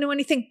rental, no one knew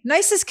anything.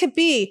 Nice as could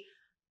be,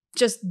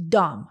 just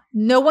dumb.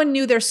 No one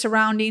knew their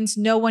surroundings.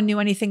 No one knew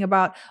anything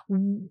about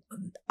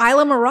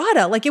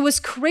Islamorada. Like, it was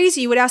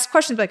crazy. You would ask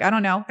questions like, I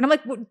don't know. And I'm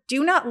like, do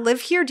you not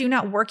live here? Do you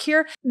not work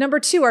here? Number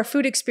 2, our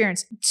food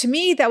experience. To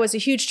me, that was a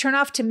huge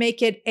turnoff to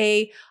make it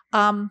a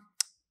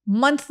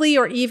monthly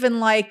or even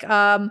like,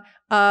 what's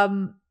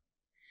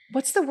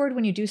the word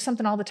when you do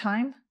something all the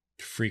time?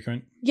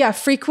 Frequent. Yeah,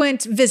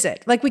 frequent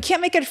visit. Like, we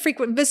can't make it a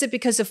frequent visit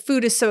because the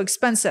food is so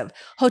expensive.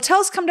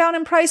 Hotels come down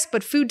in price,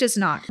 but food does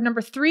not.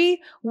 Number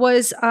 3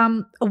 was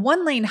a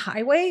 1-lane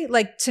highway.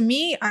 Like, to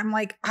me, I'm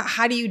like,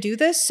 how do you do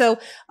this? So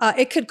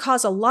it could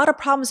cause a lot of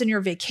problems in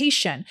your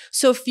vacation.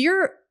 So if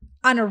you're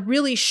on a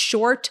really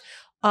short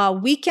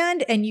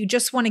weekend and you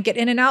just want to get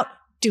in and out,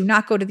 do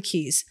not go to the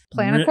Keys.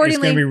 Plan accordingly.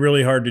 It's going to be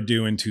really hard to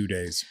do in 2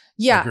 days.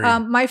 Yeah.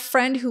 My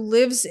friend who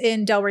lives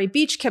in Delray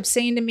Beach kept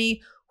saying to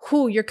me,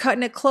 you're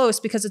cutting it close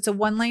because it's a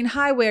 1-lane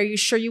highway. Are you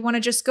sure you want to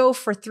just go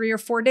for 3 or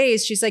 4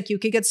 days? She's like, you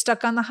could get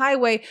stuck on the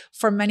highway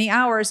for many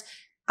hours.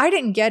 I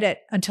didn't get it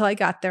until I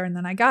got there, and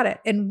then I got it.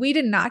 And we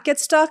did not get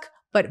stuck,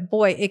 but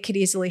boy, it could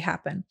easily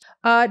happen.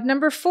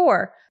 Number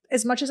 4,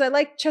 as much as I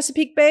like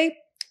Chesapeake Bay,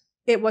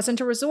 it wasn't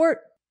a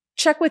resort.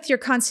 Check with your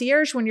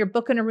concierge when you're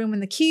booking a room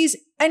in the Keys,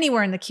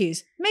 anywhere in the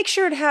Keys. Make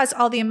sure it has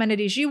all the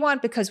amenities you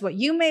want, because what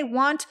you may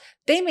want,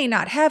 they may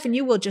not have, and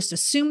you will just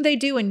assume they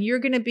do, and you're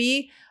going to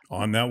be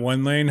on that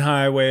 1-lane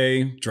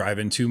highway,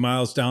 driving 2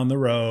 miles down the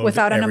road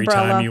without an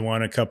umbrella. Every time you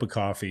want a cup of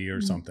coffee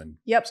or something.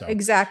 Yep, so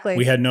exactly.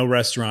 We had no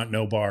restaurant,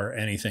 no bar,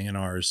 anything in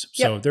ours.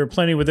 So there are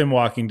plenty within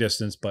walking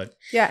distance, but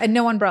yeah, and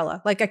no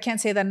umbrella. Like, I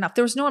can't say that enough.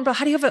 There was no umbrella.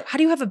 How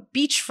do you have a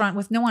beachfront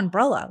with no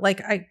umbrella?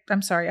 Like,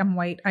 I'm sorry, I'm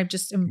white. I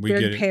just am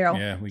very pale.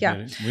 Yeah, we get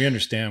it. We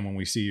understand when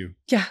we see you.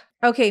 Yeah.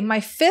 Okay, my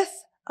 5th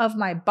of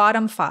my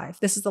bottom 5.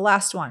 This is the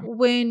last one.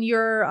 When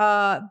you're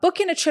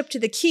booking a trip to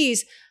the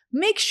Keys,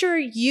 make sure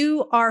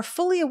you are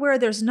fully aware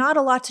there's not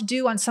a lot to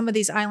do on some of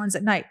these islands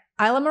at night.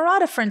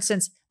 Islamorada, for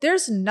instance,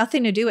 there's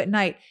nothing to do at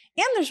night.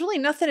 And there's really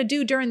nothing to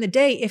do during the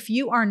day if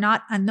you are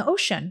not on the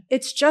ocean.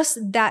 It's just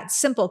that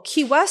simple.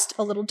 Key West,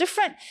 a little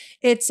different.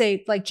 It's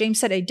like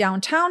James said, a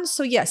downtown.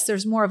 So yes,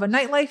 there's more of a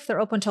nightlife.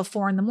 They're open till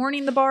 4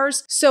 a.m, the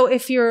bars. So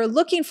if you're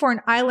looking for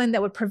an island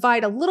that would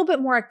provide a little bit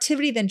more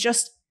activity than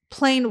just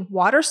plain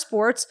water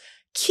sports,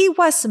 Key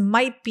West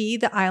might be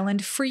the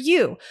island for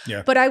you.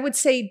 Yeah. But I would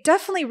say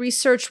definitely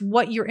research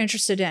what you're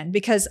interested in,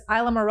 because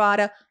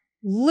Islamorada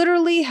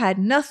literally had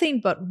nothing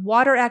but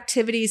water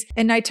activities,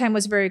 and nighttime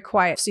was very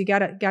quiet. So you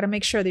gotta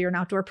make sure that you're an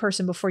outdoor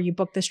person before you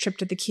book this trip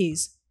to the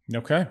Keys.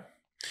 Okay.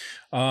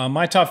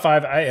 My top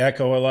 5, I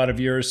echo a lot of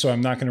yours, so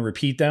I'm not going to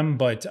repeat them.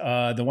 But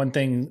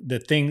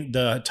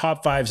the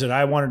top 5s that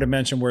I wanted to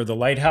mention were the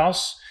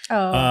lighthouse.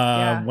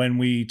 When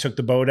we took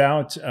the boat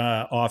out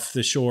off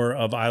the shore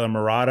of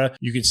Islamorada.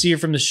 You can see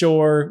it from the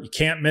shore. You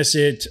can't miss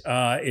it.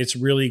 It's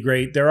really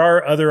great. There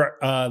are other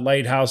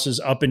lighthouses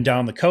up and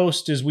down the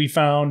coast, as we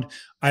found.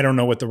 I don't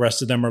know what the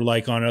rest of them are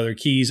like on other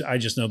keys. I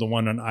just know the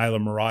one on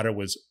Islamorada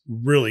was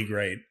really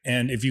great.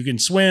 And if you can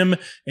swim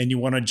and you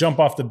want to jump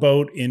off the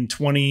boat in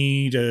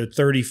 20 to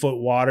 30 foot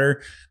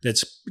water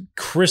that's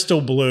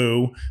crystal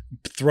blue,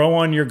 throw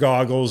on your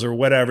goggles or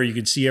whatever, you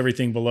can see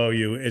everything below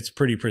you. It's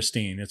pretty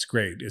pristine. It's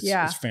great.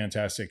 It's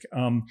fantastic.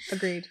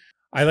 Agreed.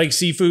 I like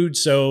seafood,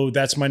 so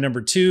that's my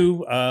number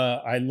 2.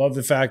 I love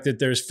the fact that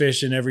there's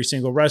fish in every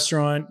single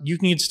restaurant. You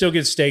can still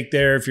get steak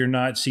there if you're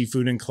not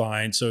seafood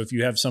inclined. So if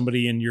you have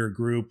somebody in your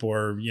group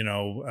or,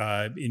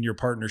 in your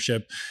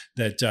partnership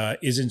that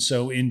isn't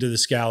so into the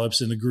scallops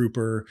and the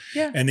grouper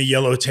and the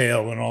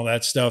yellowtail and all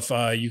that stuff,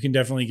 you can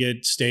definitely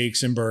get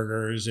steaks and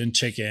burgers and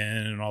chicken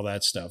and all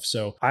that stuff.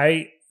 So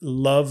I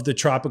love the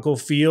tropical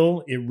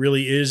feel. It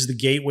really is the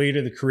gateway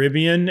to the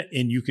Caribbean,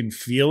 and you can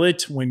feel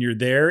it when you're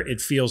there. It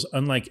feels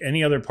unlike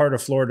any other part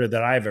of Florida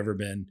that I've ever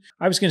been.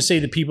 I was going to say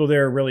the people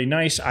there are really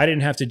nice. I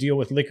didn't have to deal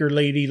with liquor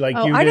lady like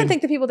you did. I didn't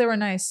think the people there were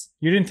nice.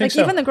 You didn't think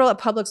so? Even the girl at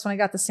Publix, when I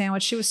got the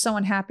sandwich, she was so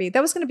unhappy.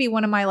 That was going to be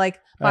one of my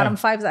bottom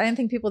 5s. I didn't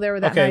think people there were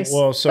that nice. Okay,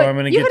 well, so I'm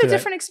going to get to that. You had a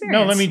different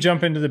experience. No, let me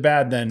jump into the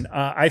bad then.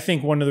 I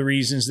think one of the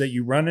reasons that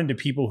you run into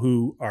people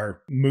who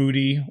are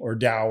moody or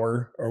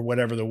dour or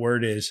whatever the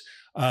word is,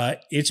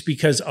 it's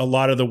because a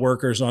lot of the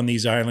workers on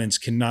these islands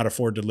cannot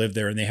afford to live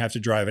there, and they have to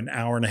drive an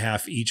hour and a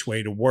half each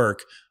way to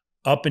work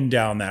up and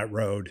down that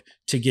road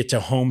to get to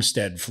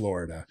Homestead,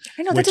 Florida.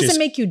 I know that doesn't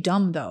make you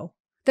dumb though.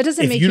 That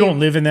doesn't make you don't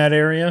live in that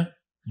area,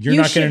 you're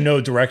not going to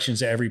know directions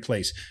to every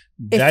place.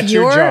 That's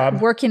your job. If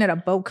you're working at a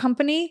boat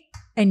company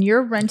and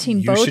you're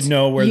renting boats, should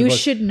know where you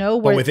should know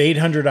where. But with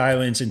 800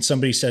 islands and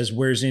somebody says,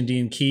 "Where's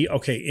Indian Key?"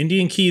 Okay,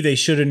 Indian Key, they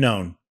should have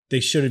known. They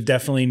should have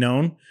definitely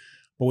known.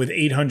 But with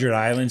 800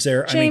 islands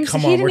there, James, I mean,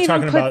 come on, we're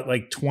talking about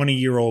like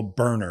 20-year-old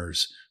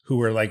burners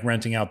who are like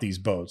renting out these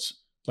boats.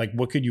 Like,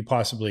 what could you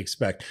possibly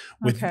expect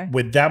with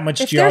that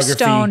much geography? If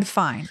they're stoned,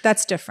 fine,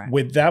 that's different.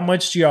 With that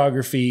much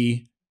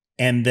geography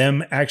and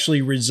them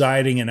actually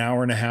residing an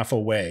hour and a half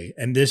away,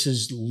 and this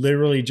is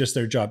literally just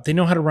their job. They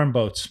know how to run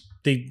boats.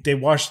 They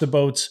wash the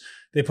boats.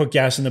 They put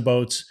gas in the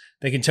boats.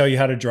 They can tell you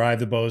how to drive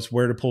the boats,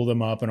 where to pull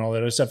them up, and all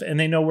that other stuff. And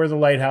they know where the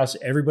lighthouse.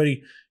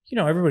 Everybody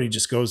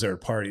just goes there to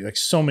party. Like,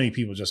 so many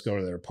people just go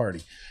to their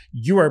party.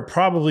 You are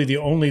probably the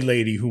only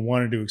lady who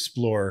wanted to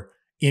explore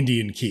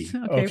Indian Key.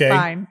 Okay,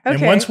 fine. Okay,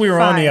 and once we were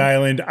on the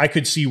island, I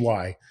could see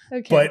why.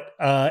 Okay.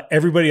 But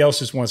everybody else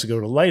just wants to go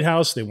to the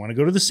lighthouse. They want to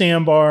go to the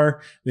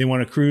sandbar. They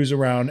want to cruise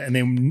around, and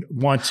they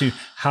want to,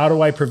 how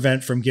do I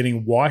prevent from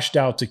getting washed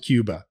out to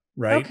Cuba?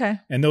 Right. Okay.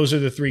 And those are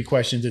the 3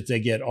 questions that they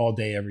get all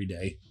day, every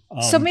day.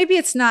 So maybe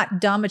it's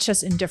not dumb, it's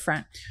just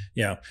indifferent.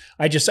 Yeah.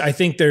 I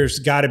think there's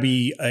got to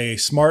be a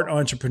smart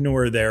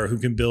entrepreneur there who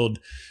can build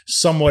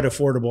somewhat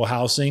affordable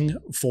housing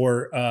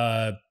for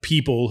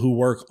people who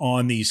work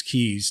on these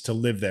keys to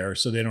live there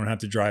so they don't have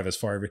to drive as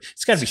far.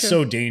 It's got to be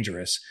so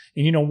dangerous.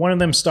 And, one of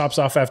them stops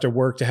off after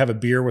work to have a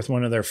beer with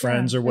one of their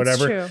friends or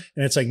whatever.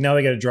 And it's like, now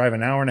they got to drive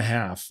an hour and a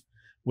half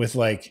with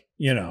an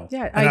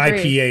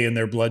IPA in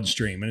their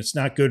bloodstream, and it's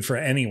not good for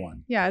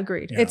anyone. Yeah,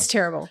 agreed. It's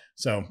terrible.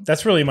 So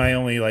that's really my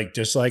only,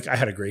 I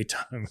had a great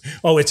time.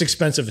 Oh, it's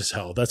expensive as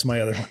hell. That's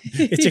my other one.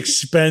 It's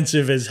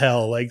expensive as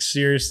hell. Like,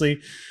 seriously.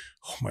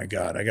 Oh my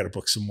God, I got to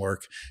book some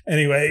work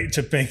anyway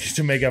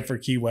to make up for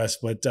Key West.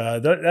 But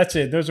that's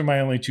it. Those are my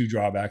only 2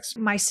 drawbacks.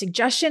 My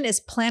suggestion is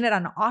plan it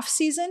on off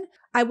season.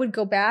 I would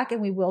go back,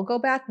 and we will go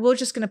back. We're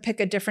just going to pick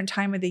a different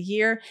time of the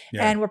year,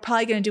 and we're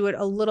probably going to do it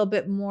a little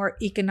bit more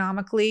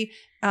economically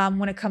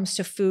when it comes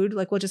to food.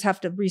 Like, we'll just have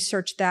to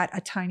research that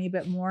a tiny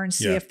bit more and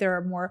see if there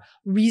are more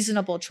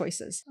reasonable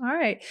choices. All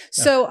right.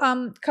 Yeah. So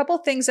a couple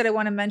things that I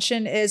want to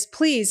mention is,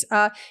 please,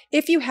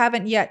 if you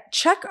haven't yet,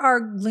 check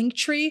our link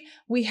tree.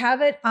 We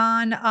have it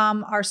on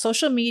our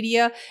social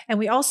media, and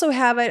we also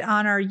have it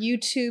on our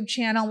YouTube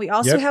channel. We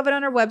also have it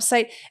on our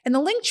website. And the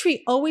link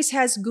tree always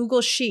has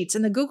Google Sheets,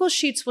 and the Google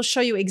Sheets will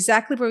show you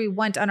exactly where we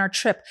went on our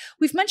trip.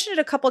 We've mentioned it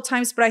a couple of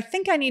times, but I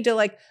think I need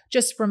to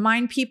just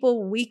remind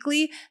people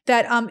weekly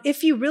that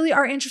if you really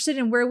are interested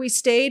in where we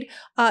stayed,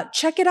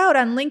 check it out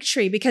on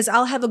Linktree, because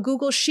I'll have a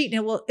Google Sheet,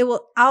 and it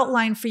will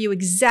outline for you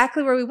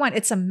exactly where we went.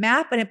 It's a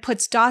map, and it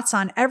puts dots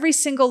on every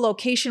single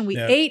location we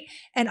ate,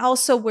 and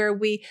also where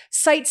we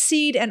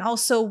sightseed, and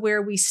also where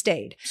we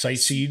stayed.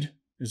 Sightseed?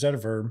 Is that a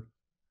verb?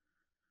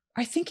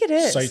 I think it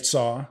is.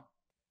 Sightsaw?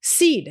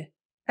 Seed.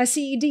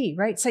 SEED,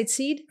 right?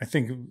 Sightseed? I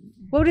think.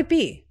 What would it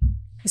be?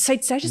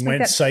 Did I just make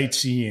that?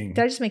 Sightseeing.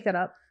 Did I just make that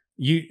up?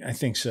 I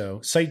think so.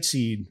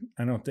 Sightseed.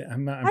 I'm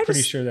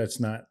pretty sure that's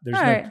not. There's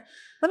all right.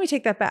 Let me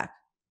take that back.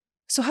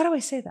 So how do I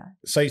say that?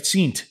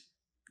 Sightseed.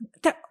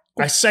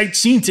 I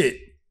sightseen it.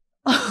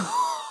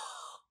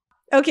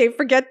 Okay,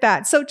 forget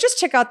that. So just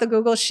check out the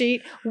Google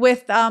Sheet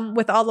with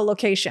all the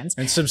locations.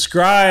 And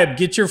subscribe.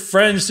 Get your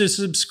friends to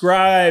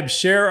subscribe.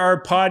 Share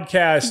our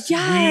podcast.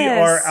 Yes. We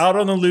are out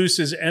on the loose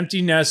as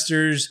empty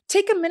nesters.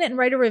 Take a minute and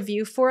write a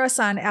review for us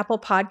on Apple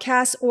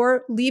Podcasts,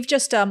 or leave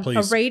just a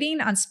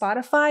rating on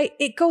Spotify.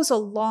 It goes a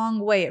long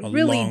way. It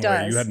really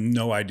does. You have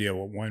no idea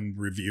what one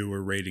review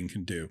or rating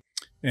can do.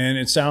 And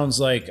it sounds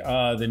like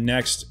the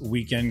next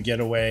weekend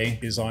getaway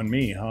is on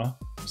me, huh?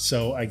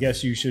 So I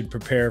guess you should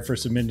prepare for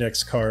some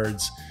index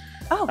cards.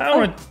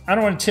 I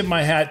don't want to tip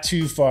my hat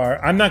too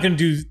far. I'm not going to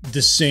do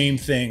the same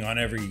thing on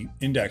every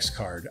index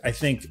card. I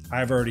think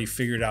I've already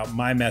figured out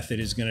my method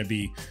is going to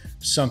be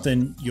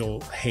something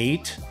you'll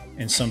hate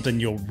and something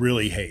you'll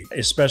really hate,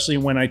 especially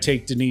when I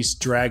take Denise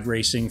drag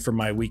racing for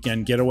my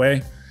weekend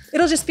getaway.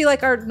 It'll just be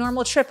like our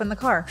normal trip in the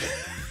car.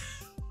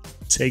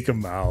 Take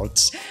them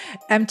out.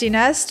 Empty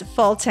nest,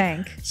 full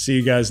tank. See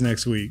you guys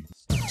next week.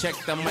 Check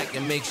the mic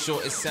and make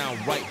sure it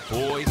sound right,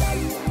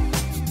 boys.